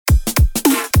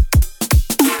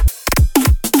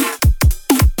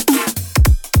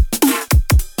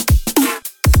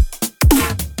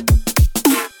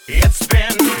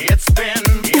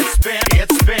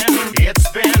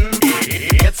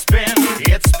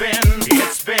Welcome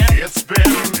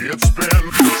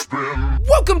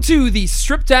to the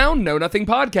Stripped Down Know Nothing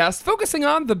podcast, focusing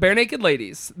on the bare naked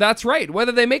ladies. That's right,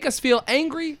 whether they make us feel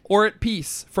angry or at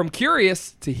peace. From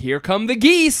curious to here come the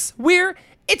geese, we're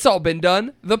It's All Been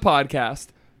Done, the podcast.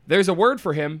 There's a word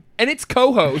for him, and it's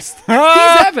co-host.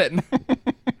 He's Evan.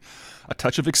 A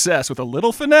touch of excess with a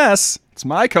little finesse. It's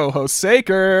my co-host,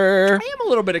 Saker. I am a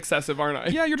little bit excessive, aren't I?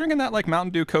 Yeah, you're drinking that like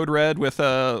Mountain Dew Code Red with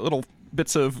little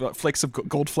bits of flakes of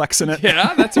gold flecks in it.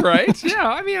 Yeah, that's right. Yeah,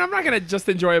 I mean, I'm not going to just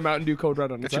enjoy a Mountain Dew Code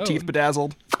Red on its Got own. your teeth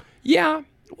bedazzled. Yeah,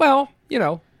 well, you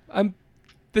know,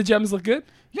 the gems look good.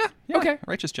 Yeah. Okay.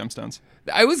 Righteous gemstones.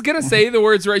 I was going to say the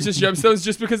words righteous gemstones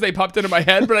just because they popped into my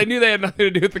head, but I knew they had nothing to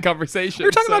do with the conversation.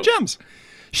 You're talking about gems.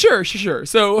 Sure.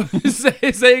 So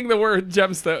saying the word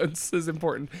gemstones is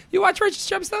important. You watch Righteous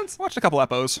Gemstones? Watched a couple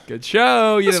epos. Good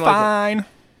show. You It's didn't like fine. it.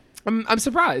 I'm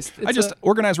surprised.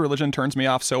 Organized religion turns me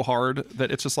off so hard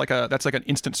that it's just that's like an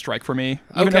instant strike for me.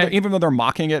 Okay. Even though they're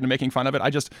mocking it and making fun of it,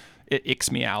 it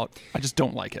icks me out. I just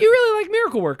don't like it. You really like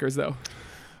miracle workers, though.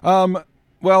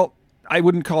 Well, I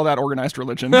wouldn't call that organized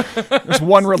religion. There's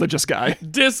one religious guy.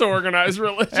 Disorganized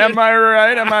religion. Am I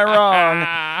right? Am I wrong?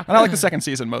 And I like the second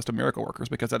season most of Miracle Workers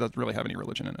because that doesn't really have any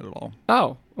religion in it at all.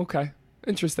 Oh, okay.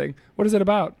 Interesting. What is it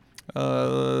about?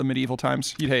 Medieval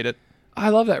times. You'd hate it. I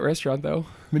love that restaurant, though.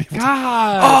 Medieval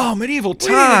God. Oh, medieval need to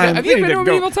go- times. have you been to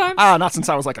medieval times? Not since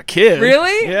I was like a kid.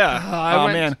 Really? Yeah. I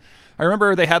went- Man. I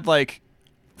remember they had like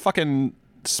fucking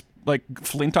like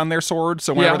flint on their sword,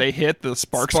 so whenever Yeah. they hit, the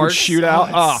sparks would shoot out.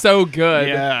 Oh, it's so good.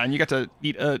 Yeah, and you got to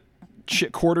eat a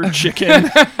quartered chicken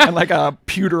and like a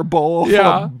pewter bowl full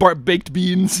of baked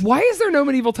beans. Why is there no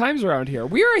medieval times around here?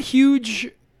 We are a huge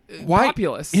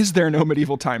populace. Is there no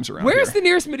medieval times around Where's here? the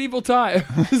nearest medieval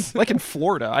times? Like in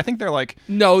Florida. I think they're like...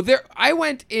 No, I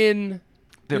went in...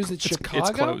 Was it it's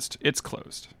Chicago? It's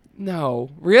closed. No.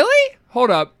 Really?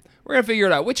 Hold up. We're going to figure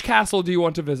it out. Which castle do you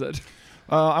want to visit?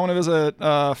 I want to visit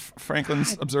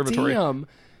Franklin's Observatory. Damn.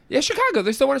 Yeah, Chicago.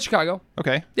 There's still one in Chicago.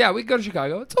 Okay. Yeah, we can go to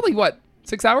Chicago. It's only, what,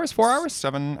 6 hours? 4 hours?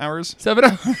 7 hours. 7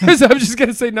 hours? I'm just going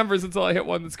to say numbers until I hit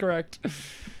one that's correct.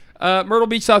 Myrtle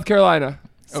Beach, South Carolina.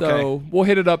 So Okay. we'll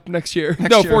hit it up next year. Next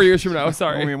No, year. 4 years from now.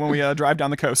 Sorry. When we drive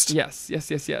down the coast. Yes.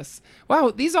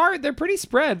 Wow, they're pretty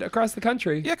spread across the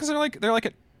country. Yeah, because they're like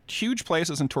at huge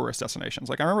places and tourist destinations.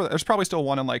 Like I remember there's probably still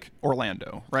one in like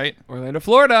Orlando, right? Orlando,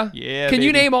 Florida. Yeah, Can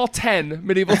you baby. name all 10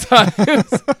 medieval times?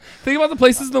 Think about the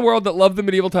places in the world that love the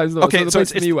medieval times the most. Okay, the so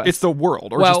places in the U.S. it's the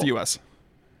world or Well- just the U.S.?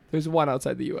 There's one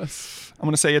outside the U.S. I'm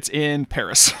going to say it's in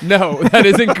Paris. No, that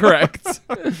is incorrect.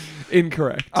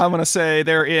 Incorrect. I'm going to say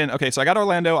they're in... Okay, so I got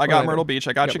Orlando, I got Orlando. Myrtle Beach,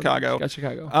 I got Chicago. Got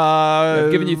Chicago. I've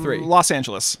given you 3. Los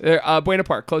Angeles. Buena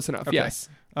Park, close enough. Okay. Yes.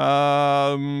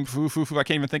 I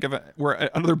can't even think of it. We're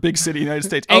another big city in the United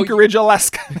States. Oh, Anchorage,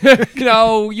 Alaska.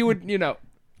 No, you would, you know.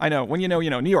 I know. When you know,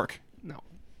 New York. No.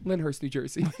 Lyndhurst, New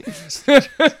Jersey.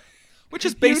 Which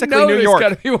is basically You know New there's York.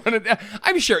 gotta be one of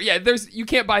I'm sure. Yeah, you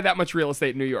can't buy that much real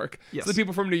estate in New York. Yes. So the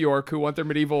people from New York who want their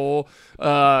medieval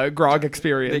grog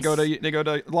experience. They go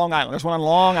to Long Island. There's one on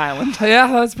Long Island. Yeah,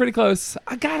 that's pretty close.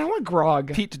 God, I want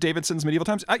grog. Pete Davidson's Medieval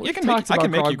Times. I We've can talked make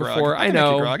about you grog. before. I I can make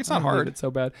know. you grog. It's not I believe hard. It's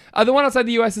so bad. The one outside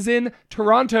the U.S. is in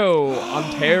Toronto,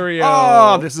 Ontario.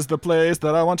 Oh, this is the place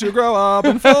that I want to grow up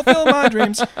and fulfill my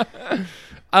dreams.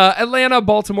 Atlanta,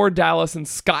 Baltimore, Dallas, and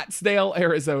Scottsdale,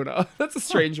 Arizona. That's a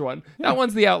strange one. That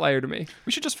one's the outlier to me.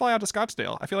 We should just fly out to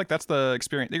Scottsdale. I feel like that's the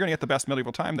experience. You're going to get the best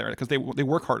medieval time there because they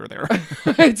work harder there.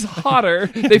 It's hotter.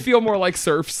 They feel more like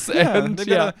serfs. And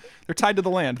they're tied to the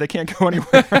land. They can't go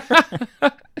anywhere.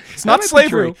 It's not might be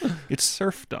slavery. true. It's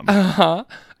serfdom.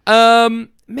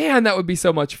 Man, that would be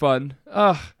so much fun.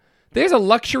 There's a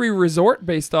luxury resort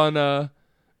based on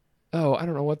I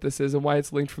don't know what this is and why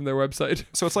it's linked from their website.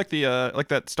 So it's like the like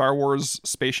that Star Wars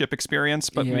spaceship experience,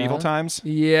 but medieval times.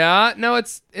 Yeah, no,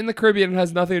 it's in the Caribbean. It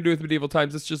has nothing to do with medieval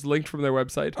times. It's just linked from their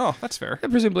website. Oh, that's fair. And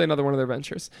presumably another one of their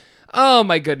ventures. Oh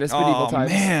my goodness, medieval Oh times.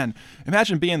 man,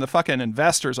 imagine being the fucking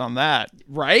investors on that.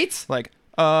 Right? Like,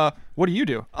 what do you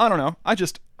do? I don't know. I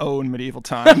just own medieval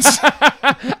times.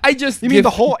 I just You mean the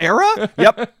whole era?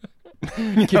 Yep.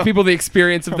 give people the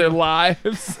experience of their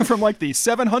lives. From like the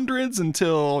 700s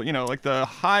until, like the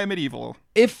high medieval.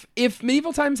 If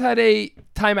medieval times had a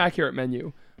time accurate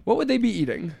menu, what would they be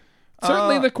eating?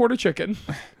 Certainly the quarter chicken.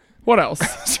 What else?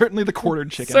 Certainly the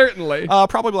quartered chicken. Certainly.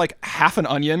 Probably like half an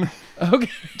onion. Okay.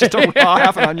 Just a raw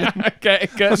half an onion. Okay,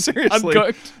 good. Seriously.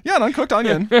 Uncooked. Yeah, an uncooked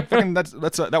onion. Fucking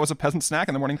that was a peasant snack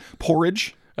in the morning.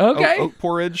 Porridge. Okay. Oat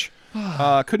porridge.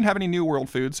 Couldn't have any New World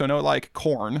food, so no like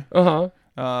corn.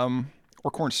 Or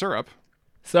corn syrup.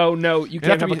 So no, you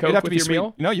can't have a Coke with your sweet.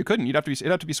 meal? No, you couldn't. It'd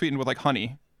have to be sweetened with like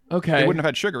honey. Okay. They wouldn't have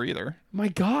had sugar either. My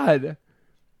God.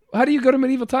 How do you go to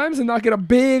medieval times and not get a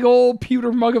big old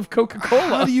pewter mug of How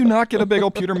Coca-Cola? do you not get a big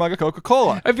old pewter mug of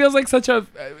Coca-Cola? It feels like such a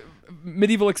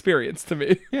medieval experience to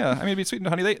me. Yeah, I mean, it'd be sweet and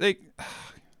honey.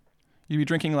 You'd be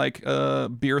drinking like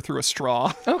beer through a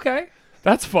straw. Okay.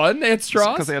 That's fun. They had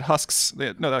straws? Because they had husks. They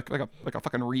had, no, like a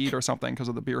fucking reed or something. Because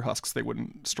of the beer husks, they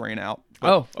wouldn't strain out. But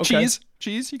Oh, okay.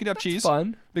 cheese. You could have cheese.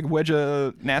 Fun. Big wedge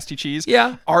of nasty cheese.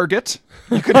 Yeah. Argot.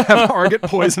 You could have argot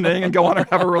poisoning and go on and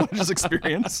have a religious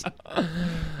experience.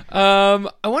 I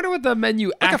wonder what the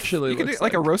menu actually You could looks get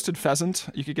like a roasted pheasant.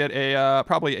 You could get a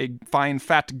probably a fine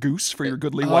fat goose for your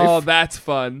goodly wife. Oh, that's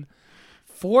fun.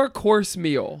 4-course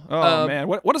meal. Oh man,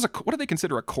 what do they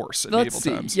consider a course in Let's medieval see.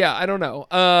 times? Yeah, I don't know.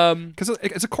 Because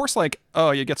it's a course like, oh,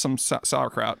 you get some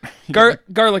sauerkraut. You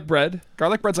get, Garlic bread.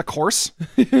 garlic bread's a course.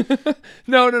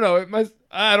 No. It must.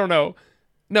 I don't know.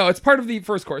 No, it's part of the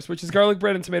first course, which is garlic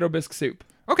bread and tomato bisque soup.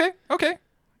 Okay.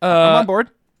 I'm on board.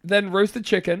 Then roasted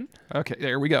chicken. Okay,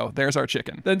 there we go. There's our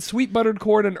chicken. Then sweet buttered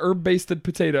corn and herb basted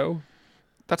potato.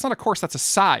 That's not a course. That's a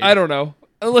side. I don't know.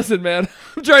 Listen, man,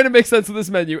 I'm trying to make sense of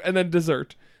this menu, and then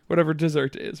dessert, whatever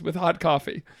dessert is, with hot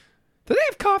coffee. Did they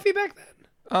have coffee back then?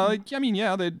 I mean,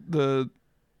 yeah, the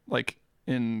like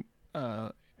in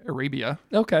Arabia.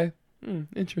 Okay,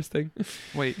 interesting.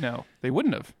 Wait, no, they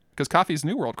wouldn't have, because coffee's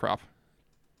New World crop.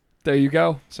 There you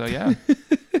go. So yeah,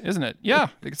 isn't it? Yeah,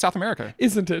 it's South America.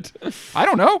 Isn't it? I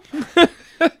don't know.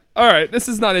 All right, this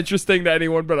is not interesting to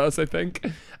anyone but us, I think.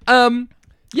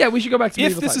 Yeah, we should go back to If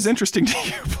medieval this times. is interesting to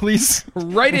you, please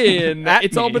Right in. At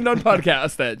It's me. all been done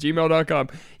podcast at gmail.com.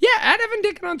 Yeah, at Evan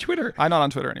Dickon on Twitter. I'm not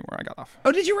on Twitter anymore. I got off.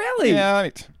 Oh, did you really? Yeah, I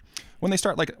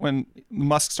mean, when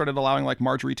Musk started allowing like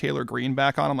Marjorie Taylor Greene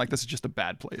back on, I'm like, this is just a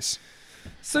bad place.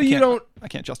 So you don't I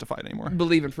can't justify it anymore.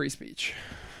 believe in free speech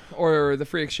or the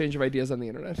free exchange of ideas on the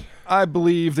internet? I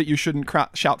believe that you shouldn't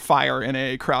shout fire in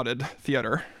a crowded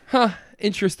theater. Huh.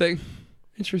 Interesting.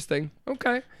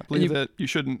 Okay. I believe that you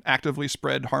shouldn't actively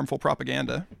spread harmful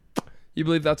propaganda. You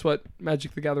believe that's what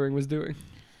Magic the Gathering was doing?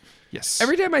 Yes.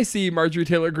 Every time I see Marjorie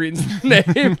Taylor Greene's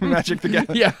name, Magic the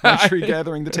Gathering. Yeah. Marjorie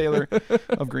Gathering the Taylor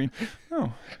of Green.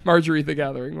 Oh, Marjorie the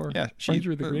Gathering, or yeah.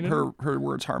 Marjorie the Green. Her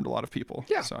words harmed a lot of people.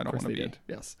 Yeah, So I of don't course want to they be. did.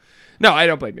 Yes. No, I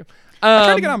don't blame you. I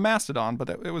tried to get on Mastodon, but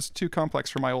it was too complex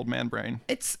for my old man brain.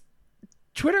 It's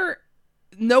Twitter.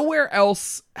 Nowhere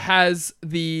else has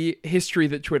the history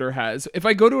that Twitter has. If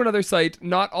I go to another site,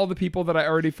 not all the people that I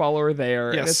already follow are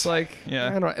there. And Yes. it's like, Yeah.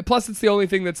 I don't know. Plus, it's the only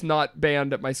thing that's not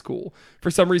banned at my school.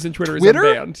 For some reason, Twitter is Twitter?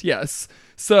 unbanned. Yes.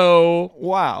 So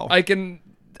Wow. I can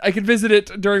visit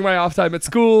it during my off time at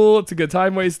school. It's a good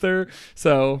time waster.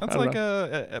 So That's I don't like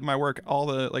know. at my work,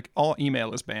 all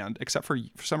email is banned except for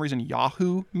some reason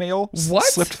Yahoo Mail What?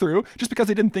 slipped through just because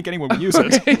they didn't think anyone would use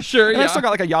it. Okay, sure. And Yeah. I still got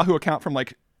like a Yahoo account from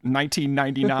like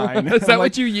 1999. Is that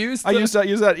what you used? I use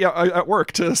that at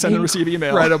work to send and receive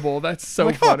email. Incredible. That's so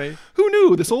Like, huh, funny. who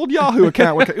knew this old Yahoo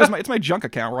account? It's my junk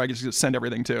account where I just send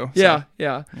everything to. So.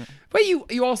 Yeah. But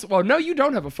you also, well, no, you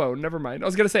don't have a phone. Never mind. I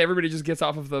was gonna say everybody just gets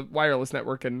off of the wireless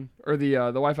network or the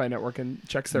Wi-Fi network and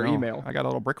checks their No, email. I got a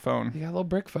little brick phone. You got a little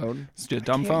brick phone. It's just a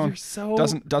dumb Can't- phone. You're so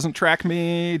Doesn't track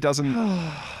me.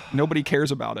 Nobody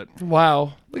cares about it.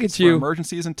 Wow. Look at For you.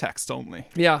 emergencies and text only.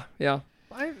 Yeah.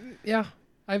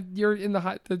 You're in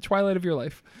the twilight of your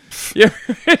life. You're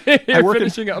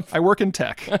finishing up. I work in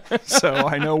tech, so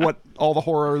I know what all the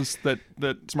horrors that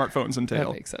smartphones That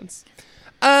entail. makes sense.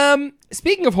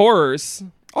 Speaking of horrors,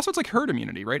 Also, it's like herd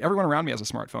immunity, right? Everyone around me has a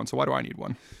smartphone, so why do I need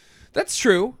one? that's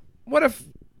true. What if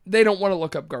they don't want to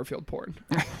look up Garfield porn,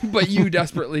 but you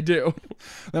desperately do?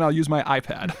 Then I'll use my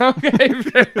iPad. Okay,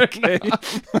 fair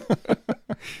enough.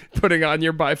 Putting on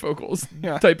your bifocals,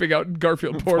 Yeah. typing out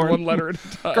Garfield porn Porn. one letter at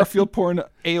a time. Garfield porn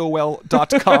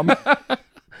AOL.com.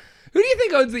 Who do you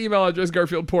think owns the email address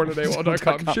garfieldporn at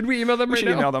AOL.com? Should we email them We right should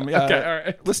now? email them. Yeah. Okay, all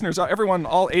right. Listeners, everyone,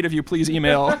 all 8 of you, please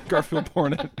email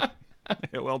garfieldporn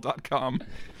at AOL.com.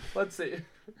 Let's see.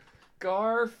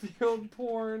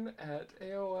 Garfieldporn at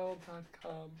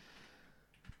AOL.com.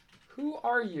 Who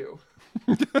are you?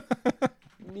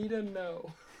 Need to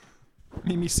know.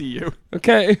 Let me see you.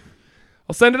 Okay.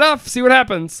 I'll send it off, see what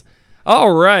happens.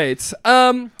 All right.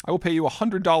 I will pay you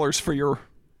 $100 for your...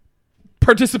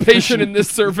 Participation in this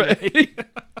survey.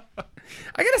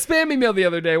 I got a spam email the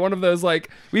other day. One of those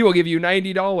like, we will give you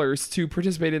 $90 to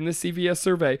participate in this CVS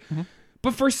survey. Mm-hmm.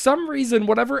 But for some reason,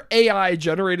 whatever AI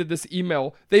generated this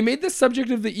email, they made the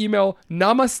subject of the email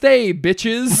 "Namaste,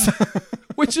 bitches,"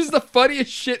 which is the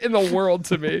funniest shit in the world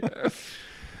to me.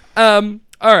 All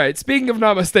right. Speaking of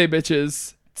Namaste,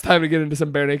 bitches, it's time to get into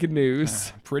some bare naked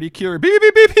news. Pretty cure. Beep,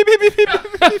 beep, beep, beep, beep, beep,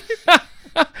 beep, beep.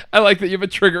 I like that you have a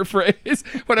trigger phrase.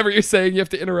 Whatever you're saying, you have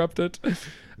to interrupt it. Beep,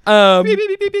 beep,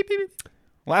 beep, beep, beep, beep.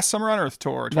 Last Summer on Earth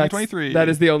tour, 2023. That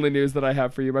is the only news that I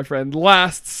have for you, my friend.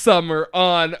 Last Summer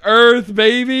on Earth,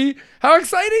 baby. How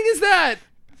exciting is that?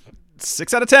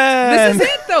 6 out of 10. This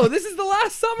is it, though. This is the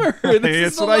last summer.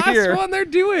 This is the what I hear. last one they're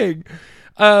doing.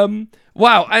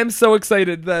 Wow, I'm so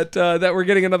excited that that we're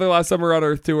getting another Last Summer on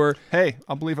Earth tour. Hey,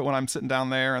 I'll believe it when I'm sitting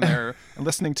down there and they're and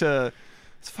listening to.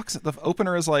 The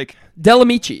opener is like Del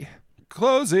Amici.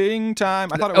 Closing time.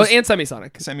 I thought it was and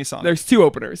Semisonic. Semisonic. There's 2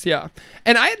 openers, yeah.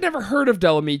 And I had never heard of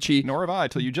Del Amici. Nor have I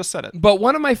till you just said it. But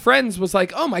one of my friends was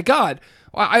like, "Oh my god,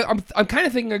 I'm kind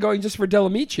of thinking of going just for Del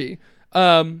Amici."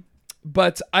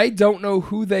 But I don't know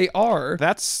who they are.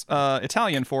 That's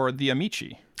Italian for the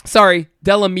Amici. Sorry,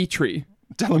 Del Amici.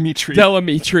 Del Amici. Del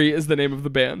Amici is the name of the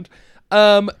band.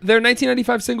 Their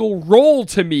 1995 single "Roll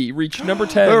to Me" reached number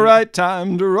 10. The right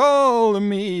time to roll to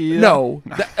me. No.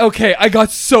 Okay, I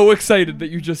got so excited that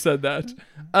you just said that.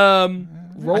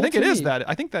 Roll I think to it is Me. that.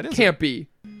 I think that is. Can't be.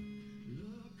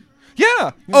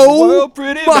 Yeah. Oh, well,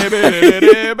 pretty my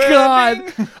baby.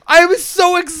 God. I was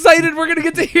so excited we're going to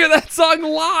get to hear that song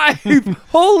live.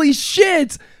 Holy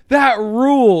shit. That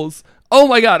rules. Oh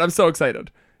my God, I'm so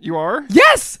excited. You are?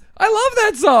 Yes, I love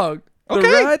that song. Okay.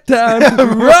 The right time to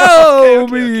roll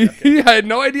me. I had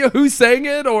no idea who sang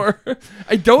it, or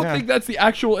I don't think that's the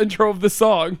actual intro of the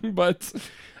song, but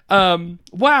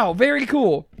wow, very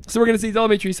cool. So we're going to see Del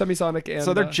Amici, Semisonic, and...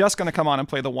 So they're just going to come on and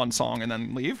play the one song and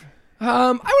then leave?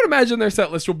 I would imagine their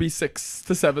set list will be 6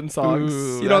 to 7 songs.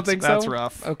 Ooh, you don't think so? That's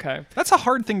rough. Okay. That's a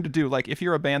hard thing to do. Like, if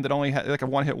you're a band that only has like a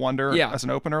one-hit wonder as an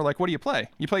opener, like, what do you play?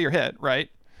 You play your hit, right?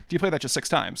 Do you play that just 6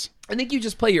 times? I think you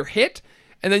just play your hit,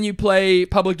 and then you play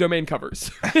public domain covers.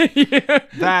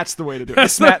 That's the way to do it.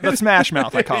 The Smash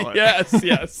Mouth, I call it.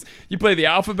 Yes. You play the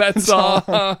alphabet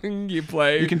song. You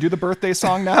play... You can do the birthday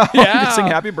song now. Yeah. You can sing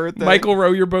Happy Birthday. Michael,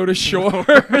 row your boat ashore.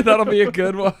 That'll be a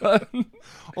good one.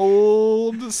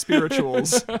 Old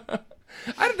spirituals.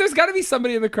 There's got to be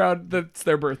somebody in the crowd that's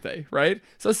their birthday, right?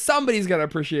 So somebody's going to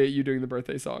appreciate you doing the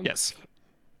birthday song. Yes.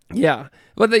 Yeah.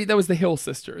 Well, that was the Hill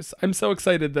Sisters. I'm so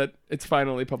excited that it's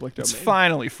finally public domain. It's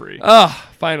finally free.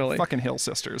 Finally. Fucking Hill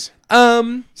Sisters.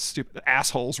 Stupid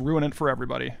assholes ruin it for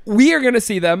everybody. We are going to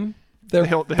see them. The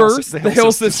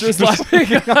Hill Sisters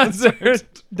live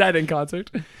concert. Dead in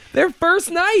concert. Their first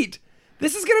night.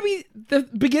 This is going to be the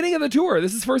beginning of the tour.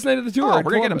 This is first night of the tour. Oh,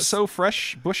 we're going to get them so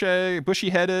fresh,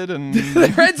 bushy-headed, and... Their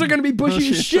heads are going to be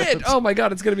bushy as shit. Oh my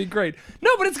God, it's going to be great.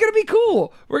 No, but it's going to be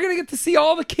cool. We're going to get to see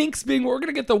all the kinks we're going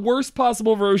to get the worst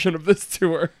possible version of this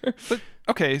tour. But,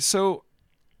 okay,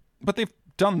 but they've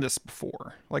done this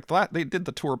before. Like, they did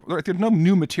the tour. There's no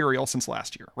new material since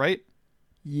last year, right?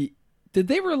 Did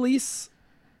they release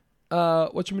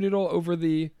whatchamadiddle over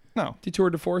the... No. Tour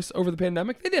de Force over the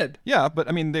pandemic? They did. Yeah, but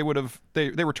I mean, they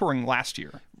were touring last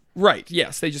year. Right.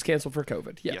 Yes, they just canceled for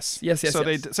COVID. Yes.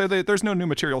 So there's no new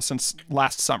material since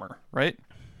last summer, right?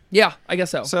 Yeah, I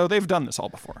guess so. So they've done this all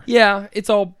before. Yeah, it's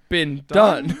all been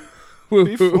done.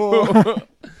 Before.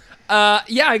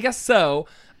 Yeah, I guess so.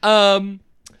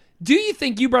 Do you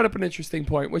think you brought up an interesting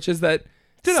point, which is that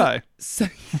Did I?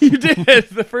 You did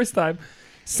the first time.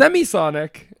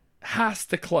 Semisonic has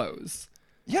to close.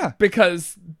 Yeah.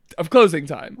 Because of closing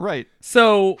time. Right.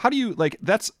 So how do you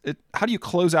how do you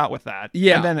close out with that?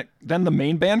 Yeah. And then the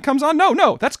main band comes on?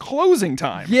 No, that's closing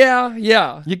time.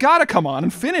 Yeah. You gotta come on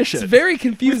and finish it. It's very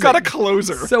confusing. We've got a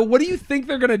closer. So what do you think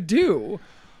they're gonna do?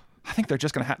 I think they're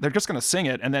just gonna sing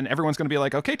it, and then everyone's gonna be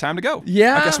like, okay, time to go.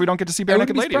 Yeah. I guess we don't get to see Bare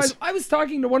Naked Ladies. I was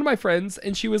talking to one of my friends,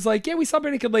 and she was like, yeah, we saw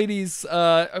Bare Naked Ladies,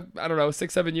 I don't know,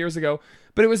 6-7 years ago.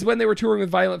 But it was when they were touring with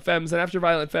Violent Femmes, and after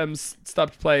Violent Femmes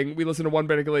stopped playing, we listened to one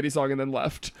Bare Naked Ladies song and then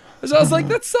left. So I was like,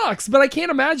 that sucks. But I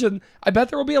can't imagine. I bet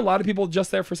there will be a lot of people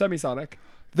just there for Semisonic.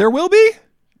 There will be?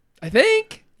 I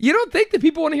think. You don't think that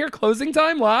people want to hear Closing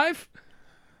Time live?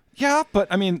 Yeah, but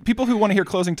I mean, people who want to hear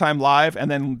Closing Time live and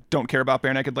then don't care about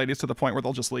Bare Naked Ladies to the point where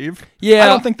they'll just leave. Yeah. I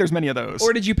don't think there's many of those.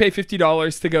 Or did you pay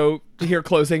 $50 to go to hear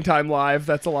Closing Time live?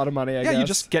 That's a lot of money, I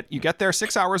guess. Yeah, you get there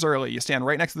 6 hours early. You stand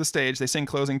right next to the stage. They sing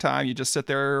Closing Time. You just sit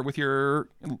there with your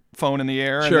phone in the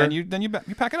air, Sure. and then you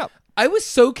pack it up. I was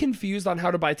so confused on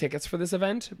how to buy tickets for this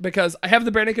event because I have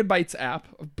the Bare Naked Bites app.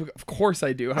 Of course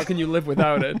I do. How can you live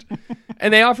without it?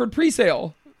 And they offered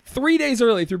pre-sale 3 days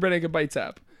early through Bare Naked Bites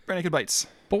app. Bare Naked Bites.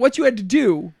 But what you had to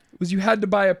do was you had to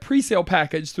buy a pre-sale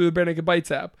package through the Bare Naked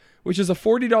Bites app, which is a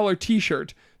 $40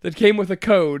 t-shirt that came with a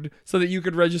code so that you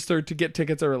could register to get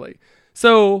tickets early.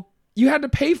 So you had to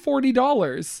pay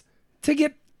 $40 to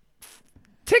get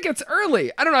tickets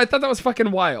early. I don't know. I thought that was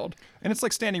fucking wild. And it's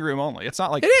like standing room only. It's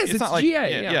not like It is. It's not like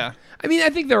GA. Yeah. I mean, I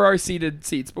think there are seated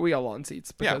seats, but we got lawn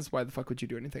seats because why the fuck would you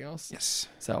do anything else? Yes.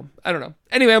 So I don't know.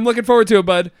 Anyway, I'm looking forward to it,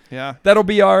 bud. Yeah. That'll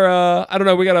be our. I don't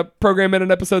know. We got to program in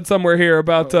an episode somewhere here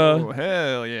about. Oh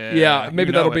hell yeah. Yeah. Maybe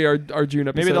You know that'll it. be our June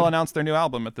episode. Maybe they'll announce their new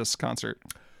album at this concert.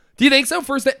 Do you think so?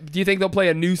 First, do you think they'll play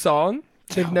a new song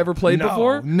they've never played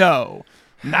before? No.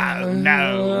 Look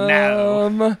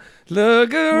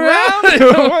around.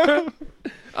 Oh,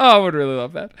 I would really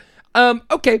love that.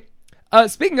 Okay.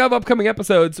 Speaking of upcoming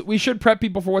episodes, we should prep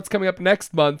people for what's coming up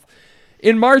next month.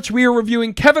 In March, we are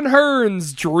reviewing Kevin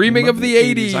Hearn's Dreaming of the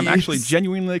 80s. I'm actually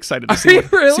genuinely excited to Are you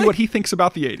really? see what he thinks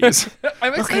about the 80s.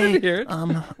 I'm excited to hear it.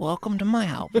 Welcome to my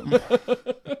album.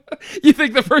 You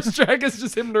think the first track is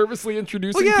just him nervously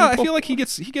introducing Well, yeah, people? I feel like he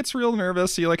gets real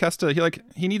nervous. He has to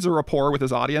he needs a rapport with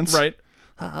his audience. Right.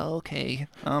 Okay.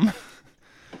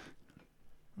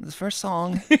 This first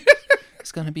song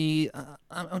is gonna be.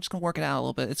 I'm just gonna work it out a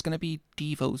little bit. It's gonna be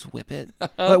Devo's "Whip It."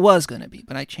 Well, it was gonna be,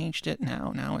 but I changed it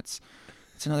now. Now it's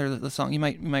another the song you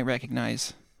might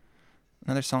recognize.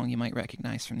 Another song you might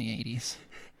recognize from the 80s.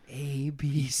 A,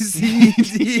 B, C,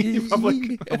 D.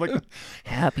 Public.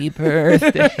 Happy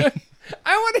birthday.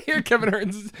 I want to hear Kevin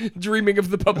Hearn's Dreaming of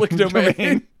the Public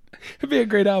Domain. It'd be a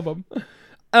great album.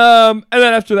 And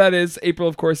then after that is April,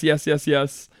 of course, Yes, Yes,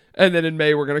 Yes. And then in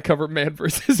May, we're going to cover Man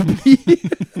vs. Bee.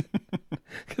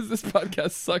 Because this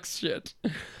podcast sucks shit.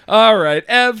 All right,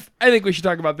 Ev, I think we should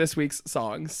talk about this week's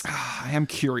songs. I am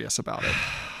curious about it.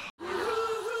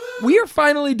 We are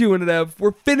finally doing it, Ev.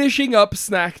 We're finishing up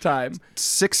Snack Time.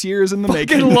 6 years in the Fucking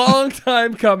making. long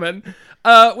time coming.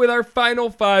 With our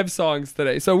final 5 songs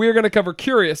today. So we are going to cover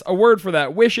Curious, A Word for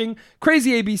That, Wishing,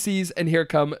 Crazy ABCs, and Here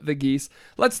Come the Geese.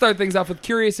 Let's start things off with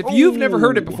Curious. If you've never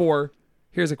heard it before,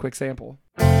 here's a quick sample.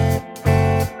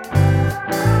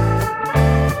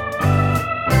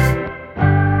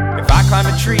 If I climb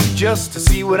a tree just to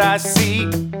see what I see,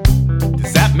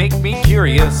 does that make me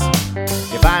curious?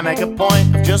 If I make a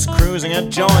point of just cruising a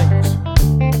joint,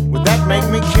 would that make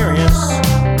me curious?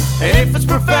 And if it's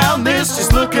profound, this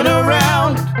just looking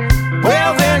around,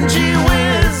 well then gee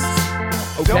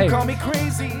whiz. Okay. Don't call me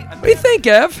crazy. What do you think,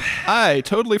 Ev? I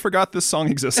totally forgot this song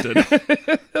existed.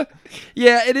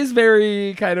 Yeah, it is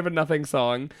very kind of a nothing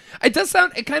song.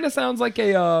 It kind of sounds like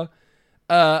a,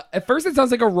 at first it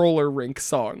sounds like a roller rink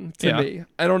song to me.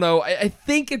 I don't know. I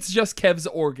think it's just Kev's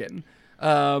organ.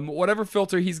 Whatever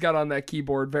filter he's got on that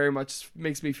keyboard very much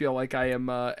makes me feel like I am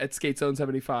at Skate Zone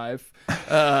 75,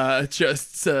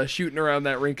 just shooting around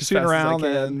that rink as Shooting fast around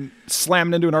as I can. and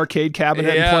slamming into an arcade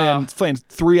cabinet Yeah. and playing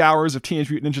 3 hours of Teenage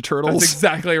Mutant Ninja Turtles. That's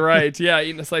exactly right. Yeah,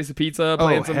 eating a slice of pizza,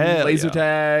 playing some hell laser yeah.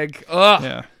 tag. Ugh,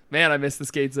 Yeah. man, I miss the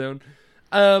Skate Zone.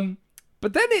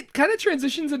 But then it kind of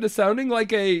transitions into sounding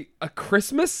like a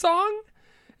Christmas song,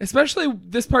 especially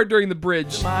this part during the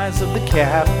bridge. Eyes of the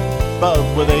cat,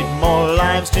 bug with 8 more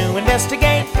lives to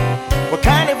investigate. What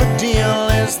kind of a deal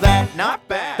is that? Not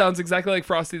bad. Sounds exactly like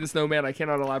Frosty the Snowman. I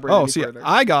cannot elaborate Oh, any see, further.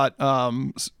 I got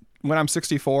When I'm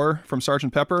 64 from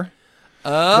Sgt. Pepper.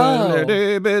 Oh,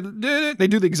 They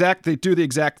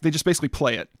just basically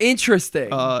play it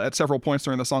interesting. at several points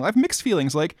during the song. I have mixed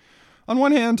feelings. Like, on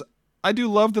one hand, I do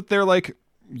love that they're like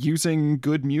using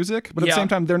good music, but at Yeah. the same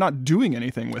time, they're not doing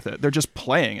anything with it. They're just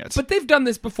playing it. But they've done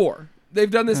this before. They've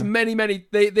done this many.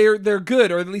 They're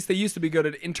good, or at least they used to be good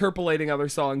at interpolating other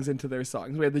songs into their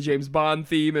songs. We had the James Bond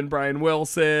theme and Brian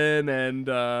Wilson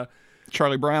and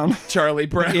Charlie Brown Charlie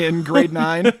Brown in grade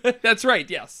 9. That's right.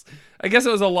 Yes, I guess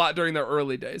it was a lot during their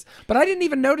early days, but I didn't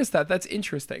even notice that. That's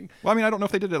interesting. Well, I mean, I don't know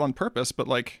if they did it on purpose, but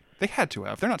like they had to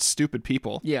have. They're not stupid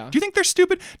people. Yeah. Do you think they're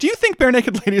stupid? Do you think Bare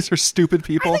Naked Ladies are stupid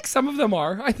people? I think some of them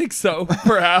are. I think so.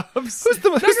 Perhaps. Who's the,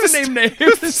 Not who's gonna the name stu- names.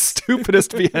 Who's the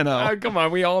stupidest VNO? Come on,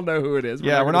 we all know who it is.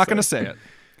 Yeah, we're not going to say it.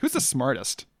 Who's the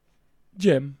smartest?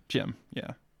 Jim. Jim.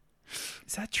 Yeah.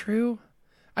 Is that true?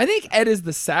 I think Ed is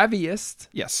the savviest,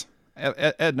 Yes.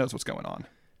 Ed knows what's going on.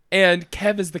 and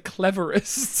Kev is the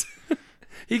cleverest.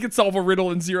 He could solve a riddle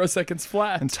in 0 seconds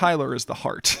flat. And Tyler is the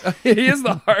heart. He is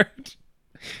the heart.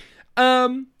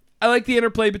 I like the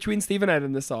interplay between Steve and Ed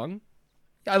in this song.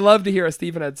 I love to hear a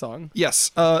Steve and Ed song. Yes.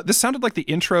 This sounded like the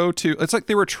intro to... It's like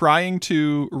they were trying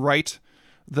to write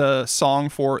the song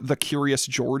for the Curious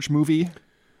George movie.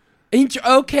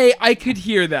 Okay, I could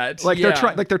hear that. Like yeah.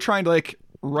 they're trying to like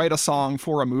write a song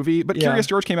for a movie, but Yeah. Curious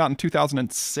George came out in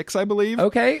 2006, I believe.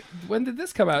 Okay, when did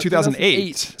this come out?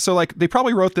 2008. So like they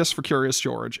probably wrote this for Curious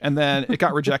George, and then it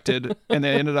got rejected, and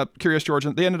they ended up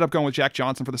going with Jack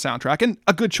Johnson for the soundtrack, and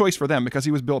a good choice for them because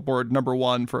he was Billboard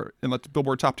 #1 in the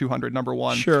Billboard Top 200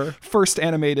 #1. Sure. First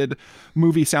animated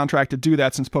movie soundtrack to do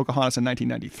that since Pocahontas in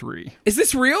 1993. Is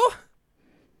this real?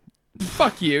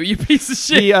 Fuck you, you piece of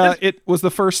shit. It was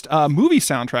the first movie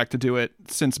soundtrack to do it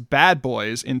since Bad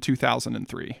Boys in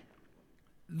 2003.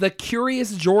 The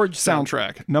Curious George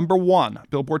Soundtrack #1,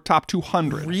 Billboard Top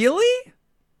 200. Really?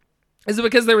 Is it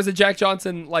because there was a Jack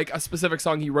Johnson, like a specific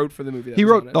song he wrote for the movie? He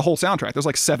wrote the whole soundtrack. There's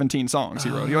like 17 songs he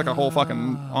wrote. He had like a whole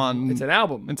fucking on. It's an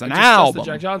album. It's an Just album. the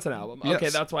Jack Johnson album. Okay,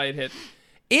 Yes. that's why it hit.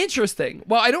 Interesting.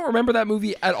 Well, I don't remember that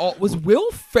movie at all. Was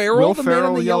Will Ferrell Will the man in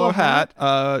Ferrell, the Yellow Hat.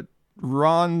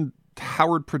 Ron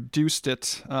Howard produced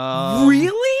it.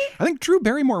 Really? I think Drew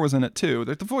Barrymore was in it too.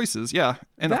 The voices, yeah,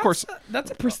 and of course,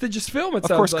 that's a prestigious film. It of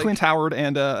sounds course, like. Clint Howard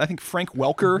and I think Frank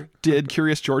Welker did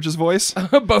Curious George's voice.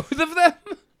 Both of them.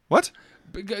 What?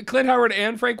 Clint Howard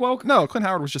and Frank Welker. No, Clint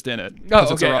Howard was just in it.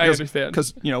 Oh, okay, I understand.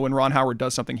 Because when Ron Howard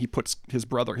does something, he puts his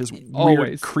brother, his Always.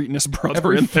 weird cretinous brother,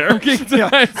 Every in there. fucking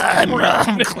time. I'm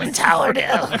wrong, Clint Howard.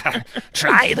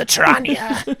 Try the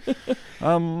Tranya.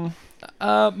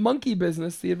 Monkey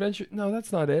Business, The Adventure. No,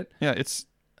 that's not it. Yeah, it's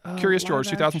Curious George,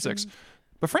 live 2006.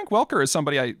 But Frank Welker is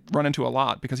somebody I run into a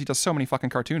lot because he does so many fucking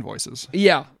cartoon voices.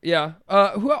 Yeah. He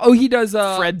does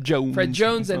Fred Jones. Fred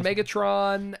Jones and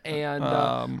Megatron,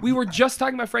 and we were just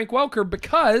talking about Frank Welker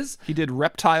because He did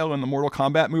Reptile in the Mortal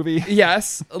Kombat movie.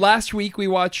 yes, last week we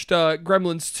watched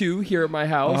Gremlins 2 here at my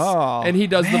house, Oh, and he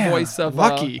does the man, voice of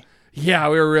lucky. Yeah,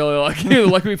 we were really lucky.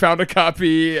 Like we found a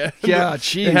copy. Yeah, It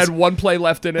jeez. had one play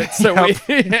left in it, so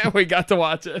we got to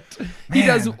watch it. He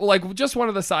does like just one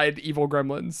of the side evil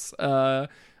gremlins.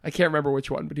 I can't remember which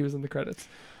one, but he was in the credits.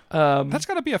 That's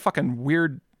got to be a fucking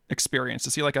weird experience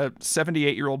to see like a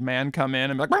 78-year-old man come in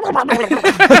and be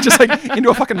like, just like into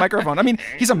a fucking microphone. I mean,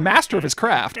 he's a master of his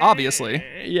craft, obviously.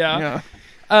 Yeah.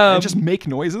 And just make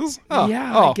noises. Oh,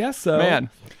 Yeah, I guess so. Man,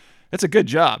 it's a good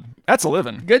job. That's a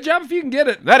living. Good job if you can get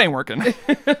it. That ain't working. That's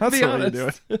Be the way you do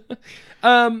honest. it.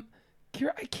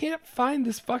 I can't find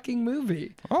this fucking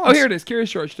movie. Oh, Oh, here it is.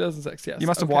 Curious George, 2006. Yes. You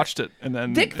must have okay. watched it and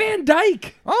then. Dick Van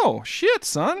Dyke. Oh shit,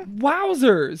 son.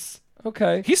 Wowzers.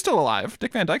 Okay. He's still alive.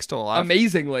 Dick Van Dyke's still alive.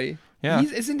 Amazingly. Yeah.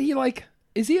 Isn't he like?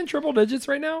 Is he in triple digits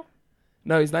right now?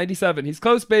 No, he's 97. He's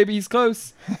close, baby. He's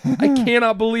close. I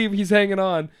cannot believe he's hanging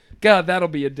on. God, that'll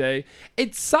be a day.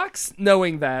 It sucks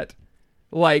knowing that,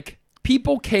 like,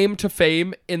 people came to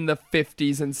fame in the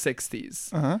 50s and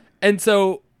 60s. And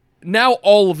so now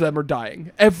all of them are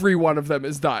dying. Every one of them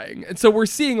is dying. And so we're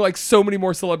seeing, like, so many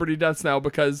more celebrity deaths now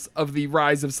because of the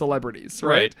rise of celebrities,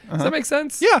 right? Does that make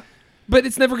sense? Yeah. But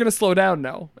it's never going to slow down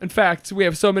now. In fact, we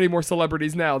have so many more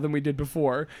celebrities now than we did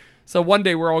before. So one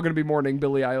day we're all going to be mourning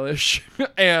Billie Eilish.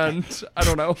 And I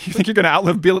don't know. You think you're gonna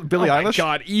outlive Billie Oh my Eilish?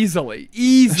 God, easily.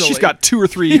 She's got 2 or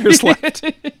 3 years left.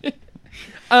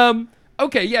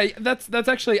 Okay, yeah, that's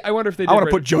actually, I wonder if they did I want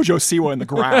to write- put JoJo Siwa in the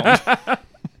ground.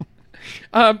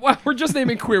 Wow, we're just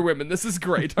naming queer women. This is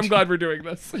great. I'm glad we're doing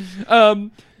this.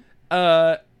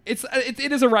 It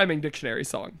is a rhyming dictionary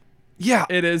song. Yeah.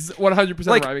 It is 100%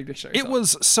 Like, a rhyming dictionary it song.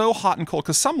 was so hot and cold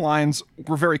because some lines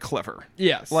were very clever.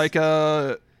 Yes. Like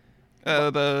the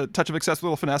touch of excess with a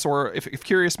little finesse, or if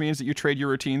curious means that you trade your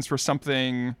routines for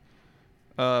something.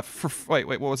 Wait,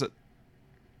 what was it?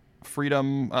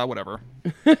 Freedom, whatever.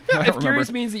 if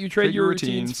curious mees that you trade your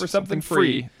routines for something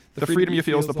free. The freedom you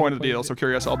feel is the point of the deal. So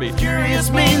curious, I'll be.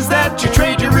 Curious means that you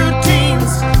trade your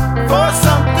routines for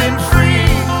something free.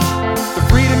 The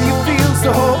freedom you feel's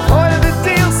the whole point of the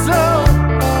deal.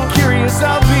 So curious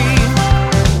I'll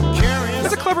be. Curious.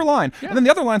 That's a clever line. And then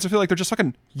the other lines, I feel like they're just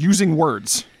fucking using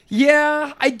words.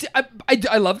 Yeah,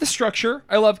 I love the structure.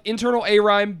 I love internal A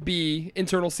rhyme B,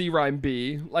 internal C rhyme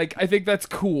B. Like, I think that's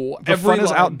cool. The Every fun is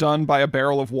line. outdone by a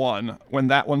barrel of one when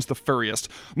that one's the furriest.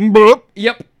 Boop.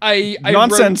 Yep, I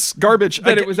Nonsense, garbage. wrote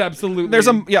that I it was absolutely. There's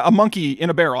a monkey in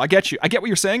a barrel. I get you. I get what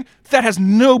you're saying. That has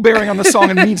no bearing on the song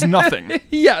and means nothing.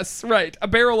 Yes, right. A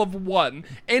barrel of one,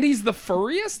 and he's the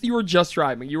furriest. You were just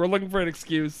rhyming. You were looking for an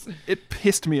excuse. It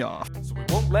pissed me off. So we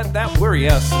won't let that worry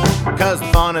us. Cause the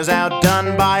fun is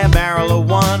outdone by a barrel of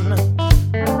one.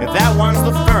 If that one's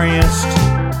the furriest.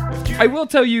 I will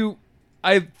tell you,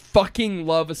 I fucking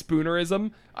love a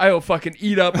spoonerism. I will fucking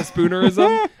eat up a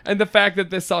spoonerism. And the fact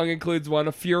that this song includes one,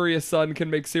 a furious son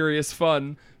can make serious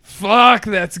fun. Fuck,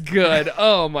 that's good.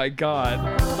 Oh my God.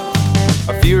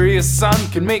 A furious son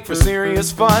can make for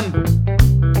serious fun.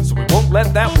 So we won't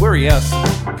let that worry us.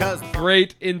 'Cause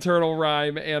Great internal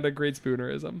rhyme and a great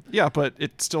spoonerism. Yeah, but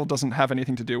it still doesn't have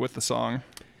anything to do with the song.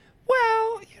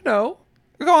 Well, Go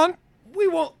on. we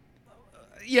won't.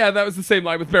 Yeah, that was the same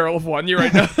line with Barrel of One. You're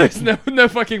right. No, there's no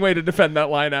fucking way to defend that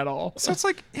line at all. So it's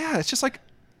like, yeah, it's just like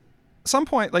some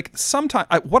point, like sometime.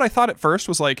 What I thought at first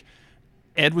was like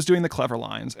Ed was doing the clever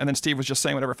lines, and then Steve was just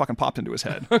saying whatever fucking popped into his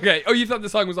head. Okay. Oh, you thought the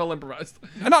song was all improvised?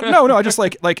 No. I just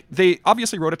like they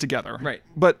obviously wrote it together, Right.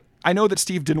 But I know that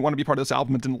Steve didn't want to be part of this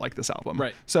album and didn't like this album,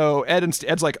 Right. So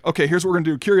Ed's like, okay, here's what we're gonna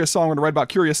do: curious song. We're gonna write about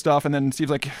curious stuff, and then Steve's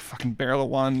like, fucking Barrel of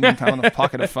One, kind of a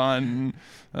pocket of fun.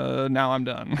 Now I'm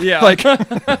done. Yeah. Like,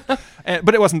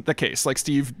 but it wasn't the case. Like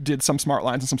Steve did some smart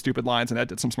lines and some stupid lines, and Ed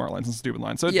did some smart lines and some stupid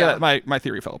lines. So Yeah. my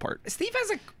theory fell apart. Steve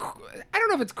has I don't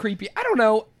know if it's creepy. I don't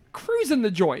know. Cruising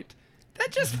the joint.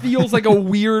 That just feels like a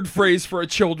weird phrase for a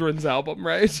children's album,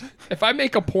 right? If I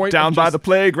make a point Down of by just the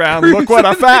playground, look what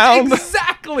I found.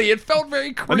 Exactly. It felt very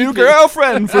A creepy. new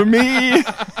girlfriend for me.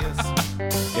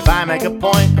 if I make a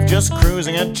point of just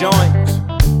cruising a joint,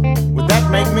 would that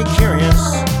make me curious?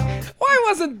 Why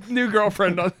wasn't New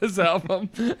Girlfriend on this album?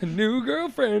 A new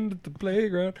girlfriend at the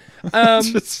playground.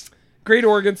 Just- Great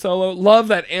organ solo. Love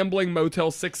that ambling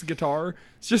Motel 6 guitar.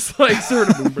 It's just like sort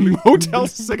of Motel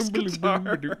 6 guitar.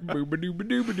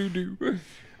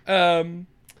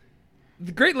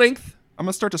 The great length. I'm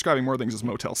gonna start describing more things as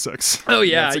Motel 6. Oh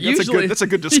yeah, That's a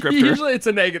good descriptor. Usually it's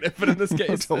a negative, but in this case,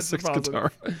 Motel it's a 6 positive.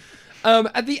 guitar.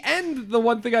 At the end, the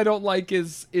one thing I don't like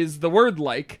is the word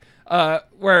like,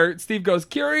 where Steve goes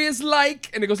curious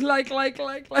like, and it goes like.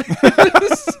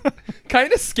 It's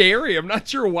kind of scary. I'm not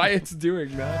sure why it's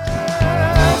doing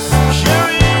that.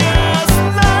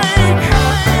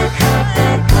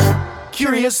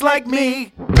 Curious like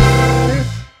me.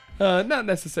 Not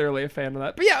necessarily a fan of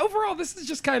that, but yeah, overall, this is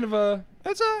just kind of a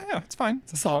It's fine.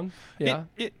 song. Yeah.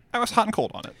 I was hot and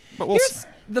cold on it, but Here's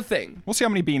the thing. we'll see how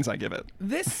many beans I give it.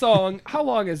 This song, how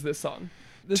long is this song?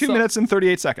 This 2 song- minutes and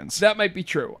 38 seconds. That might be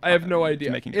true. I have no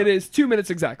idea. making It up. is 2 minutes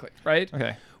exactly, right?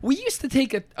 Okay. We used to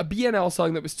take a BNL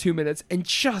song that was 2 minutes and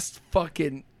just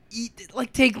fucking eat,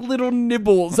 like take little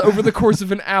nibbles over the course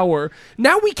of an hour.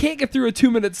 Now we can't get through a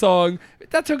 2 minute song.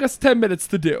 That took us 10 minutes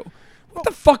to do. What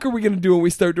the fuck are we going to do when we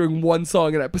start doing one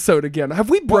song an episode again? Have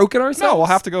we broken ourselves? No, we'll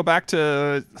have to go back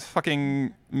to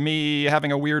fucking me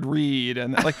having a weird read,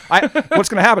 and like what's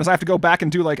gonna happen is I have to go back and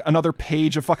do like another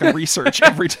page of fucking research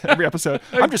every episode.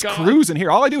 I'm just God. cruising here.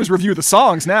 All I do is review the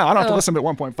songs now. I don't have to listen at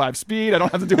 1.5 speed. I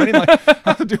don't have to do anything like I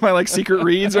have to do my like secret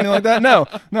reads or anything like that. No,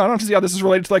 I don't have to see how this is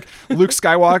related to like Luke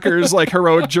Skywalker's like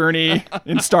heroic journey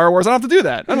in Star Wars. I don't have to do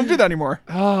that. I don't do that anymore.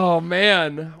 Oh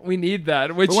man, we need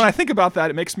that. Which But when I think about that,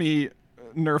 it makes me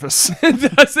nervous.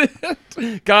 does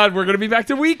it? God, we're gonna be back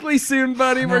to weekly soon,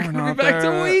 buddy. We're we're gonna be not. back to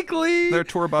Their- weekly. Their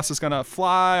tour bus is gonna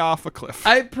fly off a cliff.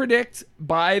 I predict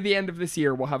by the end of this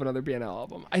year we'll have another BNL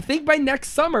album. I think by next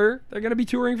summer they're gonna be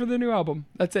touring for the new album.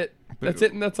 That's it. That's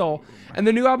it, and that's all. And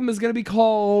the new album is gonna be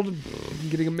called I'm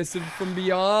getting a missive from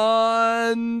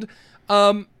beyond.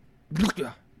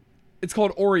 It's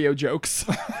called Oreo Jokes.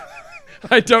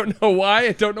 I don't know why.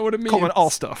 I don't know what it means. Calling it all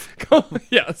stuff.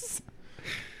 Yes.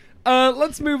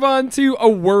 Let's move on to a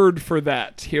word for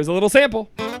that. Here's a little sample.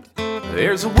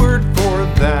 There's a word for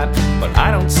that, but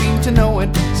I don't seem to know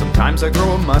it. Sometimes I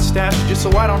grow a mustache just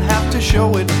so I don't have to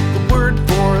show it. The word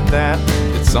for that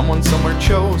someone somewhere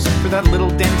chose for that little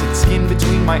dented skin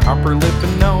between my upper lip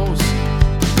and nose.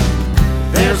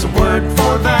 There's a word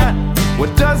for that.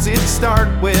 What does it start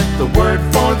with? The word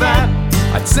for that.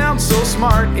 I'd sound so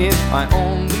smart if I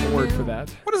only Word for that.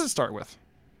 What does it start with?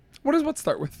 What does what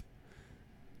start with?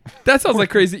 That sounds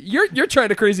like crazy. You're trying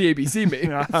to crazy ABC me.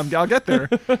 I'll get there.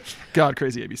 God,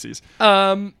 crazy ABCs.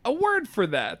 A word for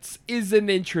that is an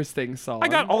interesting song. I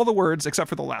got all the words except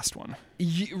for the last one.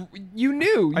 You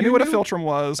knew. I knew what a philtrum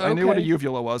was. I knew what a Okay.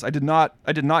 uvula was. I did not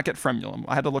get frenulum.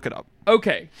 I had to look it up.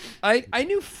 Okay. I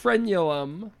knew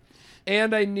frenulum,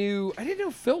 and I didn't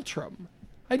know philtrum.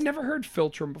 I'd never heard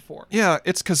philtrum before. Yeah,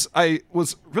 it's because I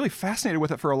was really fascinated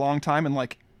with it for a long time in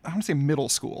like I want to say middle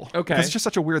school. Okay. 'Cause it's just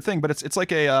such a weird thing, but it's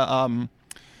like a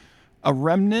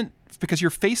remnant because your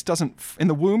face doesn't in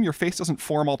the womb. Your face doesn't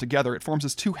form all together. It forms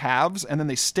as two halves, and then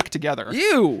they stick together.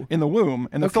 Ew. In the womb,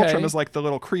 and the Okay. philtrum is like the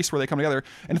little crease where they come together.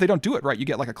 And if they don't do it right, you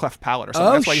get like a cleft palate or something.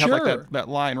 Oh, That's why you have sure. like that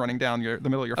line running down the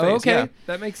middle of your face. Okay, Yeah.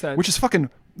 that makes sense. Which is fucking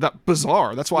that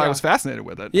bizarre. That's why I Yeah. was fascinated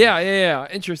with it. yeah.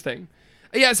 Interesting.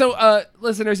 Yeah, so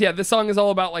listeners, this song is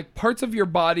all about like parts of your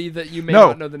body that you may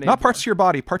not know the name. not parts for. of your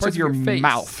body, parts of your face.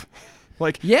 mouth.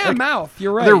 Like Yeah, mouth.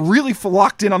 You're right. They're really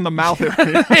locked in on the mouth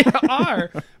area. They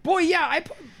are. Boy, yeah,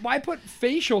 I put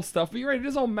facial stuff, but you're right, it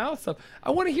is all mouth stuff.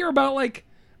 I want to hear about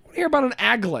an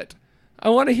aglet. I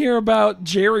want to hear about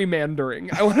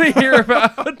gerrymandering. I want to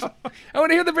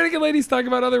hear the Bare Naked Ladies talk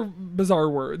about other bizarre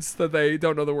words that they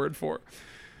don't know the word for.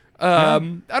 I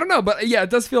don't know, but yeah, it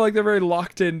does feel like they're very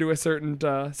locked into a certain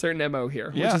MO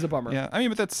here, which is a bummer. Yeah, I mean,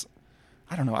 but that's,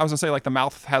 I don't know. I was gonna say like the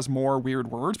mouth has more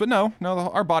weird words, but no,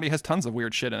 our body has tons of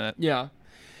weird shit in it. Yeah.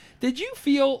 Did you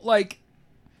feel like,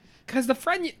 because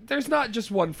there's not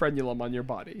just one frenulum on your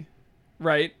body,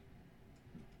 right?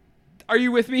 Are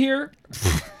you with me here?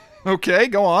 Okay,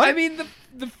 go on. I mean,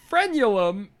 the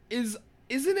frenulum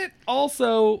isn't it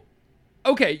also...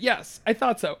 Okay, yes, I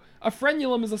thought so. A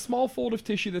frenulum is a small fold of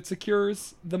tissue that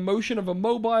secures the motion of a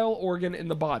mobile organ in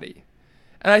the body.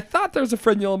 And I thought there was a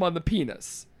frenulum on the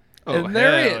penis. Oh, and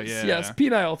there hell is. yeah. Yes,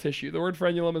 penile tissue. The word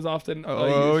frenulum is often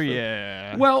Oh, used for...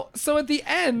 yeah. Well, so at the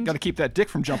end... Got to keep that dick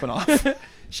from jumping off.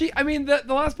 The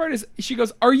last part is, she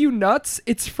goes, "Are you nuts?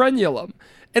 It's frenulum."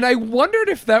 And I wondered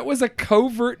if that was a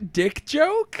covert dick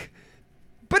joke,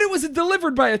 but it was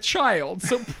delivered by a child,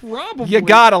 so probably... You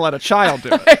gotta let a child do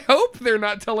it. I hope they're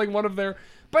not telling one of their...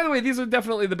 By the way, these are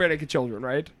definitely the Bare Naked children,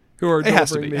 right? Who are It has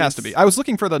to be. delivering It has these. to be. I was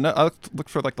looking for the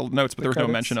like the notes, but there was no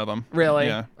credits? mention of them. Really?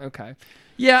 Yeah. Okay.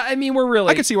 Yeah, I mean, we're really...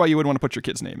 I could see why you would want to put your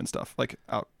kid's name and stuff like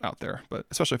out there, but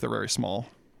especially if they're very small.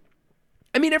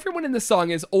 I mean, everyone in this song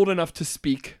is old enough to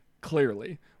speak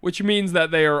clearly, which means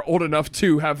that they are old enough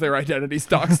to have their identities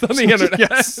doxed on the internet.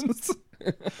 Yes.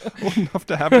 Old enough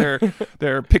to have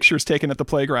their pictures taken at the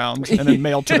playground and then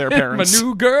mailed to their parents. My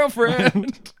new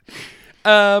girlfriend.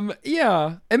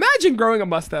 Yeah. Imagine growing a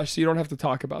mustache so you don't have to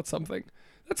talk about something.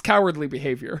 That's cowardly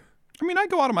behavior. I mean, I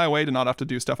go out of my way to not have to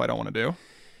do stuff I don't want to do.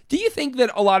 Do you think that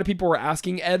a lot of people were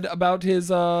asking Ed about his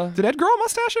Did Ed grow a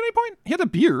mustache at any point? He had a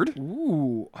beard.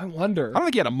 Ooh, I wonder. I don't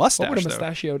think he had a mustache, What would a though.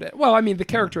 mustachioed Ed? Well, I mean, the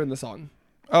character in the song.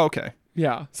 Oh, okay.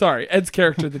 Yeah. Sorry. Ed's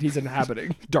character that he's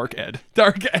inhabiting. Dark Ed.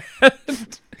 Dark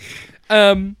Ed.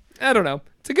 I don't know.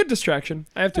 It's a good distraction.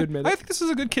 I have to admit I it. think this is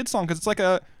a good kid song because it's like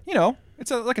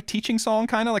like a teaching song,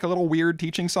 kind of like a little weird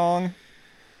teaching song.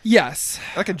 Yes.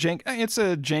 Like it's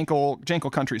a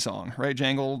jankle country song, right?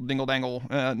 Jangle, dingle, dangle.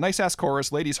 Nice ass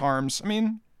chorus, ladies' harms. I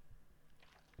mean,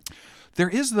 there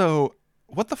is though.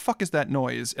 What the fuck is that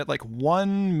noise? At like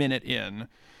 1 minute in,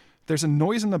 there's a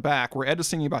noise in the back where Ed is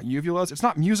singing about uvulas. It's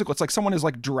not musical. It's like someone is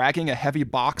like dragging a heavy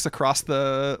box across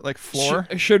the like floor.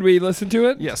 Should we listen to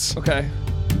it? Yes. Okay.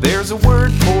 There's a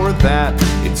word for that,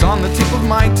 it's on the tip of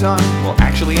my tongue. Well,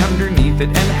 actually underneath it,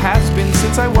 and has been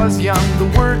since I was young. The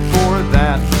word for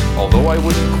that, although I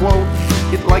wouldn't quote,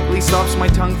 it likely stops my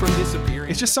tongue from disappearing.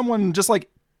 It's just someone just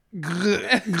like.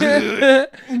 I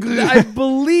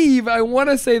want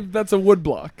to say that's a wood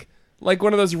block. Like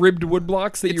one of those ribbed wood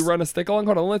blocks that you run a stick along.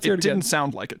 Hold on, let's hear it again. Didn't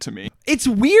sound like it to me. It's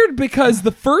weird because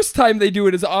the first time they do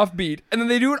it is offbeat, and then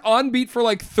they do it on beat for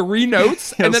like 3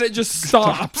 notes, and then it just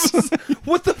stops.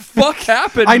 What the fuck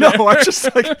happened? I know. there? I'm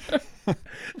just like.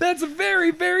 That's very,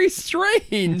 very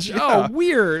strange. Yeah. Oh,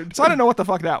 weird. So I don't know what the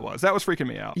fuck that was. That was freaking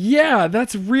me out. Yeah,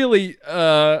 that's really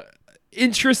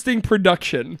interesting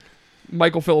production.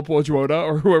 Michael Philip Wojwoda,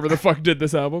 or whoever the fuck did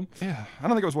this album. Yeah, I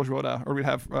don't think it was Wojwoda, or we'd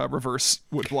have reverse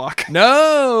woodblock.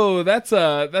 No, that's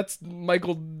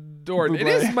Michael Dorn. It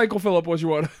Bublé. is Michael Philip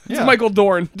Wojwoda. It's Yeah. Michael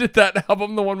Dorn did that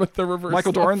album, the one with the reverse.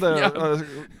 Michael stuff. Dorn,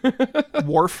 the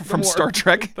Worf from Worf. Star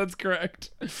Trek. That's correct.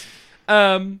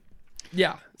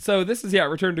 Yeah. So this is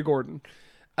Return to Gordon.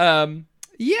 I don't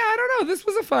know. This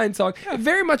was a fine song.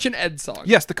 Very much an Ed song.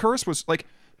 Yes, the chorus was like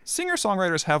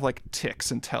singer-songwriters have like ticks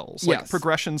and tells, like Yes.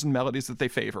 progressions and melodies that they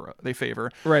favor.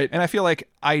 Right. And I feel like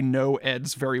I know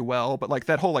Ed's very well, but like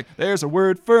that whole like there's a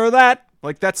word for that.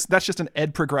 Like that's just an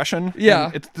Ed progression. Yeah.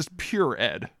 And it's just pure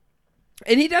Ed.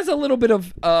 And he does a little bit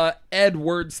of Ed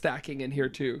word stacking in here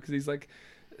too, because he's like,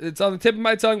 it's on the tip of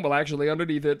my tongue. Well, actually,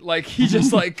 underneath it, like he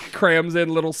just like crams in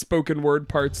little spoken word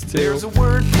parts too. There's a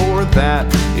word for that,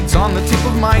 it's on the tip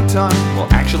of my tongue. Well,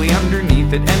 actually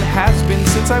underneath it, and has been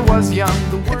since I was young.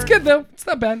 The word It's good though. It's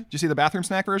not bad. Did you see the bathroom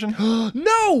snack version?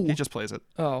 No. He just plays it.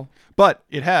 Oh. But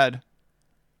it had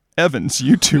Evan's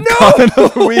YouTube comment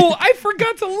of the week. No. I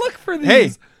forgot to look for these.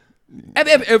 Hey.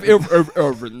 Evan's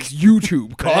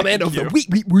YouTube comment of the week.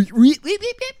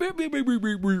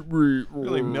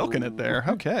 Really milking it there.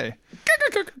 Okay.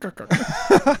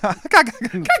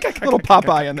 Little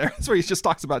Popeye in there. That's where he just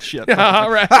talks about shit. All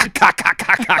right. Oh,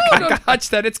 don't touch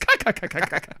that. It's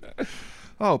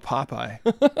Oh, Popeye.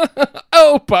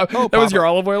 Oh, Pop. That was Popeye. your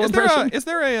olive oil impression?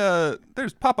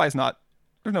 There's Popeye's not,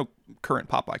 there's no current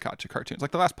Popeye cartoons.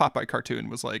 Like the last Popeye cartoon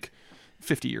was like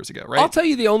 50 years ago, right? I'll tell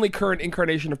you the only current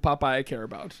incarnation of Popeye I care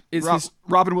about is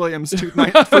Robin Williams'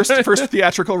 first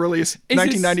theatrical release,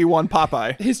 1991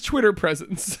 Popeye. his Twitter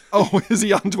presence. Oh, is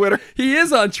he on Twitter? He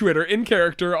is on Twitter in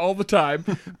character all the time,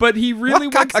 but he really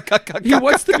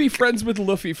wants to be friends with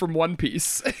Luffy from One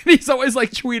Piece. And he's always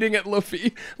like tweeting at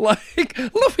Luffy, like,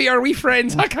 Luffy, are we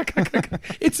friends?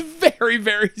 It's very,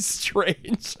 very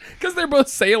strange because they're both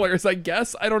sailors, I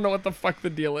guess. I don't know what the fuck the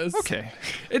deal is. Okay.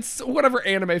 It's whatever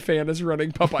anime fan is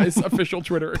running Popeye's official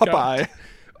Twitter account. Popeye.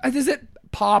 Is it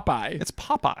Popeye? It's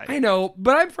Popeye. I know,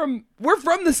 but we're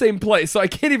from the same place, so I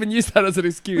can't even use that as an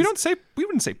excuse. We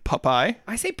wouldn't say Popeye.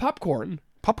 I say popcorn.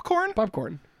 Popcorn?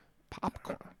 Popcorn.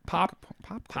 Popcorn.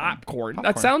 Popcorn.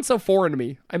 That sounds so foreign to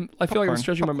me. I feel like I'm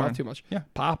stretching my mouth too much. Yeah.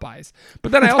 Popeyes.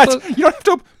 But then I also You don't have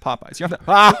to Popeyes. You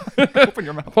have to open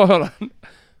your mouth. hold on.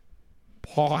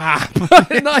 Pop.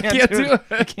 No, I can't do it.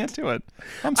 I can't do it.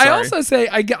 I'm sorry. I also say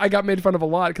I got made fun of a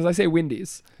lot because I say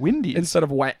Wendy's Wendy's instead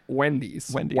of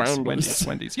Wendy's.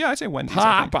 Wendy's. Yeah, I say Wendy's.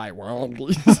 Popeye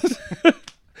Wendy's.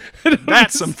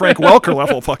 That's some Frank Welker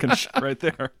level fucking shit right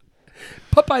there.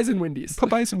 Popeyes and Wendy's.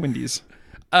 Popeyes and Wendy's.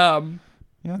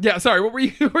 Yeah, sorry. What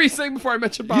were you saying before I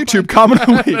mentioned Popeye? YouTube comment of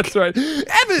the week. That's right.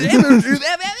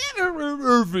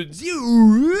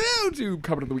 YouTube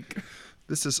comment of the week.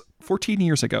 This is 14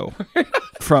 years ago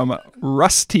from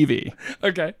Russ TV.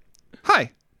 Okay.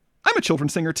 Hi, I'm a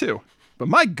children's singer too, but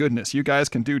my goodness, you guys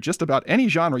can do just about any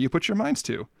genre you put your minds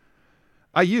to.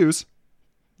 I used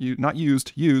to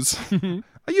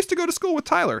go to school with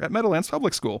Tyler at Meadowlands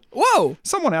Public School. Whoa.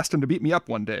 Someone asked him to beat me up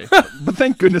one day, but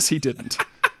thank goodness he didn't.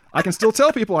 I can still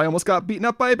tell people I almost got beaten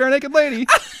up by a bare naked lady.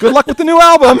 Good luck with the new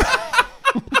album.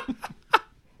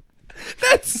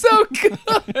 That's so good.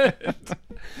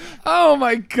 Oh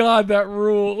my god, that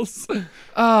rules.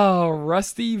 Oh,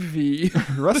 Rusty V.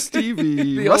 Rusty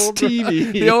V. The Rust old-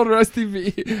 TV. The old Rusty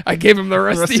V. I gave him the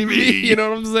Rusty V. You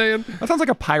know what I'm saying? That sounds like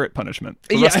a pirate punishment.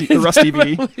 The Yeah, Rusty, the Rusty V.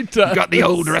 it really does. Got the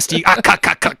old Rusty.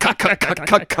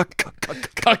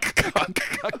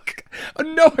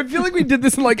 No, I feel like we did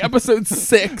this in like episode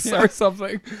 6 or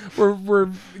something. We're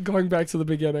going back to the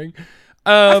beginning.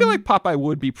 I feel like Popeye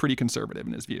would be pretty conservative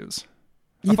in his views.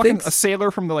 You think A sailor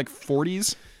from the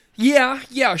 40s.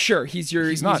 Yeah, sure. He's your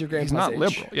He's not grandpa's age.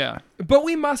 liberal. Yeah. But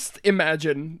we must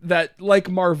imagine that, like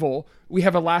Marvel, we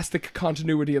have elastic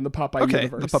continuity in the Popeye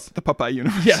universe. The Popeye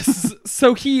universe. Yes.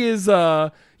 So he is,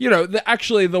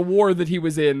 actually the war that he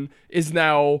was in is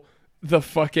now the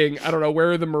fucking, I don't know,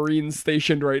 where are the Marines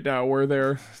stationed right now? Where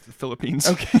they're... The Philippines.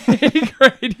 Okay,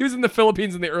 great. He was in the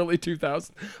Philippines in the early 2000s.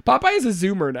 Popeye is a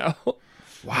Zoomer now.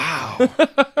 Wow.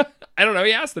 I don't know.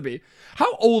 He has to be.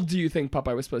 How old do you think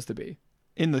Popeye was supposed to be?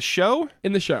 In the show?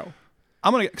 In the show.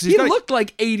 I'm gonna because He looked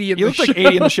like 80 in the show. He looked like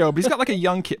 80 in the show, but he's got like a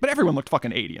young kid. But everyone looked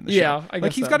fucking 80 in the show. Yeah, I guess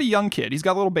like he's so. got a young kid. He's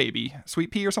got a little baby,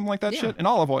 Sweet Pea or something like that shit, and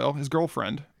Olive Oil, his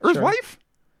girlfriend or his Sure. wife.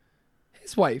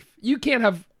 His wife. You can't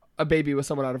have a baby with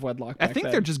someone out of wedlock. I think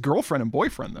then. they're just girlfriend and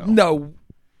boyfriend though. No.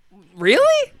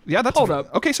 Really? Yeah, that's Hold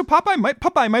up. Okay, so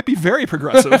Popeye might be very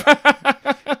progressive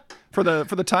for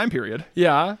the time period.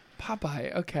 Yeah.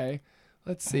 Popeye. Okay.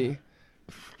 Let's see.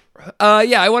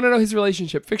 Yeah, I want to know his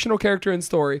relationship, fictional character and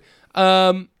story.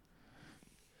 I'm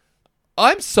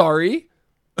sorry.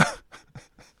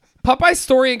 Popeye's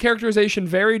story and characterization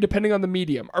vary depending on the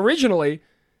medium. Originally,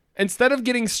 instead of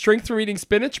getting strength from eating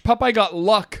spinach, Popeye got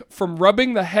luck from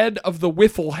rubbing the head of the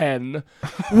Whiffle hen.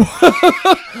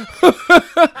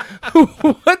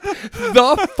 What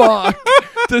the fuck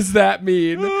does that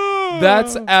mean?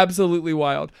 That's absolutely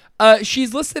wild.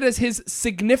 She's listed as his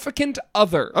significant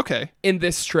other. Okay. In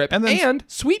this strip. And then- And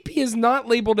Sweet Pea is not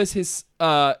labeled as his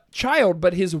child,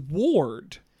 but his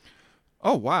ward.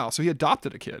 Oh wow, so he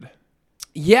adopted a kid.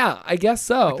 Yeah, I guess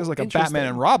so. There's like a Interesting. Batman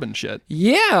and Robin shit.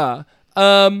 Yeah.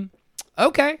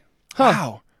 Okay. Huh.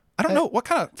 Wow. I don't know what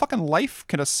kind of fucking life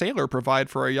can a sailor provide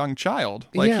for a young child.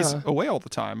 Like he's Yeah. away all the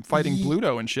time fighting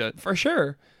Bluto and shit. For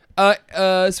sure.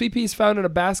 Sweet Pea is found in a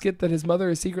basket that his mother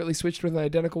has secretly switched with an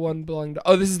identical one belonging to.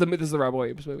 Oh, this is the Rob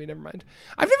Williams movie. Never mind.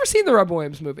 I've never seen the Rob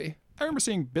Williams movie. I remember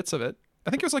seeing bits of it. I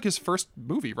think it was like his first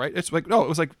movie, right? It's like it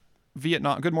was like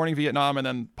Vietnam, Good Morning Vietnam, and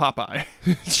then Popeye.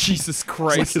 Jesus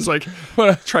Christ! It's like What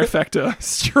a trifecta.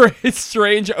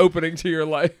 strange opening to your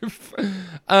life.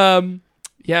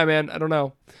 Yeah, man. I don't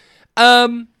know.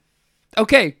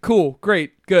 Okay. Cool.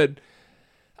 Great. Good.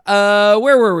 Where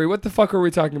were we? What the fuck were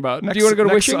we talking about? Do you want to go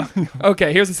to next Wishing? song.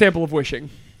 Okay. Here's a sample of Wishing.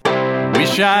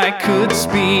 Wish I could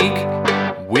speak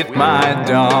with my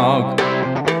dog.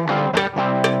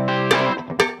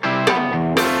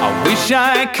 I wish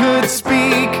I could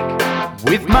speak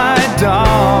with my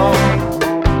dog.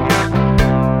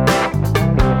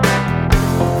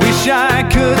 Wish I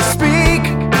could speak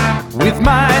with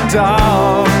my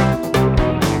dog.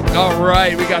 All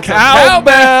right, we got some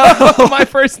Cowbell. cowbell. My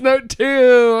first note too.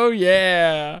 Oh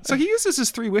yeah. So he uses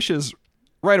his 3 wishes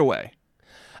right away.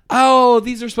 Oh,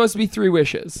 these are supposed to be 3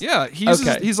 wishes. Yeah, he uses,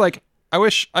 Okay. he's like, I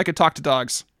wish I could talk to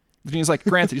dogs. And he's like,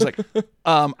 granted. He's like,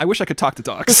 I wish I could talk to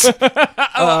dogs.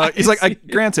 He's like,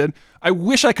 granted, I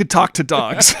wish I could talk to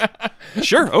dogs.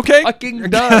 Sure, okay. Fucking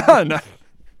done.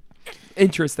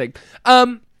 Interesting.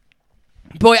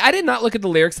 Boy, I did not look at the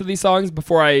lyrics of these songs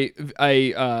before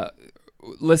I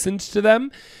listened to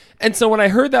them. And so when I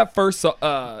heard that first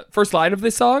line of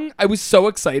this song, I was so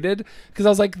excited because I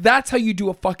was like, that's how you do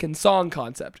a fucking song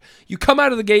concept. You come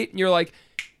out of the gate and you're like,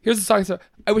 here's the song. So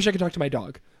I wish I could talk to my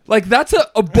dog. Like, that's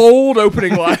a bold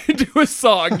opening line to a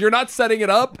song. You're not setting it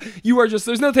up. You are just,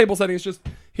 there's no table setting. It's just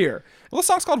here. Well, the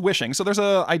song's called Wishing, so there's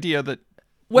an idea that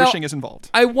Well, wishing is involved.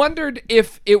 I wondered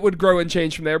if it would grow and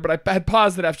change from there, but I had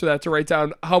paused it after that to write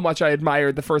down how much I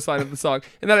admired the first line of the song.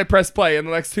 And then I pressed play, and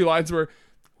the next 2 lines were,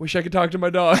 wish I could talk to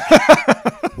my dog.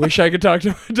 Wish I could talk to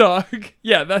my dog.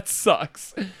 Yeah, that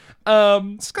sucks.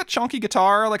 It's got chunky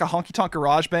guitar, like a honky-tonk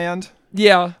garage band.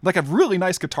 Yeah. Like a really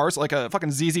nice guitars, like a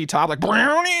fucking ZZ Top, like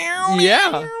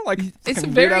Yeah. like It's fucking a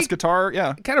very- weird-ass guitar.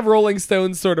 Yeah. Kind of Rolling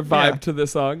Stones sort of vibe Yeah. to the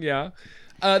song, yeah.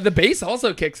 The bass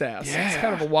also kicks ass. It's Yeah.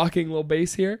 kind of a walking little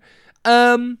bass here.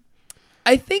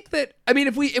 I think that, I mean,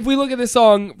 if we look at this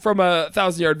song from a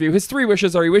 1,000-yard view, his 3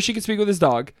 wishes are he wish he could speak with his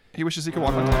dog. He wishes he could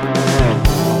walk on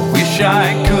top. Wish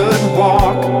I could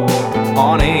walk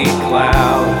on a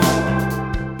cloud.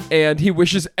 And he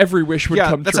wishes every wish would Yeah,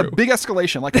 come that's true. a big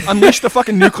escalation. Like, unleash the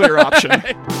fucking nuclear option.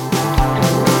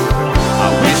 I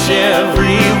wish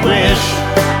every wish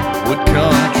would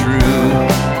come true.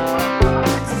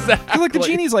 Exactly. Like, the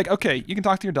genie's like, okay, you can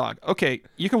talk to your dog. Okay,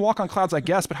 you can walk on clouds, I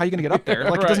guess, but how are you going to get up there?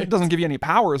 Like, Right. it doesn't give you any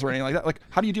powers or anything like that. Like,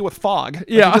 how do you deal with fog? Like,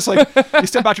 Yeah. You just, like, you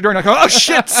step out your door and you're like, oh,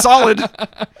 shit, solid.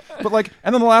 But, like,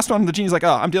 and then the last one, the genie's like,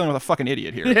 oh, I'm dealing with a fucking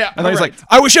idiot here. Yeah, And then he's right. like,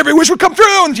 I wish every wish would come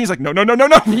true. And the genie's like, no.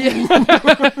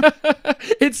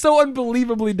 It's so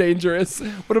unbelievably dangerous.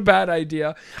 What a bad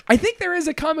idea. I think there is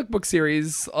a comic book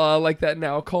series like that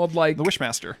now called like The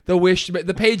Wishmaster.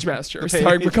 the Page Master,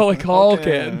 starring Page- Macaulay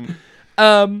Culkin.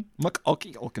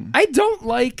 Ulkin. I don't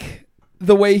like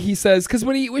the way he says, because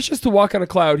when he wishes to walk on a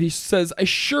cloud, he says, I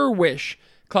sure wish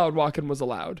cloud walking was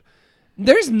allowed.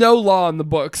 There's no law in the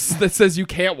books that says you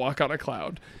can't walk on a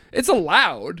cloud. It's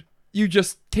allowed. You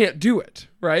just can't do it,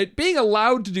 right? Being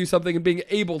allowed to do something and being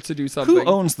able to do something. Who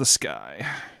owns the sky?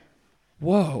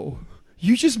 Whoa.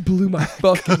 You just blew my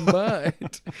fucking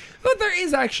mind. But there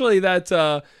is actually that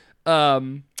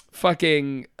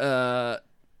fucking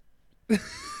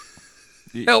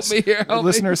help me here. Help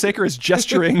Listener Saker is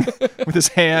gesturing with his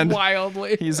hand. me.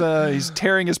 Wildly. He's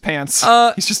tearing his pants.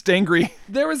 He's just angry.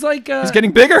 There was like He's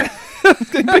getting bigger. He's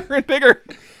getting bigger and bigger.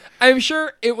 I'm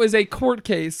sure it was a court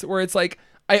case where it's like,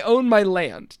 I own my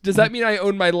land. Does that mean I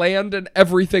own my land and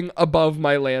everything above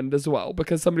my land as well?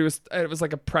 Because it was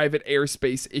like a private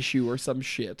airspace issue or some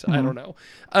shit. I don't know.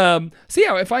 So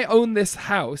yeah, if I own this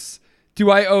house, do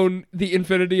I own the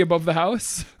infinity above the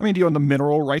house? I mean, do you own the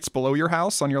mineral rights below your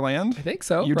house on your land? I think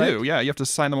so. You right? do, yeah. You have to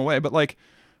sign them away. But like,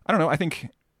 I don't know. I think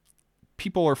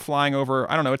people are flying over.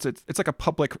 I don't know. It's like a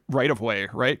public right of way,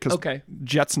 right? Because Okay.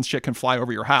 jets and shit can fly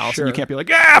over your house, Sure. and you can't be like,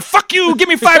 fuck you, give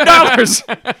me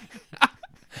 $5.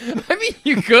 I mean,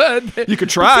 you could. You could But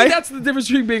try. see, that's the difference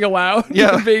between being allowed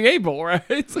Yeah. and being able, right?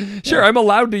 Sure, I'm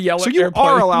allowed to yell So at you airplanes.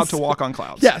 are allowed to walk on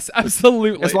clouds. Yes,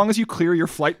 absolutely. As long as you clear your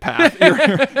flight path,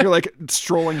 you're like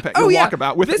strolling, Oh, your yeah.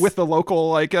 walkabout with This- with the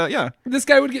local This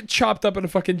guy would get chopped up in a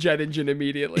fucking jet engine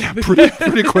immediately.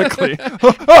 pretty quickly.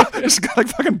 Just like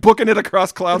fucking booking it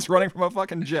across clouds, running from a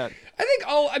fucking jet.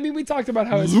 I mean, we talked about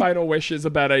how his final wish is a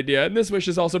bad idea, and this wish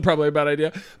is also probably a bad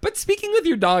idea. But speaking with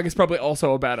your dog is probably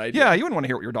also a bad idea. Yeah, you wouldn't want to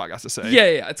hear what your dog has to say.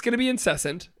 Yeah. It's going to be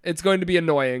incessant. It's going to be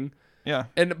annoying. Yeah.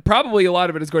 And probably a lot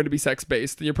of it is going to be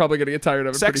sex-based, and you're probably going to get tired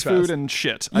of it Sex, pretty fast. food, and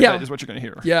shit. Yeah. I bet is what you're going to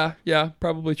hear. Yeah,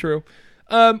 probably true.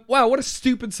 Wow, what a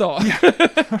stupid song.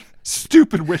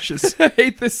 Stupid wishes. I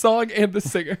hate this song and the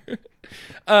singer.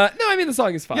 No, I mean, the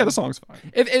song is fine. Yeah, the song's fine.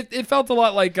 It felt a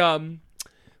lot like,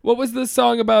 what was the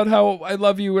song about how I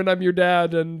love you and I'm your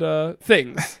dad and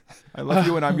things? I love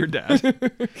you and I'm your dad.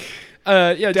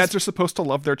 Yeah, Dads are supposed to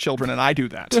love their children, and I do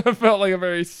that. just felt like a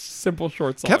very simple,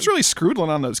 short song. Kev's really scroodling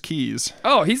on those keys.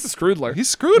 Oh, he's a scroodler.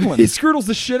 He's scroodling. He scroodles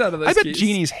the shit out of those I bet keys.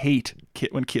 genies hate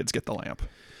when kids get the lamp.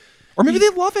 Or maybe they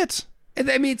love it.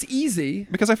 I mean, it's easy.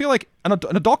 Because I feel like an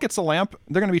adult gets a lamp,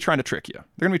 they're going to be trying to trick you.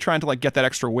 They're going to be trying to like get that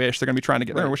extra wish. They're going to be trying to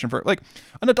get, they're wishing for, like,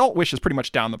 an adult wish is pretty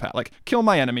much down the path. Like, kill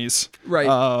my enemies. Right.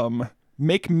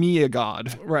 make me a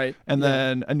god. Right. And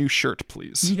then a new shirt,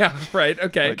 please. Yeah, right.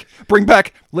 Okay. Like, bring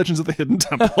back Legends of the Hidden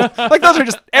Temple. Like, those are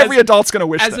just every adult's going to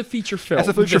wish as that. a feature film. As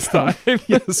a feature this film. time.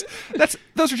 Yes.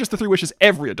 Those are just the 3 wishes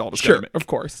every adult is going Sure, to make. of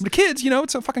course. The kids,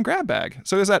 it's a fucking grab bag.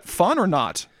 So is that fun or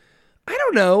not? I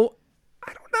don't know.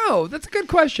 That's a good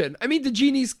question. I mean, the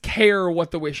genies care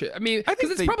what the wish is. I mean, I think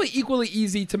because it's they- probably equally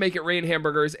easy to make it rain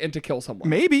hamburgers and to kill someone.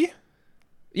 Maybe.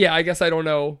 Yeah, I guess I don't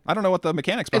know. I don't know what the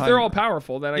mechanics If behind they're all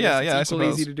powerful, then I Yeah, guess it's I equally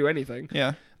suppose. easy to do anything.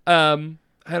 Yeah.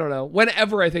 I don't know.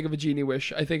 Whenever I think of a genie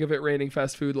wish, I think of it raining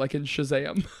fast food like in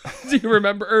Shazam. Do you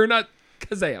remember? Or not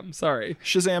Kazam, sorry.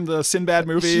 Shazam, the Sinbad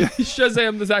movie.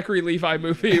 Shazam, the Zachary Levi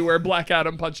movie where Black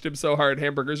Adam punched him so hard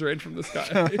hamburgers rained from the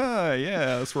sky.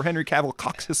 Yeah, that's where Henry Cavill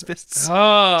cocks his fists.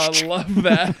 Oh, love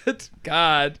that.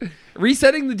 God.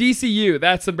 Resetting the DCU.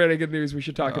 That's some very good news we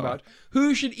should talk about.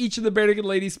 Who should each of the Bardigan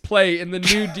ladies play in the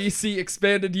new DC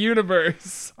expanded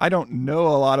universe? I don't know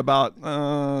a lot about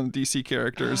DC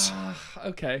characters.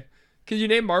 Okay. Can you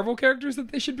name Marvel characters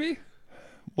that they should be?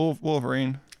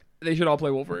 Wolverine. They should all play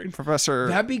Wolverine. Professor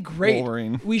That'd be great.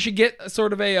 Wolverine. We should get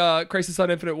sort of a Crisis on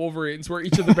Infinite Wolverines where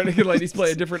each of the Bardigan ladies play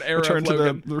a different era Return of to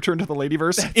Logan. the Return to the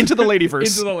Ladyverse. Into the Ladyverse.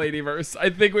 Into the Ladyverse. I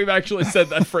think we've actually said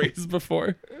that phrase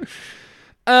before.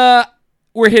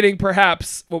 We're hitting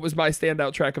perhaps what was my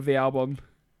standout track of the album,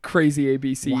 Crazy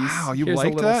ABCs. Wow, you Here's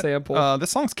like a little that? sample. This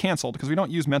song's canceled because we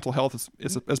don't use mental health as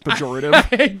pejorative.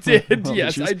 I did, Health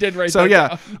yes, issues. I did write So that yeah.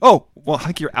 down. Oh, well, I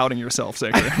think you're outing yourself,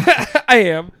 Zachary. I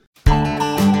am.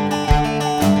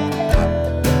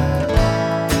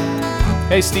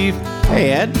 Hey, Steve.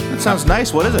 Hey, Ed. That sounds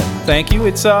nice. What is it? Thank you.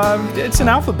 It's an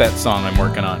alphabet song I'm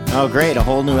working on. Oh, great. A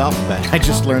whole new alphabet. I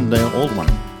just learned the old one.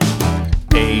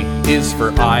 A is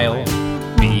for Isle.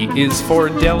 B is for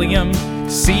Delium.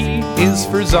 C is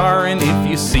for Czar. And if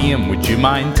you see him, would you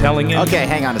mind telling him? Okay,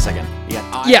 hang on a second. You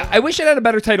got I. Yeah, I wish it had a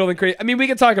better title than Crazy. I mean, we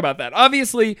could talk about that.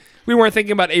 Obviously, we weren't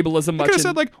thinking about ableism much. Could have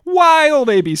said like wild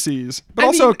ABCs, but I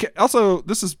also mean- also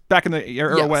this is back in the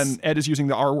era Yes. when Ed is using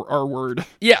the R word.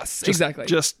 Yes, exactly.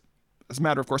 Just as a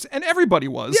matter of course, and everybody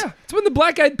was. Yeah, it's when the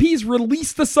Black Eyed Peas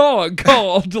released the song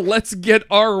called "Let's Get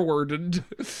R-Worded."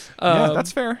 Yeah,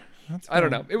 that's fair. I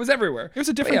don't know. It was everywhere. It was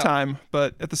a different But yeah. time,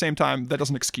 but at the same time, that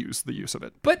doesn't excuse the use of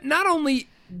it. But not only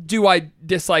do I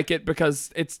dislike it because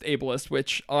it's ableist,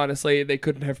 which honestly they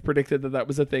couldn't have predicted that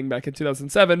was a thing back in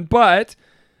 2007, but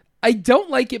I don't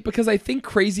like it because I think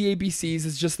Crazy ABCs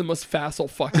is just the most facile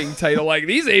fucking title. Like,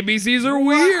 these ABCs are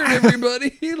weird,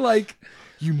 everybody. Like,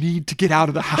 You need to get out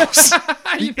of the house.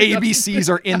 The ABCs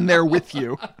are in there with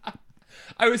you.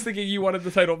 I was thinking you wanted the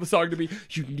title of the song to be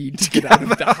 "You Need to Get Out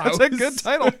of the House." That's a good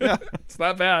title. Yeah. It's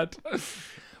not bad.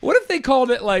 What if they called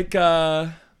it like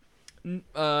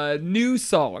New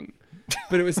Song,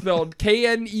 but it was spelled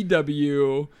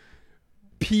KNEWPSONG?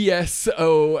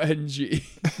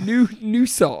 New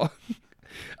Song.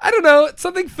 I don't know. It's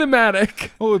something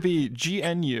thematic. What would be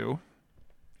GNU?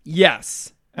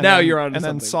 Yes. And Now then- you're on to And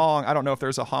then something. song. I don't know if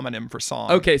there's a homonym for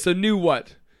song. Okay, so new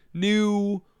what?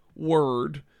 New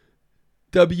word.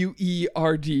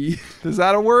 WERD. Is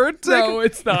that a word? No,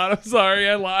 it's not. I'm sorry.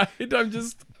 I lied. I'm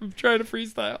trying to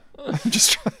freestyle.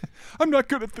 I'm not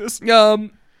good at this.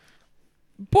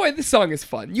 Boy, this song is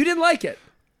fun. You didn't like it.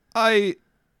 I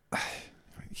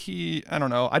don't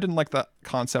know. I didn't like the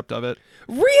concept of it.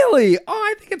 Really? Oh,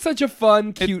 I think it's such a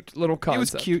fun, cute little It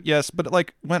concept. was cute, yes, but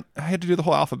like when I had to do the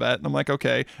whole alphabet, and I'm like,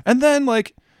 okay. And then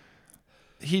like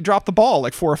he dropped the ball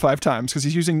like 4 or 5 times because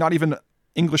he's using not even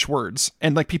English words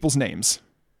and like people's names.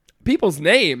 People's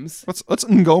names. What's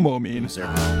Ngomo mean?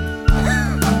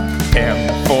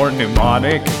 M for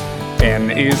mnemonic.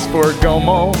 N is for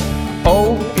Gomo.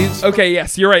 O is Okay,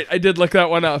 yes, you're right. I did look that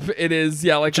one up. It is,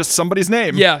 yeah, like Just somebody's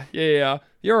name. yeah.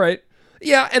 You're right.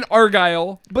 Yeah, and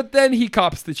Argyle, but then he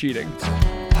cops the cheating.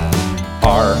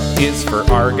 R is for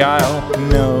Argyle.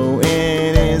 No,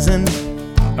 it isn't.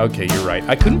 Okay, you're right.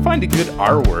 I couldn't find a good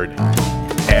R word.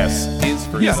 S is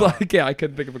for He's like, yeah, I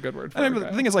couldn't think of a good word for And the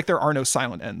Argyle. thing is, like, there are no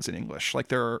silent ends in English.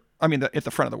 Like, at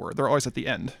the front of the word. They're always at the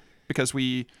end because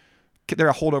they're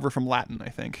a holdover from Latin, I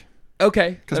think.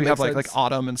 Okay. Because that we have makes like sense.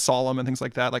 autumn and solemn and things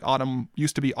like that. Like autumn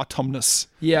used to be autumnus.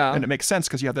 Yeah. And it makes sense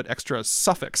because you have that extra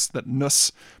suffix, that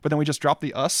nus. But then we just dropped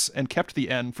the us and kept the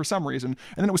n for some reason.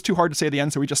 And then it was too hard to say the n,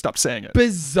 so we just stopped saying it.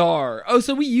 Bizarre. Oh,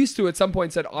 so we used to at some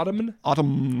point said autumn?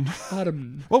 Autumn.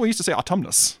 Autumn. Well, we used to say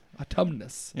autumnus.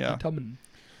 Autumnus. Yeah. Autumn.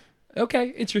 Okay,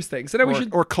 interesting. So now we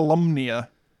should... Or columnia.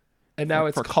 And now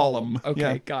it's for column. Okay,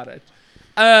 Yeah. got it.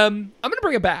 I'm going to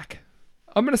bring it back.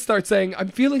 I'm going to start saying, I'm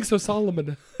feeling so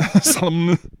Solomon.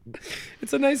 Solemn.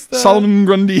 It's a nice Solomon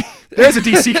Grundy. There's a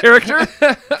DC character.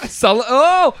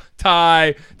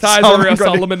 Ty. Ty's Solomon a real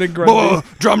Grundy. Solomon and Grundy. Oh,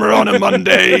 drummer on a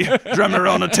Monday, drummer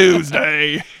on a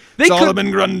Tuesday.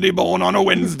 Solomon Grundy born on a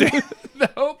Wednesday.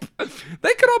 Nope.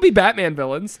 They could all be Batman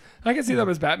villains. I can see them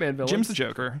as Batman villains. Jim's the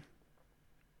Joker.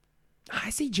 I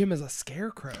see Jim as a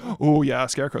scarecrow. Oh yeah,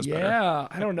 Scarecrow's better. Yeah,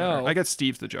 I don't know. I guess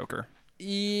Steve's the Joker.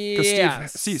 Yeah.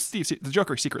 Steve, the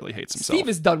Joker secretly hates himself. Steve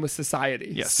is done with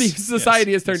society. Yes.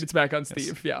 Society has turned its back on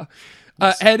Steve. Yeah.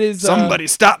 Ed is Somebody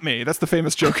stop me. That's the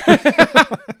famous Joker.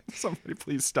 Somebody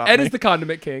please stop Ed me. is the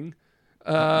condiment king.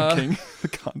 The king, the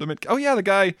condiment. Oh yeah, the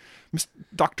guy,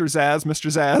 Dr. Zaz, Mr.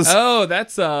 Zaz. Oh,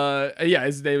 that's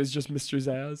his name is just Mr.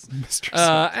 Zaz. Mr.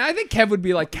 Zaz. And I think Kev would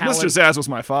be like Mr. Zaz was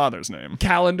my father's name.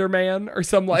 Calendar Man or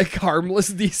some like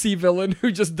harmless DC villain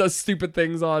who just does stupid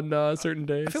things on certain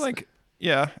days. I feel like,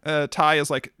 Ty is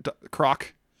like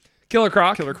Croc. Killer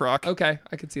Croc. Killer Croc. Okay,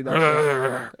 I could see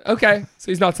that. Okay,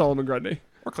 so he's not Solomon Grundy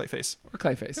Or Clayface. or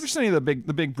Clayface. Maybe just any of the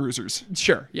big bruisers.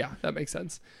 Sure, yeah, that makes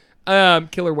sense.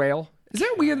 Killer Whale. Is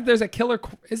that weird that there's a killer?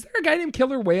 Is there a guy named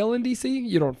Killer Whale in DC?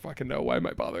 You don't fucking know. Why am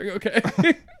I bothering? Okay.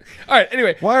 All right.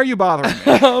 Anyway. Why are you bothering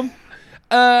me?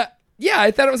 Yeah,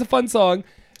 I thought it was a fun song.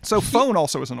 So phone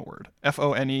also isn't a word.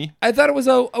 F-O-N-E. I thought it was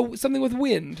a something with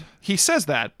wind. He says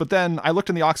that, but then I looked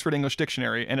in the Oxford English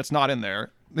Dictionary and it's not in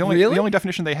there. The Really? only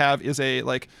definition they have is a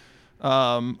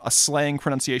slang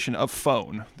pronunciation of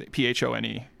phone,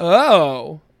 P-H-O-N-E.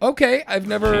 Oh, okay. I've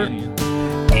never.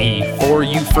 E for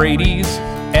Euphrates.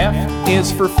 F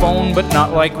is for phone, but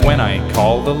not like when I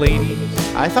call the ladies.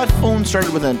 I thought phone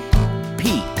started with a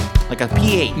P, like a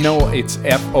PH. No, it's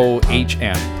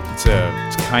F-O-H-N.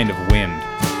 It's kind of wind.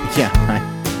 Yeah,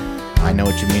 I know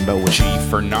what you mean by wind. G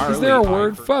for gnarly. Is there a I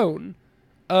word for- phone?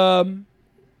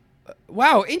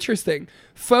 Wow, interesting.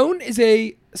 Phone is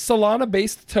a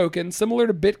Solana-based token similar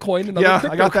to Bitcoin and other Yeah,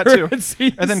 I got that too.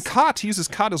 cryptocurrencies. And then COT uses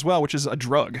COT as well, which is a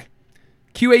drug.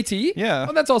 QAT? Yeah.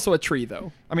 Oh, that's also a tree,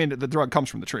 though. I mean, the drug comes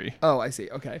from the tree. Oh, I see.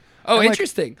 Okay. Oh, And, like-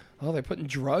 interesting. Oh, they're putting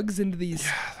drugs into these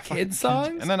kid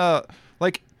songs? And then,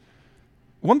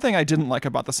 one thing I didn't like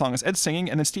about the song is Ed singing,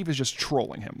 and then Steve is just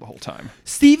trolling him the whole time.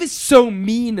 Steve is so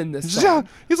mean in this song. Yeah,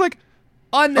 he's like,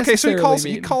 okay, so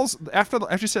Unnecessarily he calls after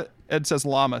Ed says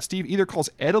llama. Steve either calls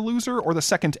Ed a loser or the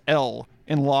second L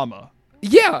in llama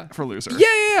Yeah. for loser.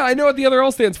 Yeah. I know what the other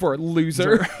L stands for.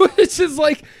 Loser. Which is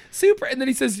like super. And then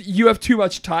he says, you have too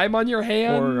much time on your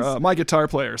hands. Or my guitar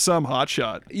player, some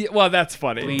hotshot. Yeah, well, that's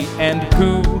funny. And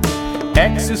who?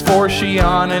 X is for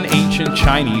Xi'an, an ancient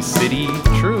Chinese city.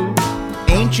 True.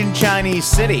 Ancient Chinese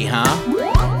city,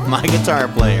 huh? My guitar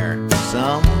player,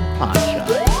 some hotshot.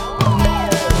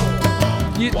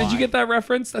 Did you get that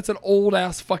reference? That's an old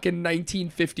ass fucking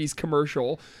 1950s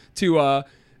commercial to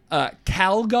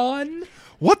Calgon.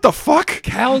 What the fuck?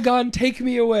 Calgon, take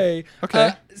me away.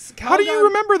 Okay. How do you Calgon-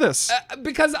 remember this?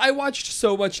 Because I watched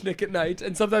so much Nick at Night,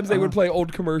 and sometimes they would play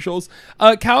old commercials.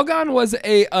 Calgon was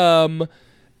a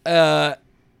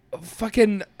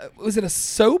was it a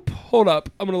soap? Hold up,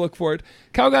 I'm gonna look for it.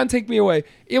 Calgon, take me away.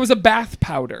 It was a bath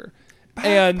powder.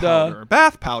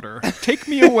 Bath powder. Take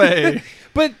me away.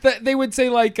 But they would say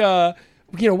like,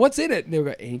 what's in it? And they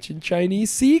would go, ancient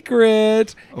Chinese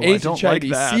secret. I Ancient don't like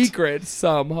Chinese that. secret.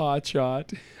 Some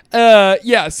hotshot.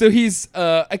 Yeah. So he's.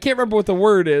 I can't remember what the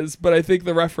word is, but I think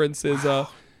the reference is.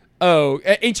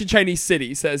 Ancient Chinese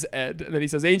city, says Ed, and then he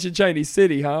says, ancient Chinese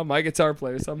city, huh? My guitar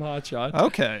player, some hotshot.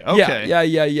 Okay.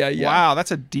 Yeah. Wow,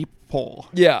 that's a deep pull.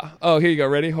 Yeah. Oh, here you go.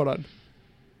 Ready? Hold on.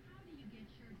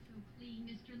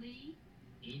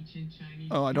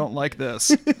 Oh, I don't like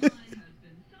this.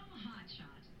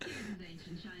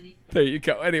 There you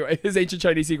go. Anyway, his ancient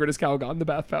Chinese secret is Calgon, the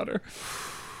bath powder.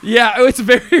 Yeah, it's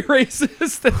very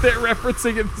racist that they're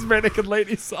referencing in this Bare Naked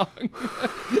Lady song.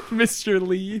 Mr.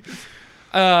 Lee.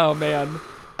 Oh, man.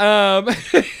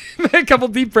 A couple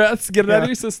deep breaths. Get it out of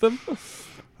your system.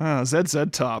 ZZ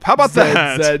Top. How about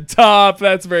that? ZZ Top.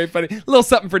 That's very funny. A little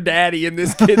something for daddy in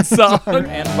this kid's song.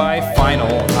 And by final,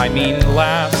 I mean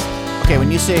last. Okay,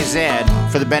 when you say Z,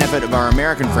 for the benefit of our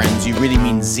American friends, you really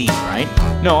mean Z, right?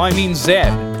 No, I mean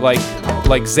Zed, like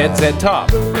ZZ Top.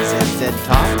 ZZ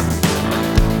Top?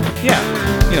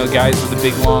 Yeah, guys with the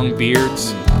big long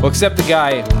beards. Well, except the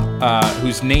guy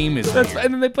whose name is. And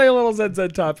then they play a little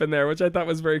ZZ Top in there, which I thought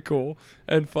was very cool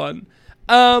and fun.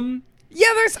 There's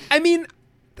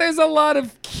a lot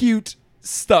of cute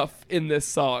stuff in this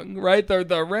song, right?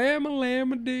 The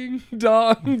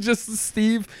ram-a-lam-a-ding-dong, just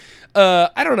Steve.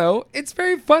 I don't know. It's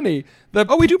very funny.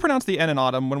 We do pronounce the N in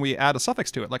autumn when we add a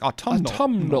suffix to it, like autumnal.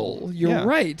 Autumnal. You're Yeah.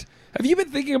 right. Have you been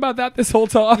thinking about that this whole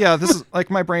time? Yeah, this is like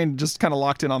my brain just kind of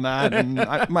locked in on that, and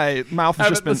my mouth has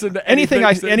just Haven't listened been to anything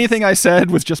since. anything I said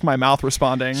was just my mouth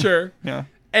responding. Sure. Yeah.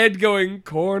 Ed going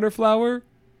cornflower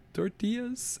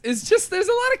tortillas. It's just, there's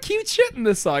a lot of cute shit in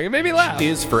this song. It made me laugh.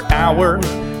 Is for hour,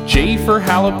 J for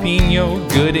jalapeno,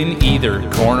 good in either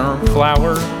corn or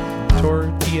flour.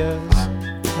 Tortillas.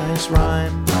 Nice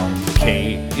rhyme.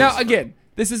 K. Now, again,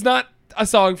 this is not a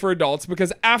song for adults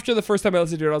because after the first time I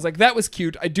listened to it, I was like, that was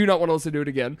cute. I do not want to listen to it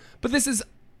again. But this is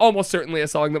almost certainly a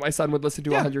song that my son would listen to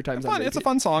 100 times. Fun. on It's a repeat.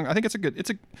 fun song. I think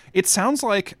it sounds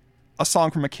like a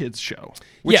song from a kid's show,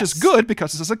 which Yes. is good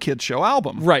because this is a kid's show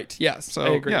album. Right, yes. So, I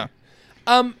agree. yeah.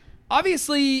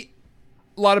 Obviously,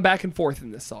 a lot of back and forth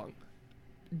in this song.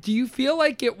 Do you feel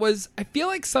like it was... I feel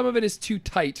like some of it is too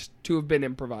tight to have been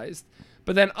improvised,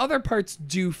 but then other parts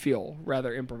do feel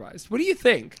rather improvised. What do you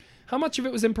think? How much of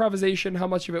it was improvisation? How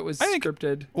much of it was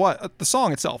scripted? Well, the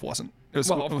song itself wasn't. It was,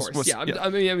 Well, of course, yeah. I mean, I just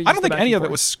don't the think back any and of it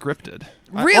forth. was scripted.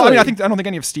 Really? I don't think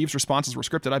any of Steve's responses were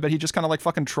scripted. I bet he just kind of like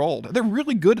fucking trolled. They're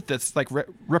really good at this, like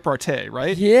repartee,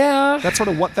 right? Yeah. That's sort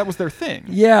of that was their thing.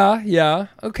 Yeah.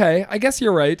 Okay, I guess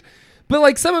you're right. But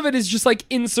like some of it is just like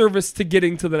in service to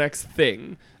getting to the next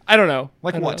thing. I don't know.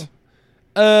 Like I don't what?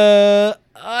 know.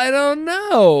 I don't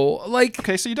know. Like,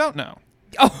 Okay, so you don't know.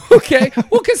 oh, okay.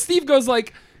 Well, because Steve goes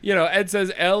like, Ed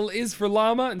says L is for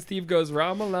llama, and Steve goes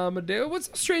Rama Llama Do. What's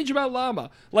so strange about llama?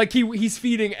 Like he's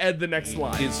feeding Ed the next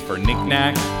line. Is for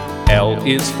knick-knack, L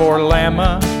is for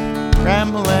llama.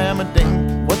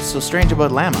 Ram-a-lam-a-ding. What's so strange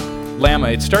about llama? Llama,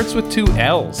 it starts with 2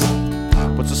 L's.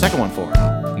 What's the second one for?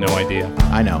 No idea.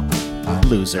 I know.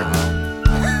 Loser.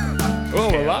 Oh,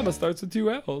 a llama starts with 2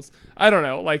 L's. I don't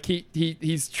know. Like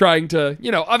he's trying to,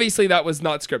 obviously that was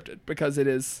not scripted because it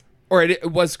is, or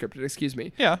it was scripted, excuse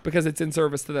me. Yeah. Because it's in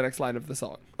service to the next line of the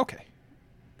song. Okay,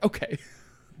 Okay.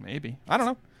 maybe. I don't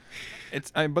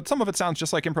know. But some of it sounds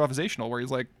just like improvisational, where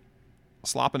he's like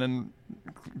slopping and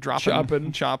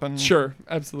dropping, chopping, Sure,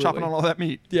 absolutely. chopping on all that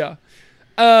meat. Yeah.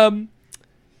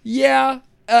 Yeah.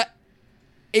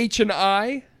 H and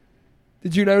I.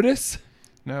 Did you notice?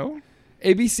 No.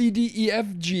 A, B, C, D, E, F,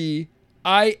 G,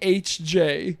 I, H,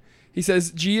 J. He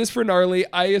says G is for gnarly,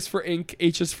 I is for ink,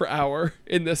 H is for hour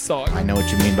in this song. I know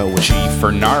what you mean by which. G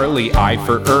for gnarly, I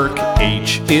for irk,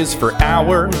 H is for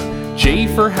hour, J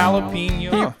for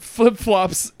jalapeno. Flip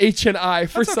flops H and I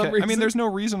for That's some okay. reason. I mean, there's no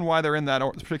reason why they're in that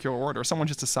particular order. Someone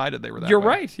just decided they were that You're way.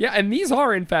 right. Yeah, and these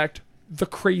are in fact the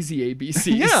crazy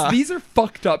ABCs. Yeah. These are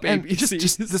fucked up And ABCs.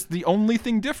 just this, the only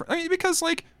thing different. I mean, because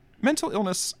like mental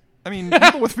illness. I mean,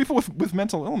 people with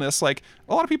mental illness, like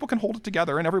a lot of people can hold it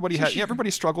together, and everybody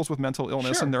struggles with mental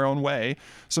illness Sure. in their own way.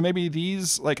 So maybe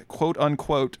these like quote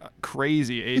unquote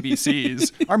crazy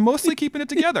ABCs are mostly keeping it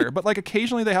together, but like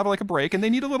occasionally they have like a break and they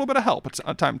need a little bit of help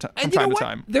from time to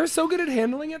time. They're so good at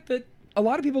handling it that a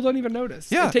lot of people don't even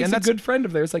notice. Yeah, It takes and a that's- good friend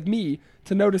of theirs like me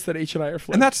to notice that H and I are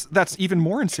flipped. And that's even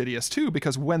more insidious too,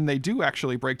 because when they do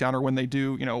actually break down, or when they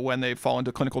do, when they fall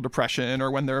into clinical depression, or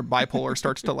when their bipolar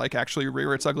starts to like actually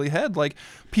rear its ugly head, like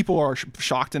people are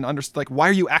shocked and like, why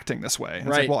are you acting this way? And It's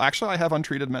Right. like, well, actually, I have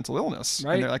untreated mental illness,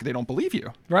 Right. and they're like, they don't believe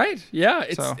you. right. Yeah,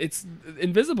 So- it's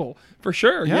invisible for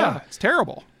sure. Yeah, Yeah. it's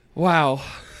terrible. Wow.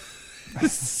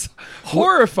 This is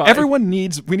horrifying.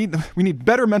 We need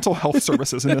better mental health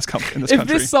services in this if country.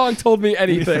 this song told me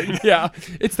anything, yeah,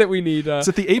 it's that we need. It's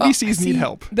that the ABCs need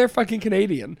help. They're fucking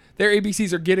Canadian. Their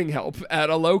ABCs are getting help at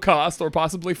a low cost or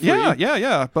possibly free.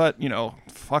 Yeah. But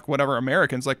fuck whatever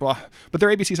Americans like. Well, but their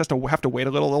ABCs have to wait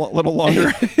a little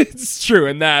longer. It's true,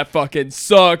 and that fucking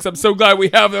sucks. I'm so glad we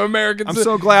have the Americans. I'm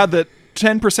so glad that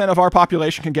 10% of our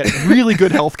population can get really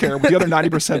good health care, but the other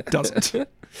 90% doesn't.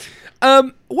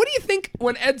 What do you think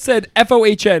when Ed said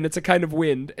FOHN, it's a kind of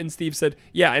wind, and Steve said,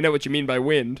 yeah, I know what you mean by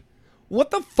wind.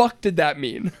 What the fuck did that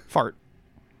mean? Fart.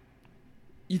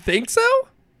 You think so?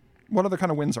 What other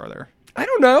kind of winds are there? I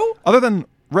don't know. Other than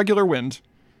regular wind,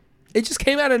 It just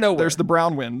came out of nowhere. there's the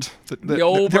brown wind The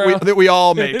old that brown- we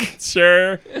all make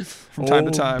Sure. from time to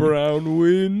Old time. brown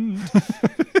wind.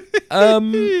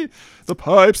 The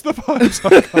pipes.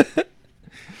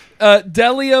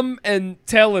 Delium and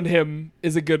telling him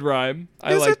is a good rhyme.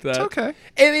 I Is like it? that. Okay.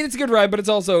 I mean, it's a good rhyme, but it's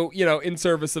also, in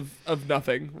service of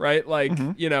nothing, right? Like,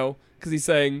 because he's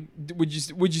saying, would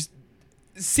you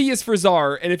C is for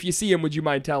czar, and if you see him, would you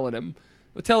mind telling him?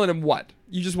 Well, telling him what?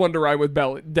 You just wanted to rhyme with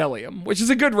Delium, which is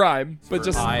a good rhyme, but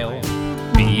just... Isle.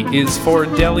 B is for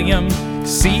Delium.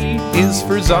 C is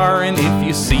for Czar, and if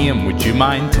you see him, would you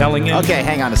mind telling him? Okay,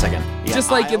 hang on a second.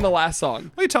 Just like in the last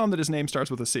song. Well, you tell him that his name starts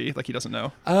with a C, like he doesn't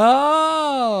know.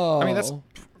 Oh. I mean, that's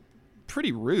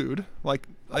pretty rude. Like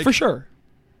for sure.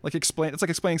 Like it's like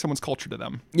explaining someone's culture to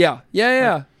them. Yeah.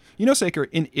 Yeah. You know, Saker,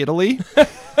 in Italy.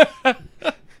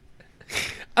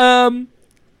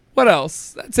 What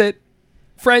else? That's it.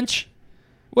 French.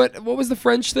 What was the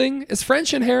French thing? Is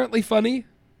French inherently funny?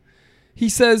 He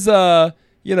says,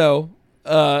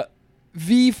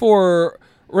 V for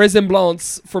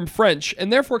ressemblance from French,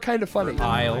 and therefore kind of funny.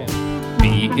 Aisle.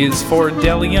 B is for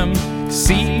Delium.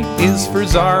 C is for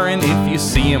Czar, and if you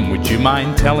see him, would you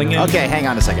mind telling him? Okay, hang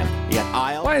on a second. You got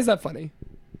aisle. Why is that funny?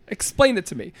 Explain it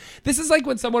to me. This is like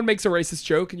when someone makes a racist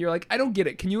joke, and you're like, I don't get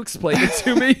it. Can you explain it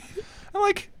to me? I'm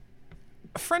like,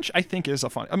 French, I think, is a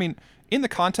fun. I mean, in the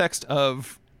context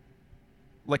of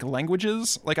like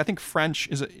languages, like I think French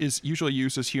is usually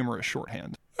used as humorous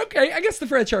shorthand. Okay, I guess the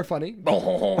French are funny.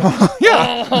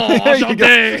 Yeah, there you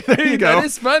go. There you go. That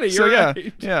is funny. So You're yeah,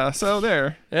 right. yeah. So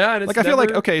there. Yeah, and it's Like I feel like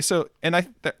never- okay, so and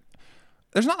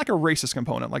there's not like a racist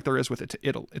component like there is with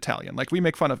Italian. Like we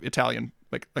make fun of Italian,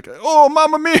 like oh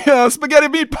mamma mia, spaghetti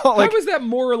meatball. Like How is that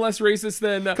more or less racist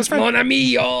than French- Mon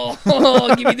ami, oh,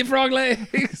 give me the frog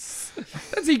legs?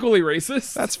 That's equally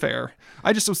racist. that's fair.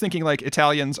 I just was thinking like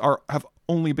Italians have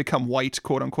only become white,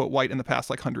 quote unquote white, in the past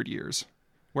like 100 years,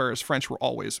 whereas French were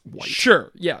always white.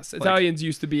 Sure. Yes, Italians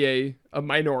used to be a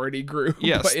minority group,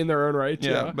 Yes. but in their own right.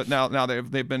 Yeah, Yeah. but now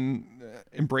they've been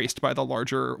embraced by the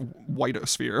larger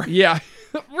whitosphere. Yeah.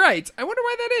 Right. I wonder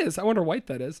why that is. I wonder why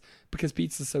that is. Because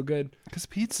pizza's so good. Because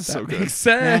pizza's That so good. makes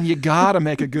sense. Man, you gotta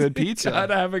make a good pizza.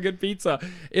 Gotta have a good pizza.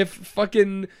 If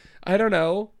fucking, I don't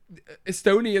know,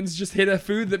 Estonians just hit a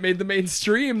food that made the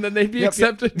mainstream, then they'd be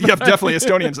accepted. Yep, definitely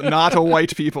Estonians, not a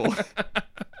white people.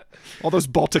 All those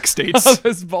Baltic states. All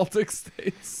those Baltic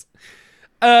states.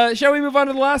 Shall we move on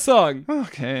to the last song?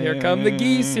 Okay. Here come the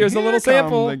geese. Here's a Here little come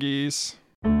sample. the geese.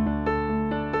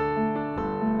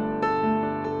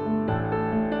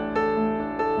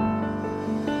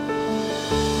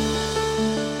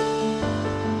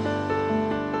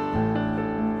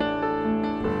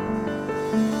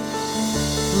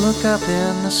 Look up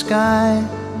in the sky.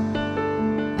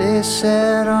 They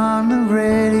said on the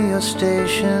radio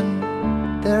station,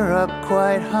 they're up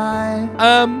quite high.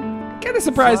 Kind of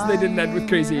surprised they didn't end with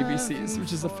Crazy ABCs,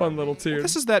 which is a fun little tune.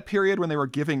 This is that period when they were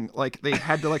giving, like, they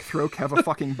had to, like, throw Kev a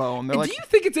fucking bone. They're Do like, you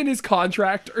think it's in his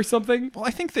contract or something? well,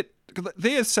 I think that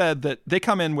they have said that they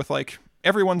come in with, like,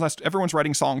 everyone's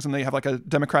writing songs and they have like a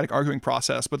democratic arguing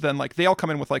process, but then like they all come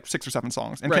in with like 6 or 7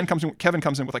 songs, and Right. Kevin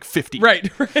comes in with like 50. Right.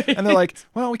 And they're like,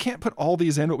 well, we can't put all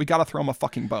these in, but we gotta throw him a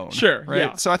fucking bone. Sure, right.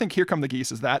 yeah. So I think Here Come the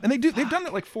Geese is that, and they've done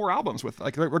it like 4 albums with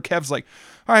like where Kev's like,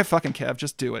 all right, fucking Kev,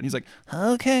 just do it. And he's like,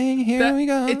 Okay, here we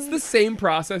go. It's the same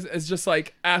process as just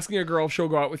like asking a girl if she'll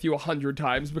go out with you 100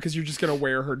 times because you're just gonna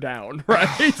wear her down, right?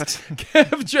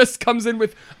 Kev just comes in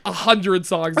with 100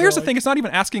 songs. well, here's the They're thing, it's not even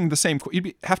asking the same.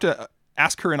 You'd have to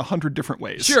ask her in 100 different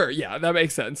ways. Sure, yeah, that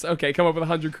makes sense. Okay, come up with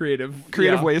 100 creative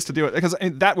yeah. ways to do it, because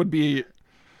that would be.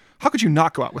 How could you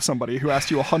not go out with somebody who asked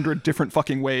you 100 different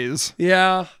fucking ways?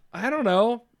 Yeah, I don't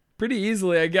know. Pretty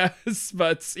easily, I guess.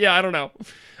 But yeah, I don't know.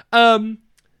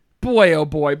 Boy, oh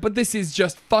boy, but this is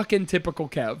just fucking typical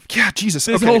Kev. Yeah, Jesus.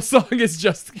 This okay. whole song is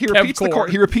just He Kev repeats core.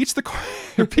 he repeats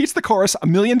the chorus a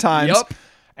million times. Yup.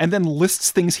 And then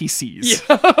lists things he sees.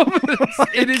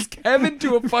 It is Kevin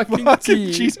to a fucking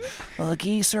T. Jeez. Well,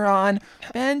 geese are on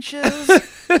benches.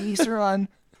 Geese are on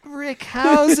brick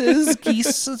houses.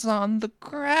 Geese is on the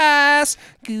grass.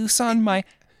 Goose on my.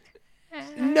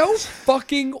 No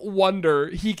fucking wonder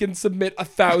he can submit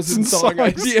 1,000 song songs.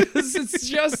 ideas. It's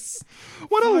just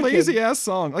What a fucking- lazy ass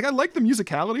song. Like, I like the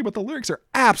musicality, but the lyrics are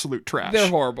absolute trash. they're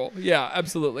horrible. Yeah,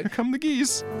 absolutely. Come the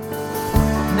geese.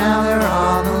 Now they're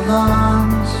on the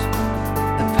lawns,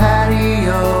 the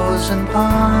patios and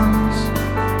ponds,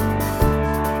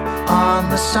 on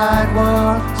the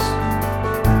sidewalks,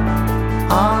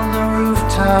 on the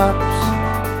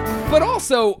rooftops. But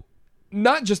also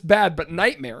not just bad, but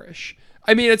nightmarish.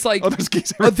 I mean, it's like Oh, there's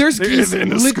geese. there's They're geese. in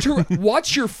the Literally,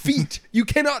 watch your feet. You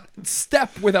cannot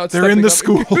step without. They're in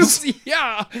stepping the up a goose. schools.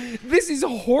 Yeah, this is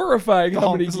horrifying.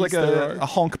 How many It's geese like there a are?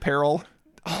 honk peril.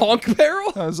 Honk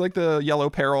barrel. It's like the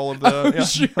yellow peril of the. yeah.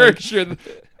 Sure.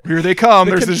 Here they come.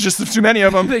 There's just too many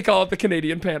of them. They call it the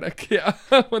Canadian Panic. Yeah,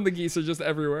 when the geese are just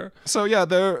everywhere. So yeah,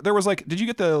 there was like, did you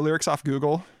get the lyrics off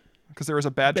Google? Because there was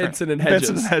a bad Benson and Hedges.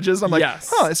 Benson and Hedges. I'm like,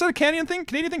 Yes. is that a Canadian thing?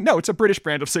 Canadian thing? No, it's a British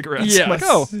brand of cigarettes. I'm like, Yes.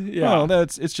 oh, Yeah. oh,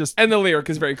 it's just. And the lyric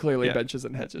is very clearly Yeah. benches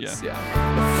and hedges. Yeah.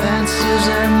 Yeah. Fences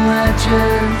and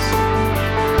ledges,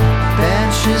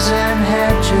 benches and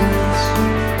hedges,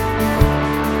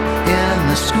 in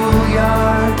the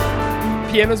schoolyard.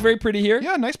 Piano's very pretty here.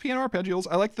 Yeah, nice piano arpeggios.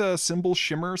 I like the cymbal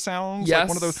shimmer sounds. Yes. Like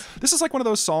one of those. This is like one of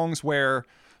those songs where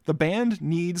the band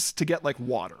needs to get like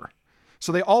water.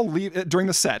 So they all leave during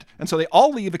the set, and so they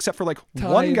all leave except for like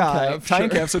one and guy, Kev, Ty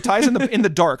and sure. Kev. So Ty's in the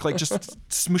dark, like just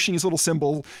smooshing his little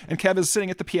cymbal, and Kev is sitting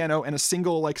at the piano, and a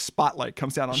single like spotlight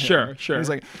comes down on him. Sure. And he's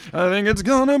like, I think it's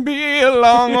gonna be a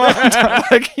long time.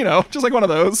 Like, just like one of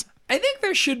those. I think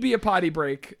there should be a potty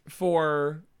break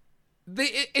for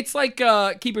it's like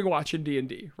keeping watch in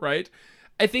D&D, right?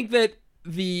 I think that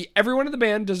everyone in the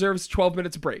band deserves 12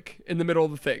 minutes break in the middle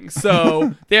of the thing.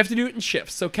 So they have to do it in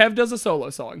shifts. So Kev does a solo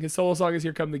song. His solo song is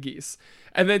Here Come the Geese.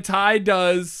 And then Ty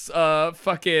does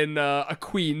a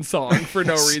Queen song for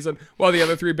no reason while the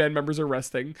other 3 band members are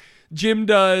resting. Jim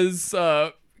does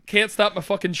Can't Stop My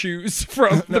Fucking Shoes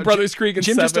from the Brothers Creek and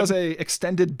Jim 7. just does a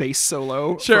extended bass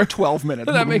solo Sure. for 12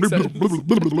 minutes. That makes sense.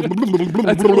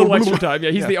 That's a little extra time.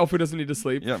 Yeah, he's the elf who doesn't need to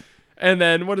sleep. Yeah. And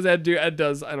then what does Ed do? Ed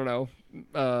does, I don't know,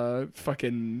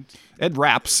 Ed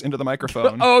raps into the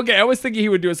microphone. Oh, okay. I was thinking he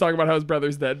would do a song about how his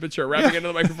brother's dead, but sure, rapping into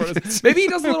the microphone. Maybe he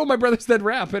does a little My Brother's Dead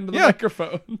rap into the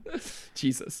microphone.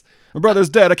 Jesus. My brother's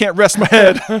dead. I can't rest my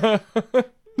head.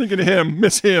 Thinking of him.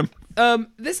 Miss him.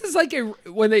 This is like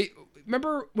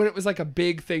remember when it was like a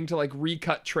big thing to like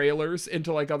recut trailers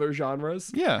into like other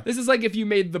genres? Yeah. This is like if you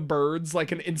made The Birds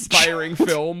like an inspiring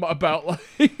film about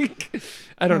like,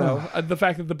 I don't know, the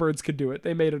fact that the Birds could do it.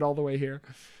 They made it all the way here.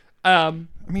 I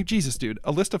mean, Jesus, dude.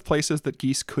 A list of places that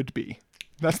geese could be.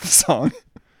 That's the song.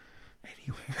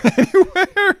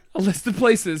 Anywhere. A list of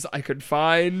places I could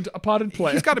find a potted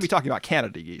plant. He's got to be talking about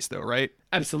Canada geese, though, right?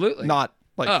 Absolutely. Not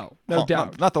like no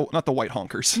doubt. not the white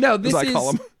honkers. No, this as I is.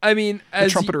 call them. I mean, The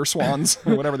as trumpeter swans,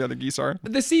 or whatever the other geese are.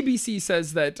 the CBC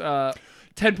says that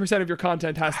 10% of your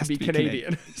your has to be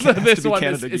Canadian. So Has to this be one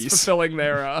Canada is geese. fulfilling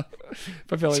their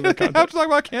fulfilling their I have content. to talk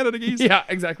about Canada geese. Yeah,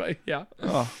 exactly. Yeah.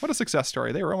 Oh, what a success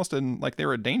story. They were almost they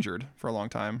were endangered for a long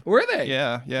time. Were they?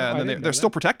 Yeah. I And then didn't know they're still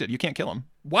that. protected. You can't kill them.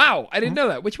 Wow, I didn't know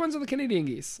that. Which ones are the Canadian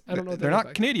geese? I don't know. What they They're look not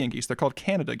like. Canadian geese. They're called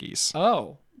Canada geese.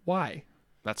 Oh, why?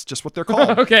 That's just what they're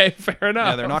called. Okay, fair enough.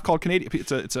 Yeah, they're not called Canadian.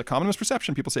 It's a common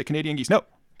misperception. People say Canadian geese. No,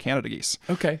 Canada geese.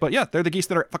 Okay. But yeah, they're the geese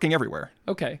that are fucking everywhere.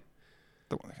 Okay.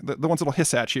 The ones that'll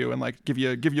hiss at you and like give you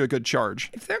a good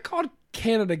charge. If they're called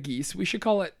Canada geese, we should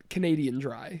call it Canadian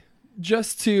dry,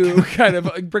 just to kind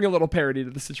of bring a little parody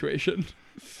to the situation.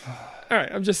 All right,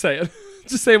 I'm just saying.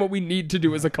 Just saying what we need to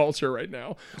do as a culture right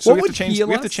now. So what we would have to change. heal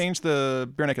We have to us? change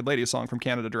the Bare Naked Ladies song from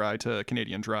Canada Dry to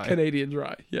Canadian Dry. Canadian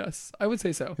dry. Yes, I would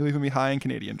say so. You're leaving me high in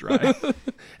Canadian Dry.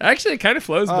 Actually, it kind of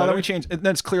flows better. Let me change. And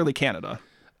then it's clearly Canada.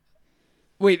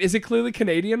 Wait, is it clearly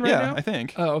Canadian right Yeah, now? I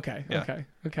think. Oh, okay. Yeah.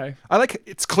 Okay. I like.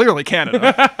 It's clearly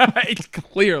Canada. It's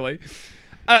clearly.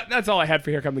 That's all I had for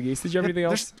Here Come the Geese. Did you have anything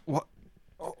else?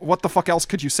 What the fuck else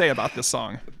could you say about this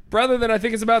song? Brother, then I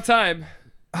think it's about time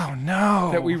Oh no.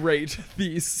 that we rate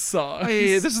these songs.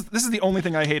 Hey, this is the only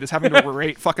thing I hate is having to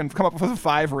rate fucking come up with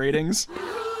 5 ratings.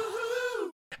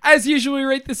 As usual, we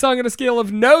rate this song on a scale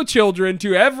of no children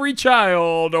to every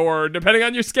child, or depending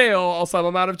on your scale, some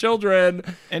amount of children.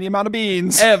 Any amount of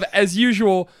beans. Ev, as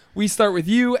usual, we start with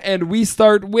you, and we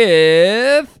start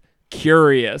with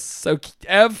Curious. So,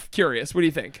 Ev, Curious, what do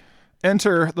you think?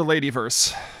 Enter the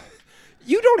Ladyverse.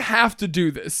 You don't have to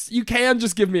do this. You can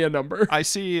just give me a number. I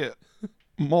see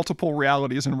multiple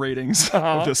realities and ratings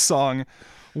of this song.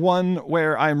 One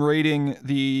where I'm rating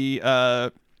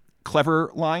the clever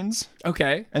lines,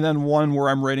 Okay. and then one where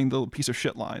I'm rating the piece of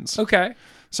shit lines. Okay.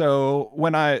 So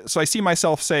I see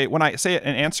myself say, when I say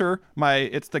an answer,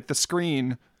 it's like the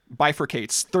screen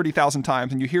bifurcates 30,000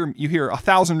 times, and you hear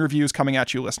 1,000 reviews coming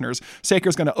at you, listeners.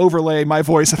 Saker's going to overlay my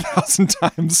voice 1,000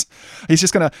 times. I'm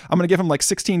going to give him like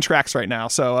 16 tracks right now.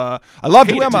 So I love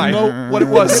Who Am I? You know what it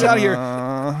was. Get out of here.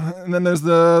 And then there's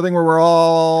the thing where we're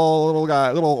all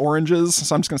little oranges.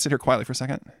 So I'm just going to sit here quietly for a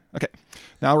second. Okay.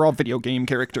 Now we're all video game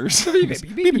characters. Beep,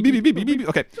 beep, beep, beep, beep, beep, beep.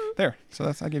 Okay. There.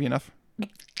 So I give you enough.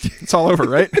 It's all over,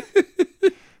 right?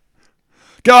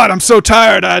 God, I'm so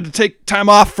tired. I had to take time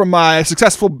off from my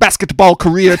successful basketball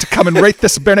career to come and rate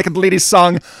this Bare Naked Ladies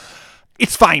song.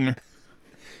 It's fine.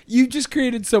 You just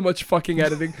created so much fucking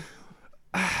editing.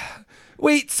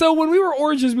 Wait, so when we were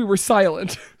oranges, we were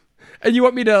silent. And you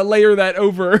want me to layer that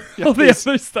over all the please.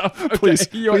 other stuff? Okay.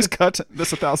 Please cut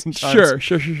this 1,000 times.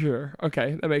 Sure.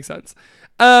 Okay, that makes sense.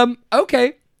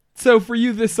 Okay. So for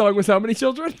you, this song was how many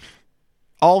children?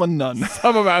 All and none.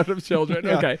 Some amount of children.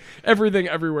 Yeah. Okay. Everything,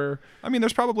 everywhere. I mean,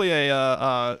 there's probably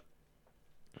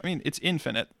it's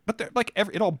infinite, but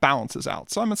it all balances out.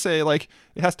 So I'm going to say, like,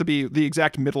 it has to be the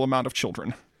exact middle amount of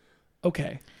children.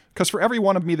 Okay. Because for every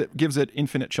one of me that gives it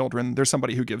infinite children, there's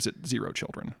somebody who gives it 0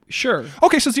 children. Sure.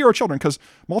 Okay, so 0 children, because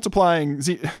multiplying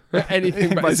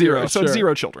Anything by 0, so it's sure.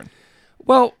 0 children.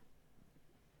 Well,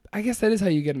 I guess that is how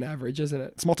you get an average, isn't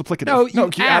it? It's multiplicative. No, you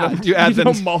add. them. You add them.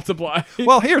 don't multiply.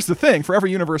 Well, here's the thing. For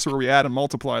every universe where we add and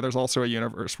multiply, there's also a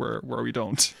universe where we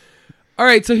don't. All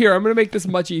right, so here, I'm going to make this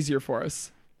much easier for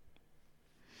us.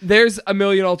 There's a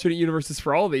million alternate universes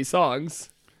for all these songs.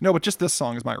 No, but just this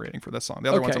song is my rating for this song. The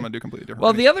other ones Okay. I'm going to do completely different.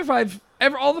 Well, ratings. the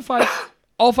other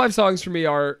all five songs for me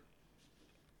are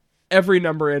every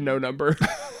number and no number.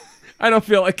 I don't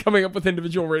feel like coming up with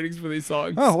individual ratings for these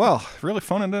songs. Oh, well, really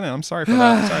phoning it in. I'm sorry for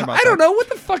that. Sorry about I don't know. What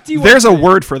the fuck do you There's a want?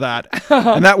 word for that,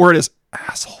 and that word is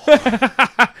asshole.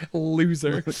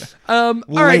 Loser. All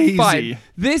right, Lazy. fine.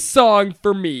 This song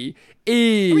for me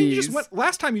is... I mean,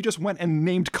 last time you just went and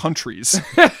named countries.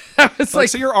 it's Like,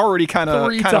 so you're already kind of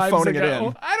 3 times phoning it ago.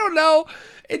 in. I don't know.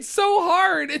 It's so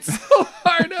hard. It's so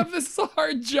hard. This is a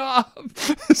hard job.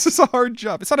 This is a hard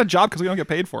job. It's not a job because we don't get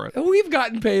paid for it. We've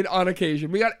gotten paid on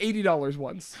occasion. We got $80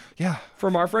 once Yeah.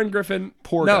 from our friend Griffin.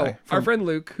 Poor no, guy. our friend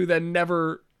Luke, who then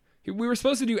never... We were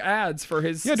supposed to do ads for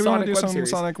his Yeah, do we want Sonic to do web some series.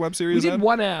 Sonic web We series? did ad?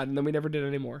 one ad, and then we never did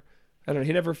any more. I don't know.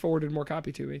 He never forwarded more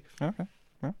copy to me. Okay.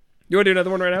 You want to do another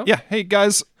one right now? Yeah. Hey,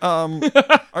 guys.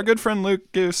 Our good friend Luke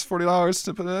gave us $40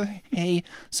 to put Hey,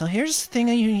 so here's the thing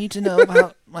that you need to know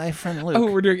about my friend Luke.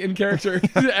 Oh, we're doing in-character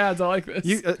ads. I like this.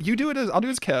 You do it as... I'll do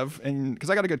as Kev, and because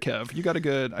I got a good Kev. You got a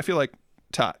good... I feel like...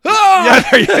 Todd. Oh! Yeah,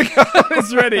 there you go. I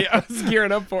was ready. I was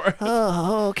gearing up for it.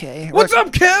 Oh, okay. What's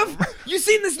up, Kev? You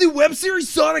seen this new web series,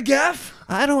 Sonic F?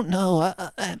 I don't know.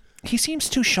 He seems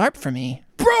too sharp for me.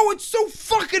 Bro, it's so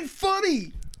fucking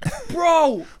funny.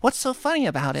 Bro, What's so funny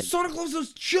about it? Sonic loves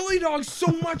those chili dogs so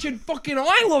much, and fucking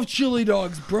I love chili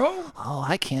dogs, bro. Oh,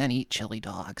 I can't eat chili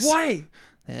dogs. Why?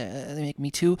 They make me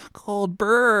too cold.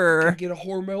 Brr. Get a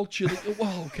Hormel chili.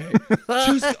 Oh, okay.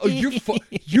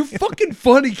 You're fucking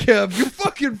funny, Kev. You're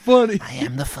fucking funny. I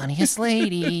am the funniest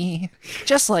lady.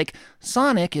 Just like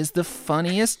Sonic is the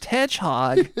funniest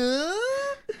hedgehog.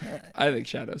 I think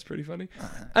Shadow's pretty funny.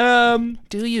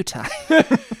 Do you, Ty?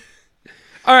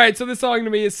 All right, so this song to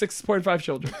me is 6.5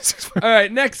 children. All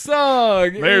right, next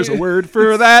song. There's a word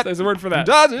for that. There's a word for that.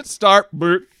 Does it start?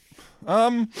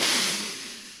 Mine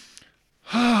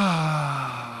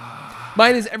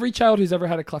is every child who's ever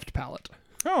had a cleft palate.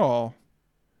 Oh.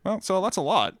 Well, so that's a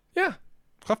lot. Yeah,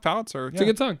 Cleft palates are... it's a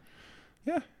good song.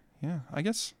 Yeah. I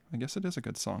guess it is a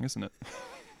good song, isn't it?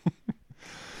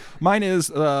 Mine is...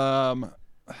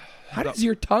 How does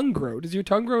your tongue grow? Does your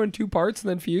tongue grow in 2 parts and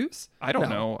then fuse? I don't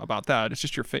know about that. It's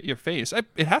just your face.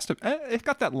 It has to... It's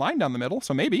got that line down the middle,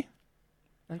 so maybe.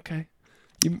 Okay.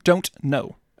 You don't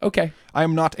know. Okay. I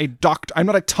am not a doctor. I'm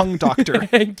not a tongue doctor.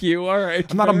 Thank you. All right.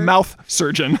 I'm not a mouth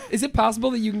surgeon. Is it possible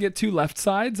that you can get 2 left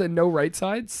sides and no right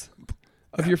sides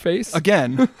of your face?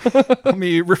 Again, let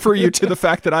me refer you to the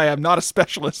fact that I am not a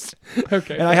specialist.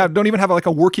 Okay. And I don't even have like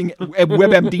a working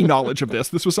WebMD knowledge of this.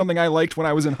 This was something I liked when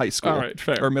I was in high school. All right,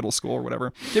 fair. Or middle school or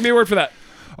whatever. Give me a word for that.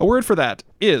 A word for that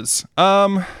is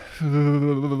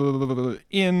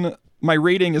in my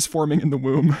rating is forming in the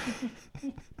womb.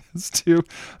 It's too...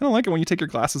 I don't like it when you take your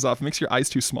glasses off. It makes your eyes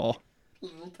too small.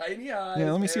 Little tiny eyes.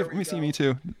 Yeah, let me see me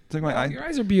too. Take my eye. Your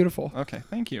eyes are beautiful. Okay,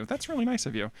 thank you. That's really nice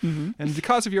of you. And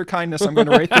because of your kindness, I'm going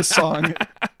to rate this song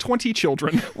 20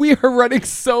 children. We are running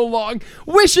so long.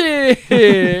 Wishing!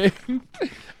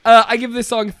 I give this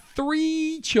song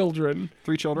 3 children.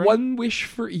 3 children? 1 wish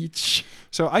for each.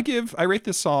 So I rate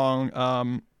this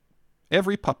song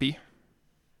every puppy.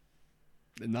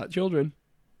 Not children.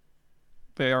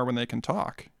 They are when they can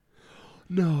talk.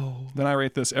 No. Then I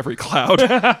rate this every cloud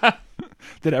that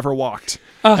ever walked.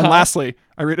 And lastly,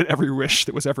 I rated every wish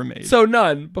that was ever made. So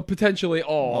none, but potentially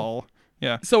all. All.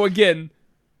 Yeah. So again,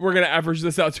 we're going to average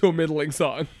this out to a middling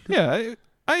song. Yeah,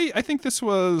 I think this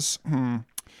was...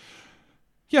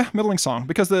 Yeah, middling song.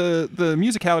 Because the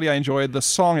musicality I enjoyed, the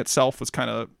song itself was kind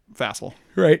of facile.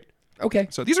 Right. Okay.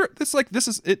 So this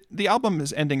is it. The album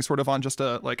is ending sort of on just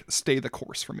a like stay the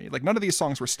course for me. Like none of these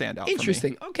songs were standout.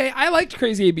 Interesting. Okay, I liked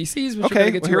Crazy ABCs. Which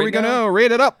Okay, get to here right we go. now. Now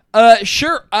rate it up.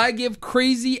 Sure. I give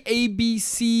Crazy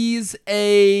ABCs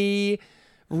a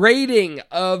rating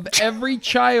of every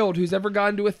child who's ever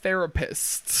gone to a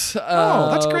therapist. Oh,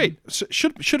 that's great.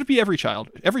 Should it be every child?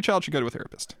 Every child should go to a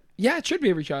therapist. Yeah, it should be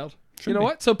every child. You know be.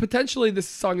 what? So potentially this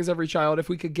song is every child if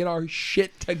we could get our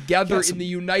shit together Yes, in the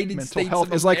United Mental States health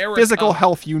of is like America. physical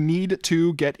health. You need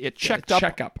to get it checked up.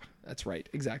 Check up. That's right.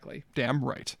 Exactly. Damn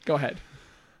right. Go ahead.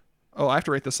 Oh, I have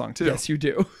to rate this song too. Yes, you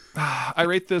do. I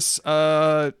rate this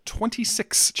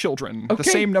 26 children. The Okay.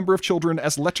 same number of children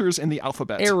as letters in the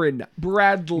alphabet. Aaron,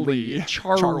 Bradley, Lee,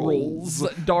 Charles,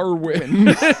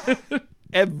 Darwin,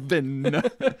 Evan,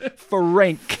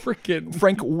 Frank, frickin'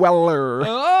 Frank Weller,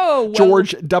 oh, well,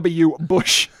 George W.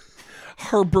 Bush,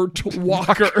 Herbert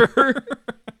Walker.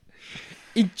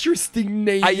 Interesting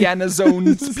name. Iana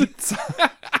Zones Pizza,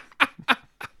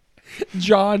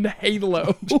 John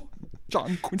Halo.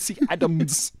 John Quincy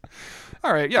Adams.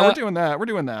 All right, yeah, we're doing that. We're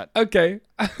doing that. Okay.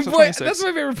 So Boy, 26. that's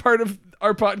my favorite part of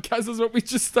our podcast is when we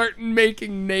just start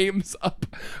making names up.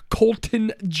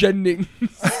 Colton Jennings.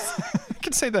 I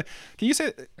can say that. Can you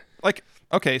say like?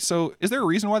 Okay, so is there a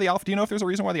reason why the alpha? Do you know if there's a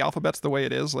reason why the alphabet's the way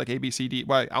it is? Like A, B, C, D.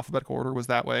 Why alphabetical order was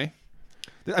that way?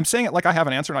 I'm saying it like I have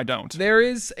an answer and I don't. There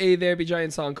is a There Be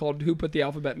Giant song called Who Put the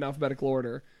Alphabet in Alphabetical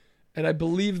Order? And I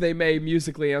believe they may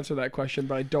musically answer that question,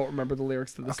 but I don't remember the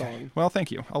lyrics to the song. Well,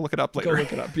 thank you. I'll look it up later. Go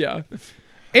look it up, yeah.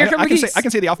 Here come I the can say geese. I can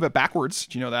say the alphabet backwards.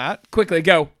 Do you know that? Quickly,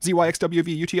 go. Z Y X W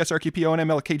V U T S R Q P O N M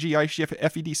L K G I C F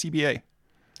F E D C B A.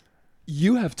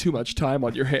 You have too much time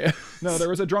on your hands. No, there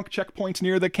was a drunk checkpoint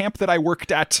near the camp that I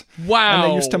worked at. Wow.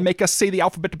 And they used to make us say the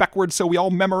alphabet backwards, so we all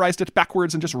memorized it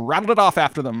backwards and just rattled it off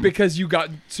after them. Because you got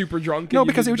super drunk? No,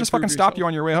 because they would just fucking stop you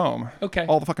on your way home. Okay.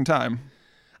 All the fucking time.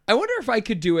 I wonder if I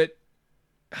could do it,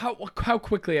 how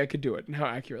quickly I could do it and how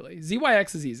accurately.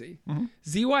 ZYX is easy.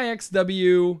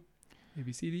 ZYXW, A,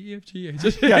 B, C, D, E, F, G,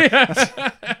 H.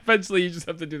 Yeah. Eventually, you just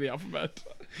have to do the alphabet.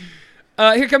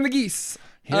 Here come the geese.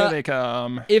 Here they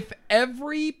come. If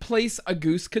every place a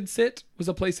goose could sit was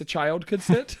a place a child could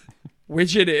sit,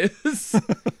 which it is,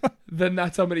 then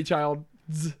that's how many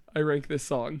childs I rank this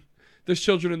song. There's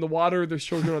children in the water. There's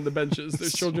children on the benches.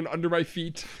 There's children under my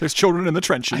feet. There's children in the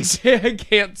trenches. I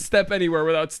can't step anywhere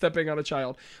without stepping on a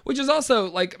child, which is also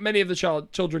like many of the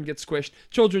children get squished.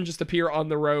 Children just appear on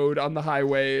the road, on the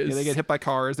highways. Yeah, they get hit by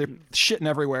cars. They're shitting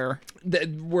everywhere. The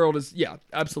world is, yeah,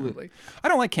 absolutely. I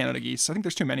don't like Canada geese. I think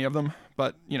there's too many of them,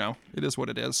 but, you know, it is what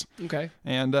it is. Okay.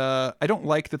 And I don't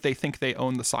like that they think they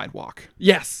own the sidewalk.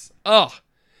 Yes. Ugh.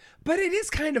 But it is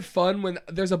kind of fun when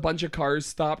there's a bunch of cars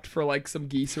stopped for like some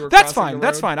geese who are That's crossing fine. the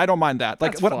That's road. fine. I don't mind that.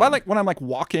 Like That's when, fun. when I'm like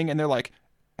walking and they're like,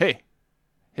 hey,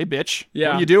 bitch, Yeah.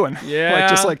 what are you doing? Yeah. Like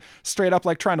just like straight up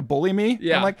like trying to bully me.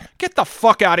 Yeah. I'm like, get the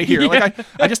fuck out of here. Like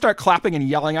I just start clapping and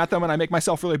yelling at them and I make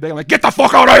myself really big. I'm like, get the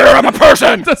fuck out of here. I'm a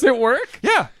person. Does it work?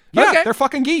 Yeah. Yeah. Okay. They're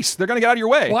fucking geese. They're going to get out of your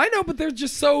way. Well, I know, but they're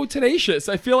just so tenacious.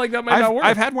 I feel like that might not work.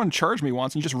 I've had one charge me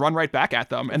once and you just run right back at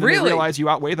them and then Really? they realize you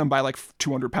outweigh them by like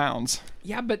 200 pounds.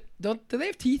 Yeah, but do they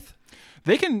have teeth?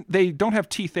 They don't have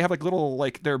teeth. They have like little,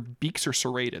 like their beaks are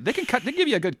serrated. They can give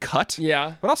you a good cut.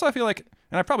 Yeah. But also I feel like,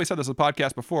 and I probably said this in the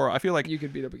podcast before, I feel like You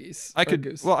could beat up a geese. I or a could,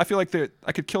 goose. well, I feel like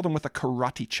I could kill them with a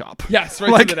karate chop. Yes,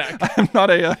 right like, to the neck. I'm not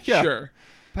a, yeah. Sure.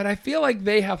 But I feel like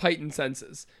they have heightened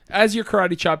senses. As you're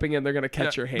karate chopping in, they're gonna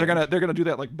catch your hand. They're gonna do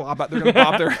that like bob. They're gonna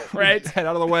bob their Right. head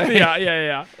out of the way.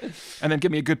 Yeah. And then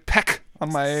give me a good peck on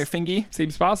my fingy.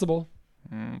 Seems possible.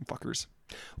 Fuckers.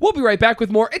 We'll be right back with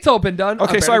more. It's all been done.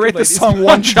 Okay, on so I Bare rate Naked this Ladies. song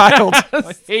one child.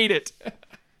 I hate it.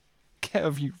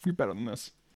 Kev, you're better than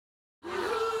this.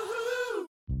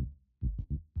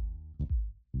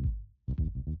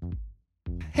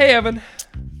 Hey, Evan.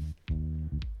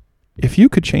 If you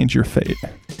could change your fate,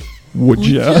 would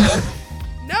ya?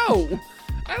 No,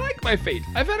 I like my fate.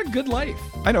 I've had a good life.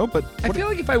 I know, but I feel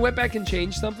like if I went back and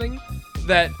changed something,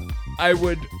 that I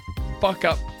would fuck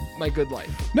up my good life.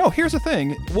 no. Here's the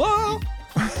thing. Whoa.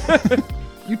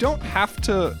 You don't have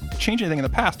to change anything in the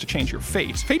past to change your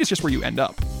fate. Fate is just where you end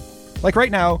up. Like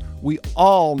right now, we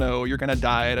all know you're gonna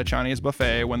die at a Chinese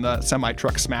buffet when the semi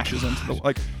truck smashes into the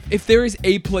like. If there is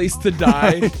a place to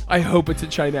die, I hope it's at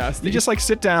China. You just like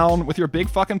sit down with your big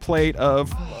fucking plate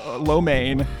of lo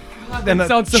mein. Then the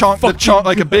sounds so chunk,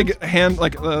 like a big hand,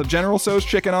 like General Tso's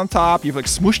chicken on top. You've like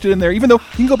smooshed it in there. Even though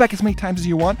you can go back as many times as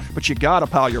you want, but you gotta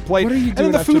pile your plate. What are you And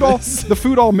then doing the food after all this? the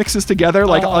food all mixes together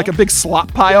like a big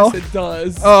slop pile. Yes, it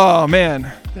does. Oh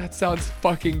man, That sounds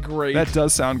fucking great. that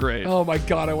does sound great. Oh my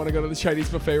god, I want to go to the Chinese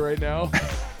buffet right now.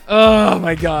 Oh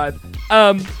my god.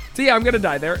 So yeah, I'm gonna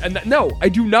die there. And no, I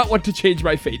do not want to change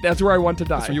my fate. That's where I want to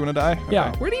die. So you want to die?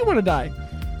 yeah. Okay. Where do you want to die?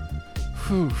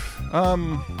 Whew.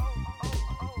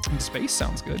 In space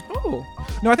sounds good. Oh.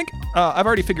 No, I think I've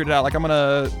already figured it out. Like I'm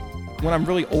gonna, when I'm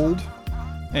really old,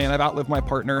 and I've outlived my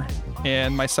partner,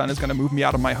 and my son is gonna move me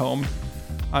out of my home,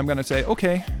 I'm gonna say,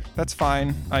 okay, that's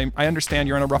fine. I understand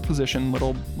you're in a rough position,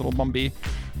 little Mumby.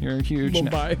 You're huge.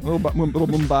 Mumbai. Little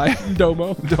Mumbai.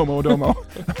 Domo. Domo.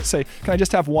 Say, can I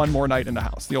just have one more night in the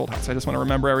house, the old house? I just want to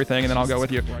remember everything, and then I'll go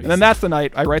with you. Christ. And then that's the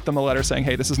night I write them a letter saying,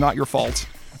 hey, this is not your fault.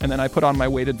 and then I put on my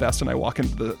weighted vest and I walk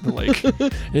into the lake.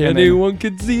 Anyone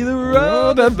could see the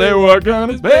road that they walk on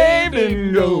is paved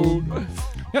in gold.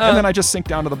 Yeah, and then I just sink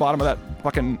down to the bottom of that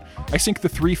fucking. I sink the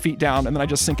 3 feet down, and then I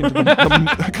just sink into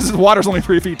the because the water's only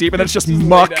 3 feet deep, and it's just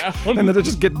muck, and then it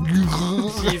just get.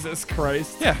 Jesus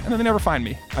Christ. Yeah, and then they never find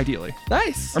me. Ideally,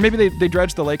 Nice. or maybe they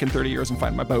dredge the lake in 30 years and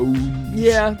find my bones.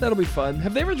 Yeah, that'll be fun.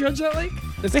 Have they ever dredged that lake?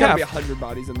 There's They gotta have. be 100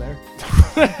 bodies in there.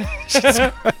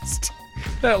 Jesus Christ.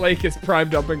 That lake is prime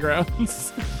dumping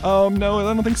grounds. No,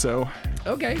 I don't think so.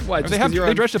 Okay, why?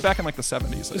 They dredged it back in like the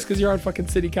 70s. Just because you're on fucking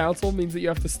city council means that you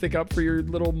have to stick up for your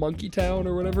little monkey town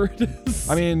or whatever it is.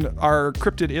 I mean, our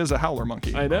cryptid is a howler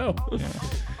monkey. I know.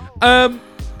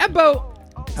 Ebbo,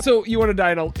 so you want to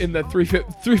die in the 3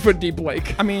 foot deep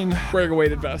lake I mean, wearing a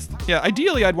weighted vest? yeah,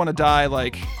 ideally I'd want to die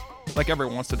like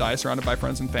everyone wants to die, surrounded by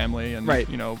friends and family, and Right.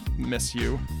 miss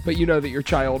you. But you know that your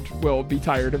child will be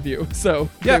tired of you, so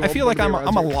Yeah, they I feel won't like be I'm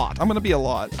around a you. lot. I'm gonna be a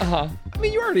lot. Uh-huh. I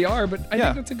mean, you already are, but I Yeah.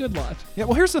 think that's a good lot. Yeah.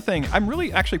 Well, here's the thing. I'm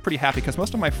really actually pretty happy because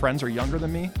most of my friends are younger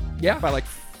than me. Yeah. By like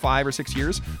 5 or 6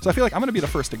 years, so I feel like I'm gonna be the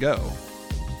first to go.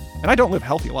 And I don't live a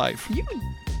healthy life. You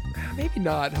maybe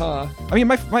not, huh? I mean,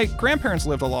 my grandparents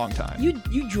lived a long time.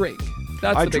 You drink.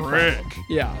 That's I the big drink.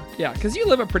 problem. Yeah, because you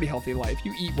live a pretty healthy life.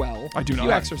 You eat well. I do not.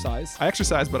 You exercise. I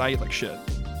exercise, but I eat like shit.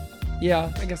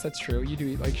 Yeah, I guess that's true. You do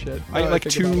eat like shit. I Now ate that like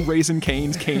think 2 about it. Raisin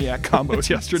Cane's Caniac combos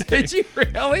yesterday. Did you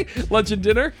really? Lunch and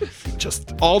dinner?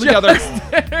 Just all together.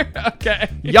 Okay.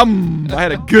 Yum! I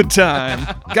had a good time.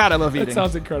 God, I love eating. That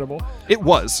sounds incredible. It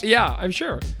was. Yeah, I'm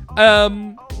sure.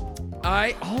 All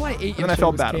I ate then I yesterday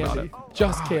felt was bad candy. about it.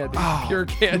 Just candy. Oh, Pure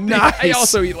candy. nice. I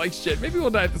also eat like shit. Maybe we'll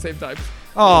die at the same time.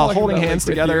 Oh, Talking holding about hands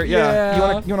lake with together. you.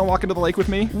 Yeah. You wanna walk into the lake with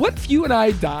me? What if you and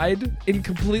I died in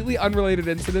completely unrelated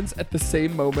incidents at the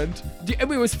same moment? I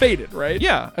mean, it was fated, right?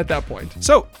 Yeah. At that point.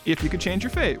 So, if you could change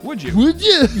your fate, would you? Would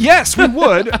you? Yes, we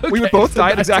would. We would Okay, both so die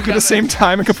at that's exactly the together. same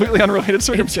time in completely unrelated In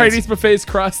circumstances. Chinese buffets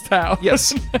cross town.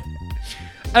 Yes.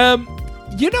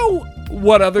 You know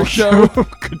what other show?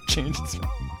 could change this.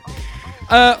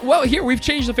 Well, here we've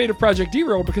changed the fate of Project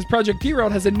Derailed because Project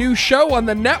Derailed has a new show on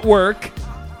the network.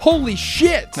 Holy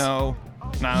shit! No.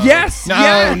 Yes, No.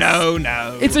 yes.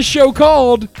 No. It's a show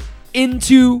called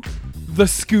Into the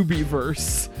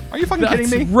Scoobyverse. Are you fucking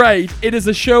That's kidding me? right. It is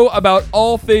a show about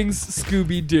all things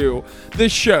Scooby-Doo. The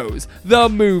shows, the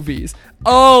movies,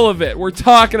 all of it. We're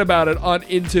talking about it on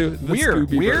Into the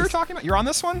Scoobyverse. We're talking about. You're on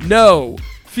this one? No.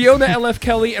 Fiona L.F.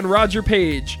 Kelly and Roger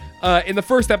Page in the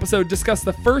first episode discuss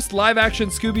the first live-action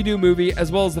Scooby-Doo movie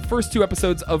as well as the first 2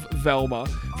 episodes of Velma.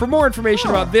 For more information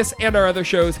about this and our other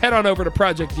shows, head on over to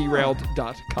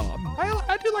ProjectDerailed.com.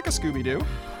 I do like a Scooby-Doo.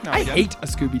 Now I and again. hate a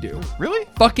Scooby-Doo. Really?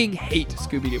 Fucking hate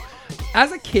Scooby-Doo.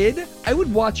 As a kid, I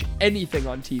would watch anything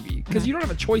on TV because you don't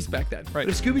have a choice back then. Right. But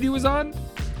if Scooby-Doo was on,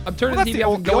 I'm turning Well, the that's TV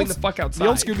off and going the fuck outside. The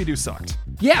old Scooby-Doo sucked.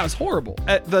 Yeah, it was horrible.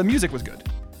 The music was good.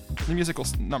 The musical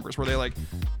numbers were they like,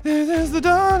 "This is the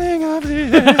dawning of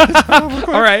the age."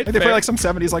 All right, Like they play fair. like some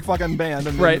 70s like fucking band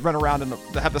and Right. then run around and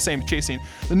they have the same chase scene.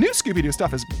 The new Scooby-Doo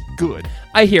stuff is good.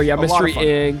 I hear ya. A lot of Mystery fun.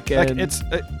 Inc. Like and it's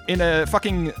in a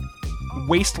fucking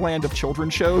wasteland of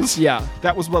children's shows. Yeah.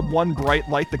 That was the one bright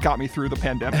light that got me through the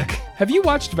pandemic. Have you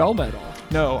watched Velma at all?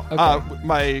 No. Okay.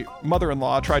 My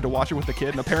mother-in-law tried to watch it with the kid,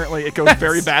 and apparently it goes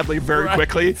very badly very right.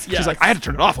 quickly. Yes. She's like, I had to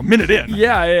turn it off a minute in.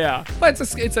 Yeah. But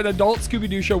it's an adult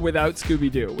Scooby-Doo show without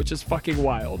Scooby-Doo, which is fucking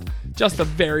wild. Just a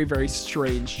very, very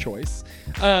strange choice.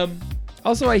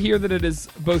 Also, I hear that it is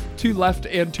both too left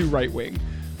and too right wing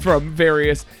from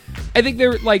various. I think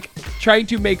they're like trying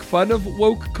to make fun of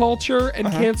woke culture and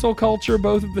cancel culture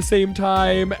both at the same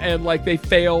time, and like they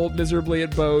fail miserably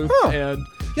at both. Huh. And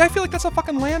Yeah, I feel like that's a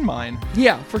fucking landmine.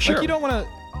 yeah, for sure. Like, you don't want to.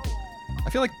 I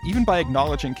feel like even by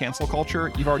acknowledging cancel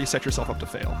culture, you've already set yourself up to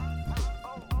fail.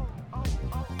 I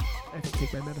have to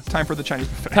take my medicine. Time for the Chinese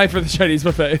buffet. Time for the Chinese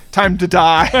buffet. Time to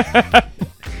die.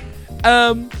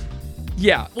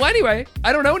 Yeah. Well, anyway,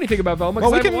 I don't know anything about Velma. Well,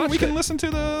 'cause I we haven't can watched it. listen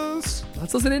to this.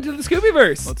 Let's listen into the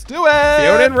Scoobyverse. Let's do it.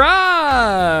 Fiona and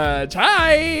Raj.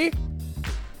 Hi.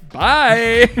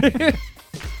 Bye.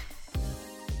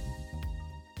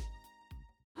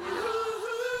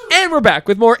 And we're back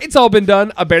with more It's All Been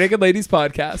Done, a Bare Naked Ladies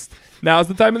podcast. Now's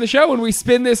the time of the show when we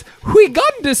spin this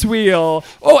Huigundus wheel.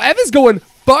 Oh, Evan's going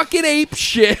fucking ape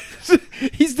shit.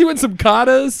 He's doing some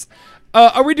katas.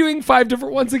 Are we doing 5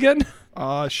 different ones again?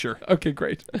 Sure. Okay,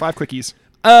 great. 5 quickies.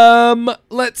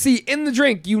 Let's see. In the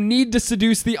drink, you need to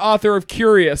seduce the author of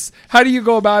Curious. How do you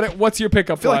go about it? What's your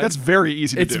pickup I feel line? like that's very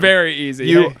easy to do. It's very easy.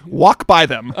 You Hey. walk by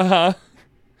them. Uh-huh.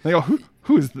 They go,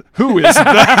 who is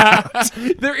that?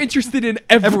 They're interested in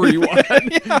everyone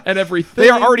and everything. They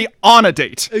are already on a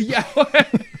date. Yeah.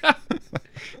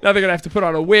 Now they're gonna have to put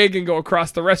on a wig and go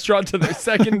across the restaurant to their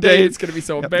second date. It's gonna be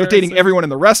so They're embarrassing. dating everyone in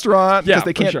the restaurant Yeah, because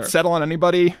they for can't sure. settle on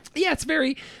anybody. Yeah,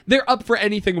 they're up for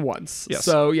anything once. Yes.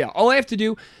 So yeah, all I have to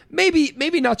do, maybe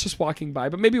not just walking by,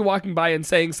 but maybe walking by and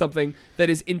saying something that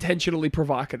is intentionally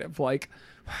provocative, like,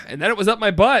 and then it was up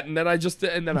my butt, and then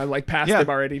I like passed Yeah. him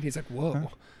already, and he's like,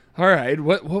 whoa, all right,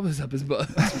 what was up his butt?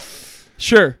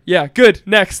 Sure, yeah, good.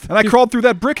 Next, And I crawled through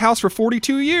that brick house for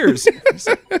 42 years.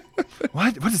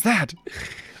 What? What is that?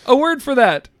 a word for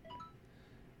that.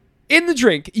 In the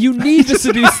drink, you need to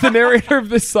seduce the narrator of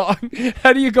this song.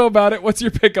 How do you go about it? What's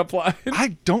your pickup line?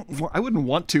 I wouldn't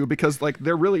want to because like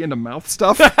they're really into mouth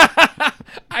stuff.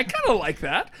 I kind of like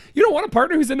that. You don't want a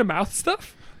partner who's into mouth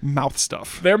stuff? Mouth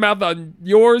stuff. Their mouth on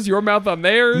yours, your mouth on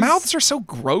theirs. Mouths are so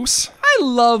gross. I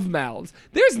love mouths.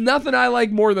 There's nothing I like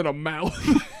more than a mouth.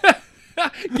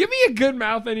 Give me a good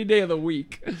mouth any day of the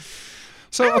week.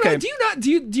 So I don't okay, know,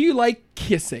 do you like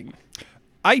kissing?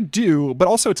 I do, but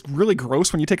also it's really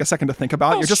gross when you take a second to think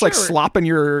about it. Oh, You're just like sure. slopping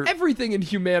your. Everything in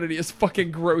humanity is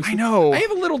fucking gross. I know. I have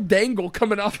a little dangle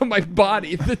coming off of my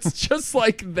body that's just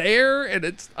like there, and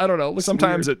it's, I don't know. Looks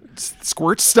Sometimes weird. it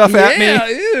squirts stuff at me. Yeah,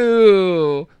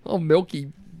 ew. Oh,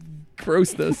 milky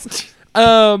grossness.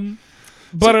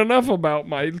 But enough about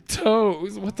my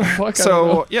toes. What the fuck? I don't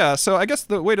know. So yeah, so I guess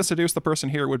the way to seduce the person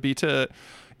here would be to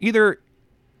either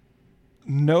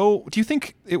know. Do you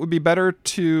think it would be better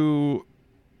to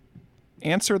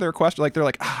answer their question like they're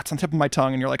like, it's on the tip of my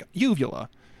tongue, and you're like, uvula,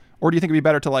 or do you think it'd be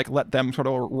better to like let them sort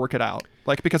of work it out,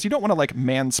 like because you don't want to like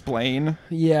mansplain,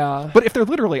 Yeah. but if they're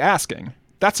literally asking,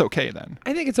 that's okay then.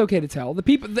 I think it's okay to tell. The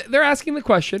people, they're asking the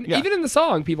question. Yeah. Even in the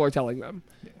song, people are telling them.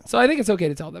 So I think it's okay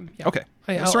to tell them. Yeah. Okay.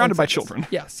 I'll Surrounded by accept this. children.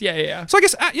 Yes. Yeah. So I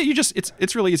guess you just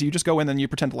it's really easy. You just go in and you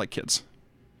pretend to like kids.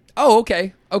 Oh,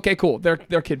 okay. Okay, cool. They're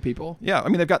kid people. Yeah, I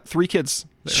mean they've got 3 kids.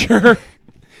 There. Sure.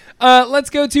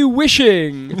 Let's go to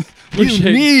wishing.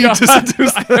 Wishing. need to God,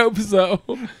 seduce I hope so.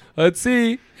 Let's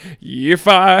see. If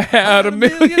I had $1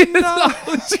 million.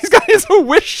 He's got his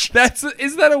wish.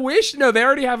 Is that a wish? No, they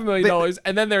already have $1 million,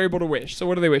 and then they're able to wish. So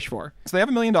what do they wish for? So they have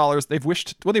 $1 million. They've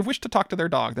wished to talk to their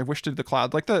dog. They've wished to the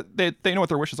cloud. Like they know what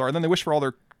their wishes are, and then they wish for all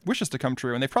their wishes to come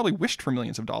true. And they've probably wished for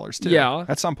millions of dollars too. Yeah.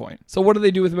 At some point. So what do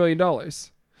they do with $1 million?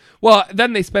 Well,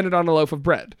 then they spend it on a loaf of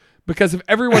bread. Because if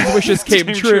everyone's wishes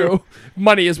came true,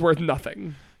 money is worth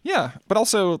nothing. Yeah, but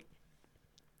also,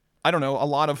 I don't know. A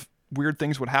lot of weird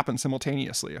things would happen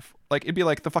simultaneously. If like it'd be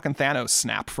like the fucking Thanos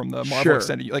snap from the Marvel Sure.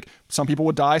 extended. Like some people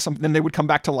would die, then they would come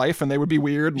back to life, and they would be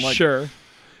weird. And like, Sure.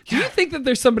 Do you think that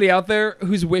there's somebody out there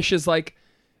whose wish is like,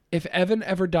 if Evan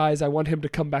ever dies, I want him to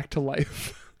come back to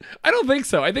life? I don't think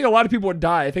so. I think a lot of people would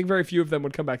die. I think very few of them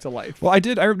would come back to life. Well, I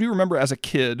do remember as a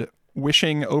kid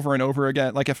wishing over and over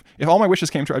again. Like if all my wishes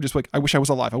came true, I'd just be like, I wish I was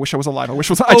alive. I wish I was alive.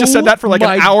 I just said that for like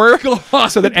my an hour, God.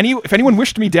 so that if anyone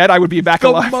wished me dead, I would be back The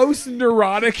alive. most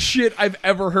neurotic shit I've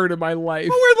ever heard in my life.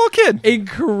 We're a little kid.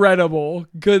 Incredible.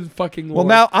 Good fucking Lord. Well,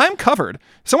 now I'm covered.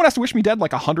 Someone has to wish me dead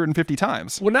like 150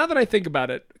 times. Well, now that I think about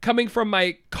it, coming from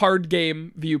my card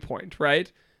game viewpoint, right?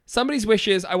 Somebody's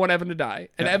wishes, I want Evan to die.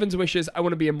 And Evan's wishes, I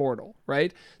want to be immortal,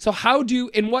 right? So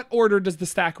in what order does the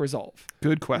stack resolve?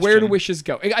 Good question. Where do wishes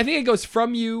go? I think it goes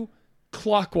from you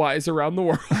clockwise around the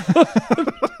world.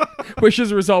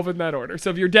 Wishes resolve in that order. So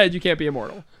if you're dead, you can't be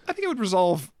immortal. I think it would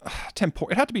resolve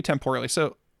it had to be temporally.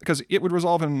 So because it would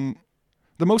resolve in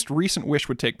the most recent wish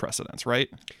would take precedence, right?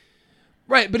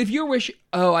 Right, but if your wish...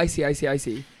 Oh, I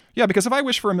see. Yeah, because if I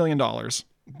wish for $1 million,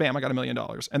 bam, I got $1 million.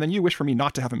 And then you wish for me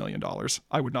not to have $1 million,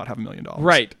 I would not have $1 million.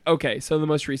 Right, okay, so the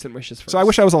most recent wish is first. So I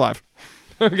wish I was alive.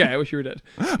 Okay, I wish you were dead.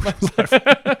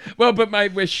 Well, but my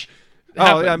wish... Oh,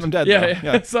 happened. yeah, I'm dead. Yeah.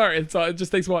 Yeah. Sorry, it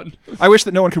just takes one. I wish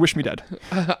that no one could wish me dead.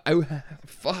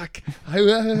 Fuck.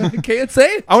 I can't say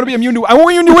it. I want to be immune to. I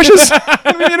want immune to wishes. I want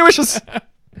to be immune to wishes.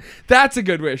 That's a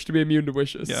good wish, to be immune to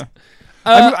wishes. Yeah.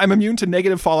 I'm immune to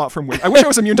negative fallout from wishes. I wish I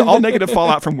was immune to all negative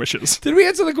fallout from wishes. Did we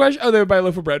answer the question? Oh, they would buy a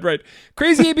loaf of bread, right.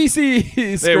 Crazy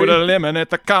ABCs. They would eliminate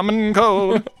the common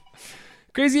cold.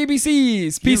 Crazy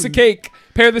ABCs. Piece of cake.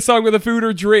 Pair the song with a food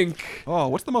or drink. Oh,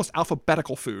 what's the most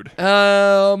alphabetical food?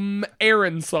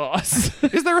 Aaron sauce.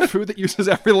 Is there a food that uses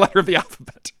every letter of the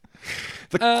alphabet?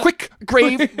 The quick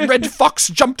gray red fox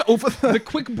jumped over The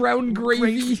quick brown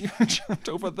gravy. jumped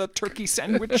over the turkey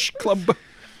sandwich club.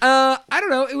 I don't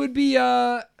know. It would be,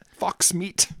 Fox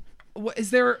meat. what,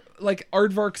 is there like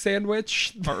aardvark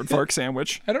sandwich? Aardvark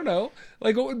sandwich. I don't know.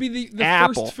 Like what would be the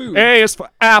Apple. first food? A is for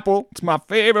apple. It's my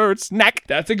favorite snack.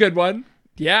 That's a good one.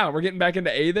 Yeah, we're getting back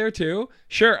into A there too.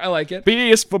 Sure, I like it. B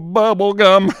is for bubble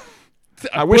gum.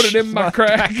 I wish put it in my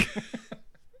crack.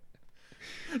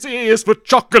 C is for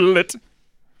chocolate.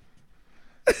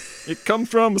 It comes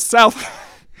from the south.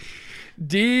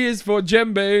 D is for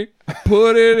djembe.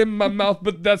 Put it in my mouth,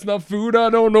 but that's not food. I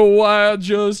don't know why I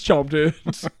just chomped it.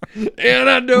 And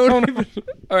I don't even...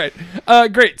 All right.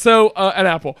 Great. So, an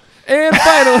apple. And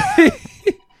finally,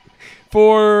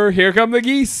 for Here Come the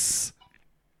Geese.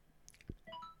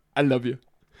 I love you.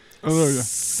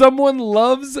 Someone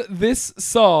loves this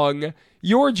song.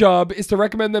 Your job is to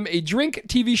recommend them a drink,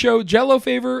 TV show, Jell-O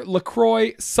flavor,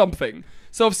 LaCroix, something.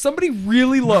 So if somebody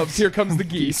really loves Here Comes the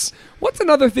Geese, what's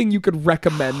another thing you could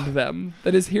recommend them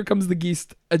that is Here Comes the Geese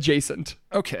adjacent?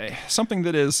 Okay, something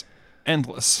that is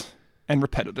endless and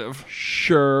repetitive.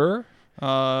 Sure.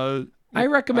 I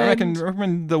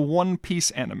recommend the One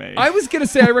Piece anime. I was going to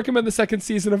say I recommend the second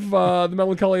season of The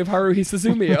Melancholy of Haruhi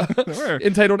Suzumiya,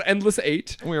 entitled Endless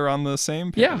 8. We were on the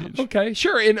same page. Yeah, okay.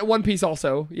 Sure, in One Piece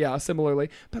also. Yeah, similarly.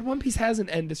 But One Piece has an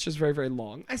end. It's just very, very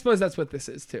long. I suppose that's what this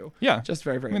is, too. Yeah. Just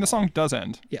very, very I mean, the long. song does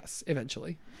end. Yes,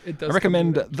 eventually. It does. I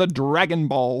recommend the Dragon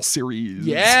Ball series.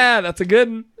 Yeah, that's a good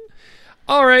one.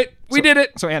 All right, we did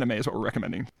it. So anime is what we're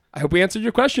recommending. I hope we answered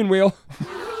your question, Wheel.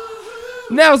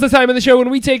 Now's the time of the show when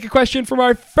we take a question from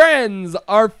our friends,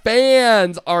 our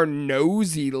fans, our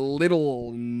nosy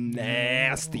little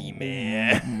nasty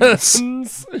men. This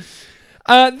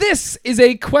is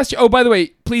a question. Oh, by the way,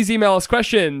 please email us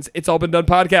questions. It's all been done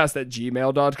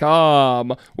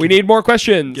podcast@gmail.com. We need more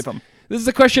questions. Give them. This is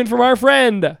a question from our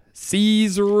friend,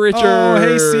 C's Richard. Oh,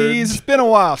 hey, C's. It's been a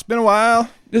while.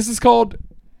 This is called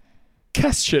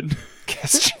Question.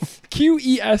 Question.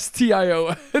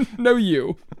 Question. No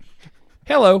you.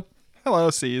 Hello. Hello,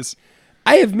 C's.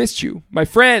 I have missed you, my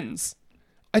friends.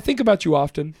 I think about you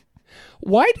often.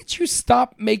 Why did you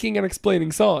stop making and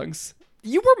explaining songs?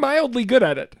 You were mildly good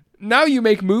at it. Now you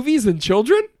make movies and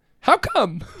children? How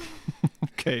come?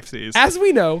 Okay, C's. As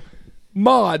we know,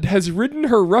 Maud has ridden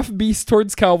her rough beast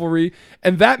towards Calvary,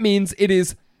 and that means it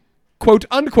is, quote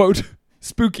unquote,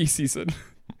 spooky season.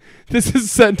 This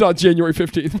is sent on January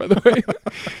 15th, by the way.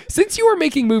 Since you are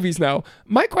making movies now,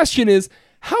 my question is,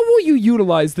 how will you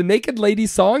utilize the Naked Lady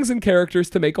songs and characters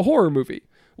to make a horror movie?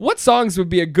 What songs would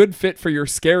be a good fit for your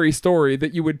scary story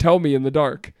that you would tell me in the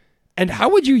dark? And how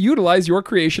would you utilize your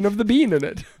creation of the bean in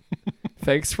it?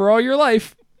 Thanks for all your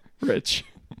life, Rich.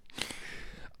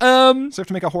 So you have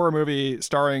to make a horror movie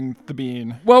starring the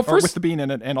Bean. Well, or with the Bean in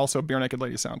it, and also Bare Naked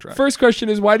Lady soundtrack. First question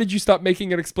is, why did you stop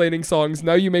making and explaining songs?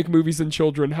 Now you make movies and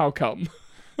children. How come?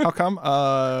 How come?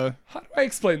 How do I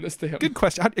explain this to him? Good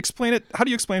question. How do you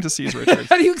explain it to C's Richards?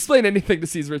 How do you explain anything to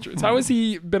C's Richards? How has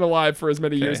he been alive for as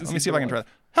many years as let me he's see if I can been try that.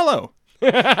 Hello.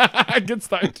 alive? Good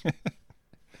start.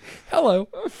 Hello.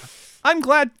 I'm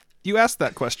glad you asked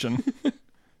that question.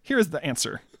 Here is the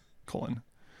answer, : quote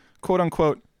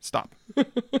unquote, stop.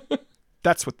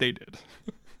 That's what they did.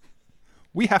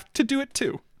 We have to do it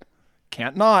too.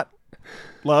 Can't not.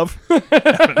 Love.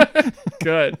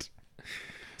 Good.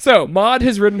 So, Maud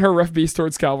has ridden her rough beast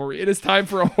towards Calvary. It is time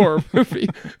for a horror movie.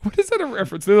 What is that a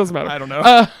reference? It doesn't matter. I don't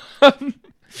know.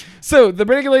 So, the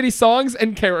Bare Naked Lady songs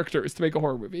and characters to make a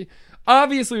horror movie.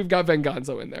 Obviously, we've got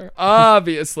Venganzo in there.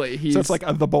 Obviously, he's... So it's like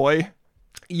the boy,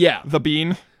 Yeah. the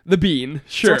Bean. The Bean,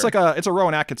 sure. So it's a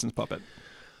Rowan Atkinson puppet.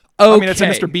 Okay. I mean, it's a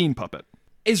Mr. Bean puppet.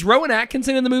 Is Rowan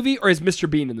Atkinson in the movie, or is Mr.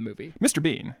 Bean in the movie? Mr.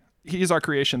 Bean. He's our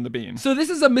creation, the Bean. So this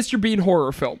is a Mr. Bean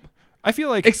horror film. I feel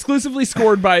like Exclusively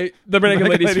scored by the Bare Naked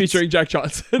Ladies Ladies. featuring Jack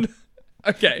Johnson.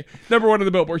 Okay. Number 1 on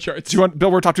the Billboard charts.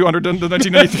 Billboard Top 200 in the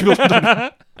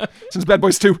 1993 since Bad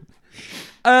Boys 2.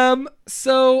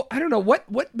 So, I don't know. What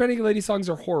Bare Naked Ladies songs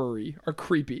are horror-y, are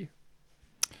creepy,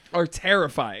 are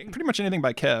terrifying? Pretty much anything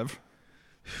by Kev.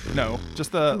 No,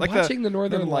 just the Watching the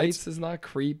Northern Lights is not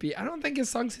creepy. I don't think his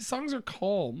songs are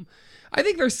calm. I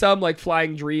think there's some like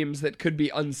Flying Dreams that could be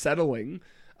unsettling.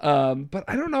 But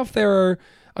I don't know if there are.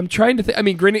 I'm trying to think. I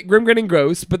mean, Grim Grinning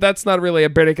Ghost, but that's not really a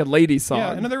Bare Naked Lady song.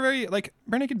 Yeah, and they're very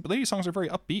Bare Naked Lady songs are very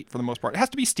upbeat for the most part. It has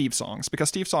to be Steve songs because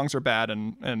Steve songs are bad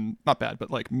and not bad, but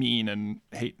like mean and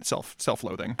hate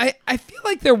self-loathing. I feel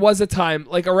like there was a time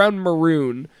like around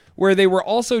Maroon where they were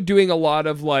also doing a lot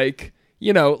of like,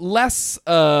 you know, less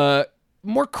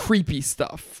more creepy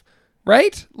stuff,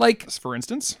 right? Like For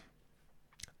instance,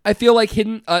 I feel like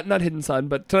not Hidden Sun,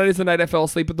 but Tonight Is the Night I Fell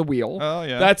Asleep at the Wheel. Oh,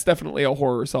 yeah. That's definitely a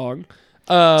horror song.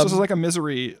 so this is like a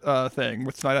Misery thing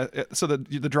with so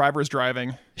the driver is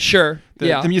driving. Sure.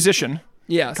 The musician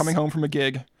Yes. coming home from a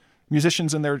gig.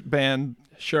 Musicians in their band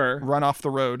Sure. run off the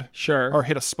road. Sure. Or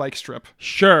hit a spike strip.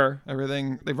 Sure.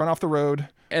 They run off the road.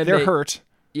 And They're they- hurt.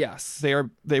 Yes.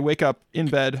 They wake up in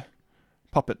bed.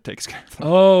 Puppet takes care of them.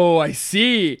 Oh, I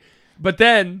see. But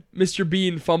then Mr.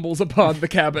 Bean fumbles upon the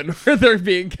cabin where they're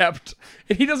being kept,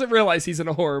 and he doesn't realize he's in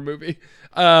a horror movie.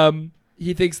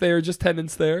 He thinks they are just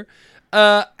tenants there.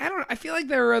 I don't know. I feel like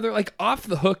there are other, like, Off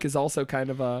the Hook is also kind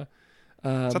of a...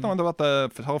 Is that the one about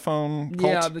the telephone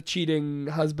cult? Yeah, the cheating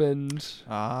husband.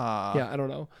 Ah. Yeah, I don't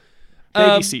know.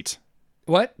 Baby Seat.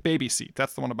 What? Baby Seat.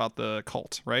 That's the one about the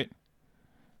cult, right?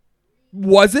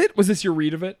 Was it? Was this your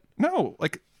read of it? No,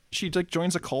 like she like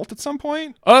joins a cult at some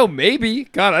point. Oh, maybe.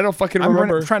 God, I don't fucking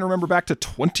remember. I'm trying to remember back to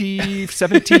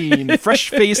 2017.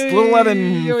 Fresh-faced little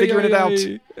Evan figuring it out.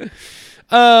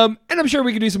 And I'm sure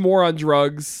we could do some more on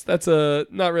drugs. That's a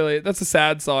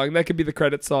sad song. That could be the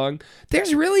credit song.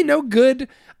 There's really no good.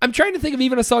 I'm trying to think of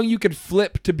even a song you could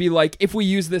flip to be like, if we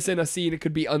use this in a scene, it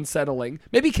could be unsettling.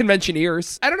 Maybe Convention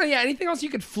Ears. I don't know. Yeah, anything else you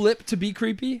could flip to be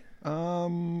creepy?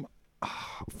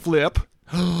 Flip.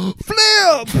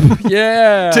 Flip!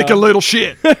 Yeah. Take a little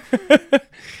shit.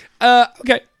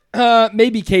 Okay.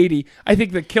 Maybe Katie. I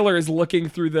think the killer is looking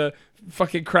through the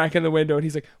fucking crack in the window and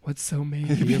he's like, what's so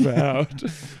maybe about?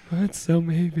 What's so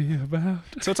maybe about?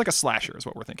 So it's like a slasher is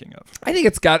what we're thinking of. I think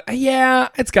it's got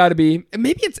to be.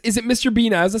 Maybe is it Mr.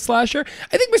 Bean as a slasher?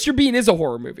 I think Mr. Bean is a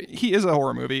horror movie. He is a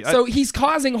horror movie. So he's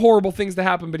causing horrible things to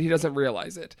happen, but he doesn't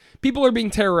realize it. People are being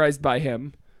terrorized by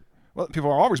him. Well,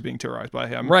 people are always being terrorized by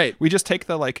him. Right. We just take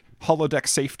the like holodeck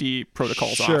safety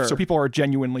protocols off. So people are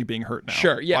genuinely being hurt now.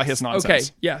 Sure, yes. By his nonsense.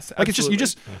 Okay, yes, Like absolutely. you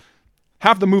just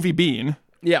have the movie Bean,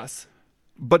 Yes.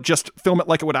 but just film it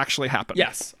like it would actually happen.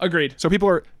 Yes, agreed. So people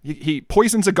are he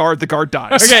poisons a guard, the guard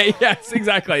dies. Okay, yes,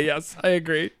 exactly. Yes, I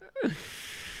agree.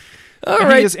 All and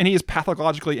right. he is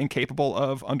pathologically incapable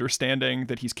of understanding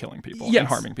that he's killing people Yes. and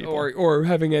harming people. Or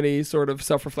having any sort of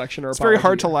self-reflection or It's very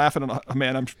hard to laugh at a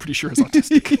man I'm pretty sure is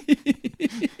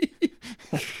autistic.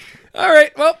 All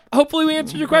right. Well, hopefully we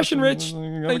answered your question, Rich.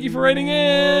 Thank you for writing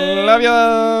in. Love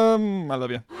ya. I love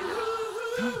you.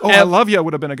 Oh, I love you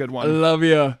would have been a good I one. love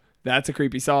you. That's a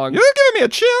creepy song. You're giving me a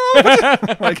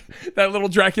chill. Like That little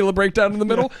Dracula breakdown in the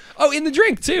middle. Oh, in the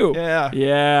drink too. Yeah.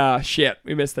 Yeah. Shit,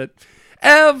 we missed it.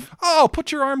 Ev. Oh,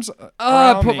 put your arms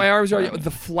around Put me. my arms around you.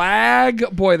 The flag.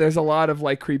 Boy, there's a lot of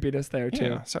like creepiness there too.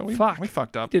 Yeah, so we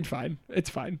fucked up. Did fine. It's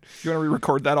fine. You want to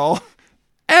re-record that all?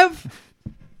 Ev.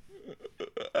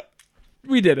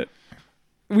 We did it.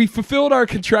 We fulfilled our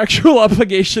contractual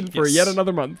obligation for Yes. yet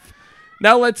another month.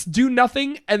 Now let's do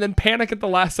nothing and then panic at the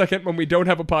last second when we don't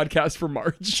have a podcast for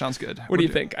March. Sounds good. What do you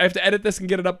think? I have to edit this and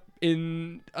get it up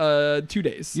in 2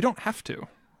 days. You don't have to.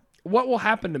 What will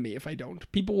happen to me if I don't?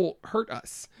 People will hurt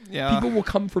us. Yeah. People will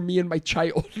come for me and my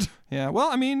child. Yeah. Well,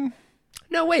 I mean,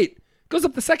 No, wait. Goes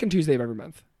up the second Tuesday of every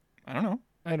month. I don't know.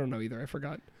 I don't know either. I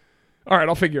forgot. All right,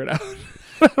 I'll figure it out.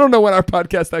 I don't know when our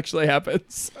podcast actually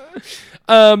happens.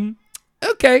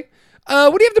 Okay.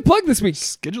 What do you have to plug this week?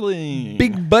 Scheduling.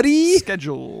 Big buddy?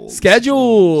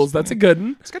 Schedules. That's a good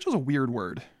one. Schedule's a weird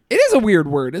word. It is a weird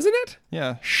word, isn't it?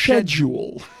 Yeah.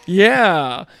 Schedule.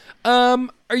 Yeah.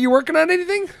 Are you working on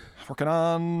anything? Working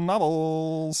on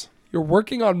novels. You're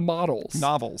working on models.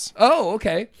 Novels. Oh,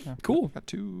 okay. Cool. Got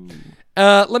 2.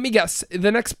 Let me guess.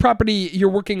 The next property you're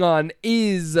working on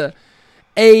is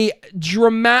a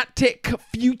dramatic,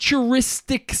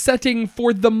 futuristic setting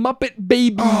for the Muppet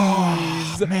Babies.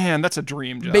 Oh, man, that's a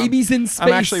dream job. Babies in space.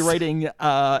 I'm actually writing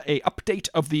a update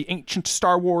of the ancient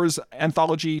Star Wars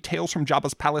anthology, Tales from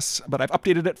Jabba's Palace, but I've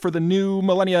updated it for the new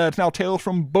millennia. It's now Tales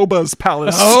from Boba's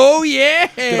Palace. Oh, yeah.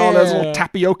 Get all those little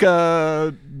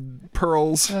tapioca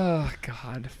pearls. Oh,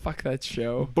 God. Fuck that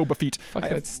show. Boba feet. Fuck I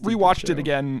that stupid rewatched show. it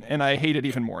again, and I hate it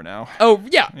even more now. Oh,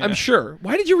 yeah, I'm sure.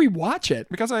 Why did you rewatch it?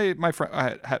 Because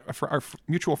our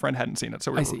mutual friend hadn't seen it,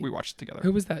 so I see. we watched it together.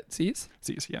 Who was that? C's?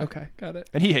 Sees, yeah. Okay, got it.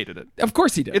 And he hated it. Of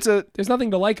course he did. There's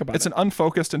nothing to like about it. It's an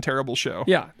unfocused and terrible show.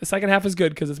 Yeah, the second half is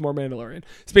good because it's more Mandalorian.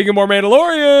 Speaking of more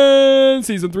Mandalorian,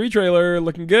 season 3 trailer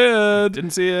looking good.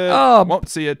 Didn't see it. Oh. Won't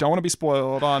see it. Don't want to be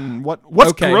spoiled on what's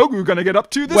Okay. Grogu gonna get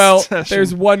up to this Well, session.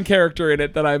 there's one character in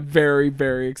it that I'm very,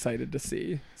 very excited to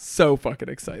see. So fucking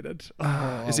excited.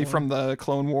 Is he from the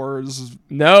Clone Wars?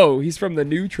 No, he's from the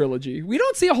new trilogy. We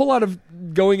don't see a whole lot of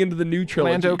going into the new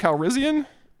trilogy. Lando Calrissian?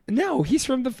 No, he's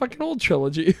from the fucking old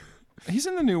trilogy. He's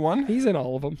in the new one. He's in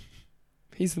all of them.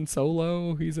 He's in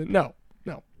Solo. He's in no.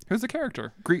 Who's the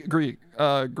character? Greedo.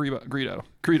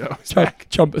 He's back.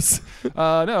 Chumbus.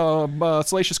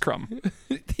 Salacious Crumb.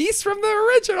 He's from the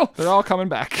original. They're all coming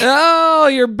back. Oh,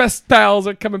 your best pals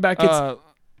are coming back. It's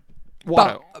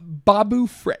Watto. Babu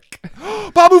Frick.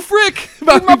 Babu Frick!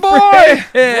 Babu my boy!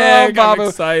 Yeah, Love I'm Babu.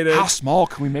 excited. How small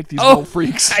can we make these little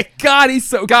freaks? My God, he's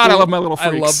so God, cool. I love my little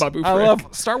freaks. I love Babu Frick. I love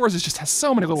Star Wars. Just has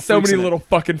so many little so freaks. many in it. little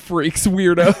fucking freaks,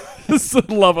 weirdos.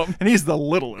 Love him. And he's the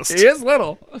littlest. He is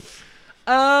little.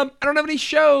 I don't have any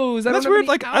shows. I That's don't have weird. any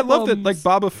Like, I love that. albums. Like,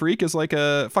 Baba Freak is like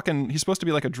a fucking. He's supposed to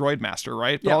be like a droid master,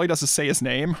 right? But Yeah. all he does is say his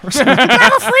name. Or something.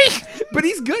 Baba Freak. But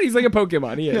he's good. He's like a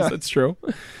Pokemon. He is. Yeah. That's true.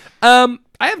 I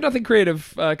have nothing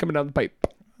creative coming down the pipe.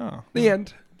 Oh, The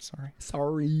end. sorry.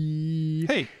 Sorry.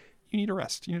 Hey, you need a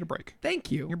rest. You need a break.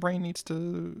 Thank you. Your brain needs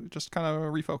to just kind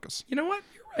of refocus. You know what?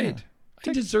 You're right.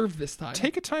 I deserve this time.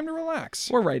 Take a time to relax.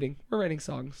 We're writing. We're writing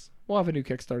songs. We'll have a new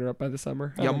Kickstarter up by the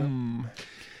summer. I don't know. Yum.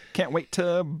 Can't wait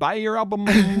to buy your album,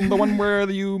 the one where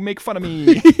you make fun of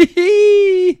me.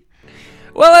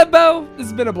 Well, Bo, this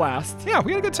has been a blast. Yeah,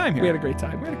 we had a good time here. We had a great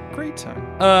time. We had a great time.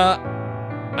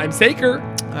 I'm Saker,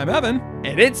 I'm Evan.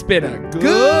 and it's been a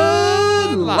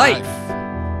good life.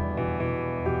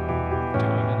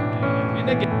 And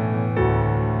again.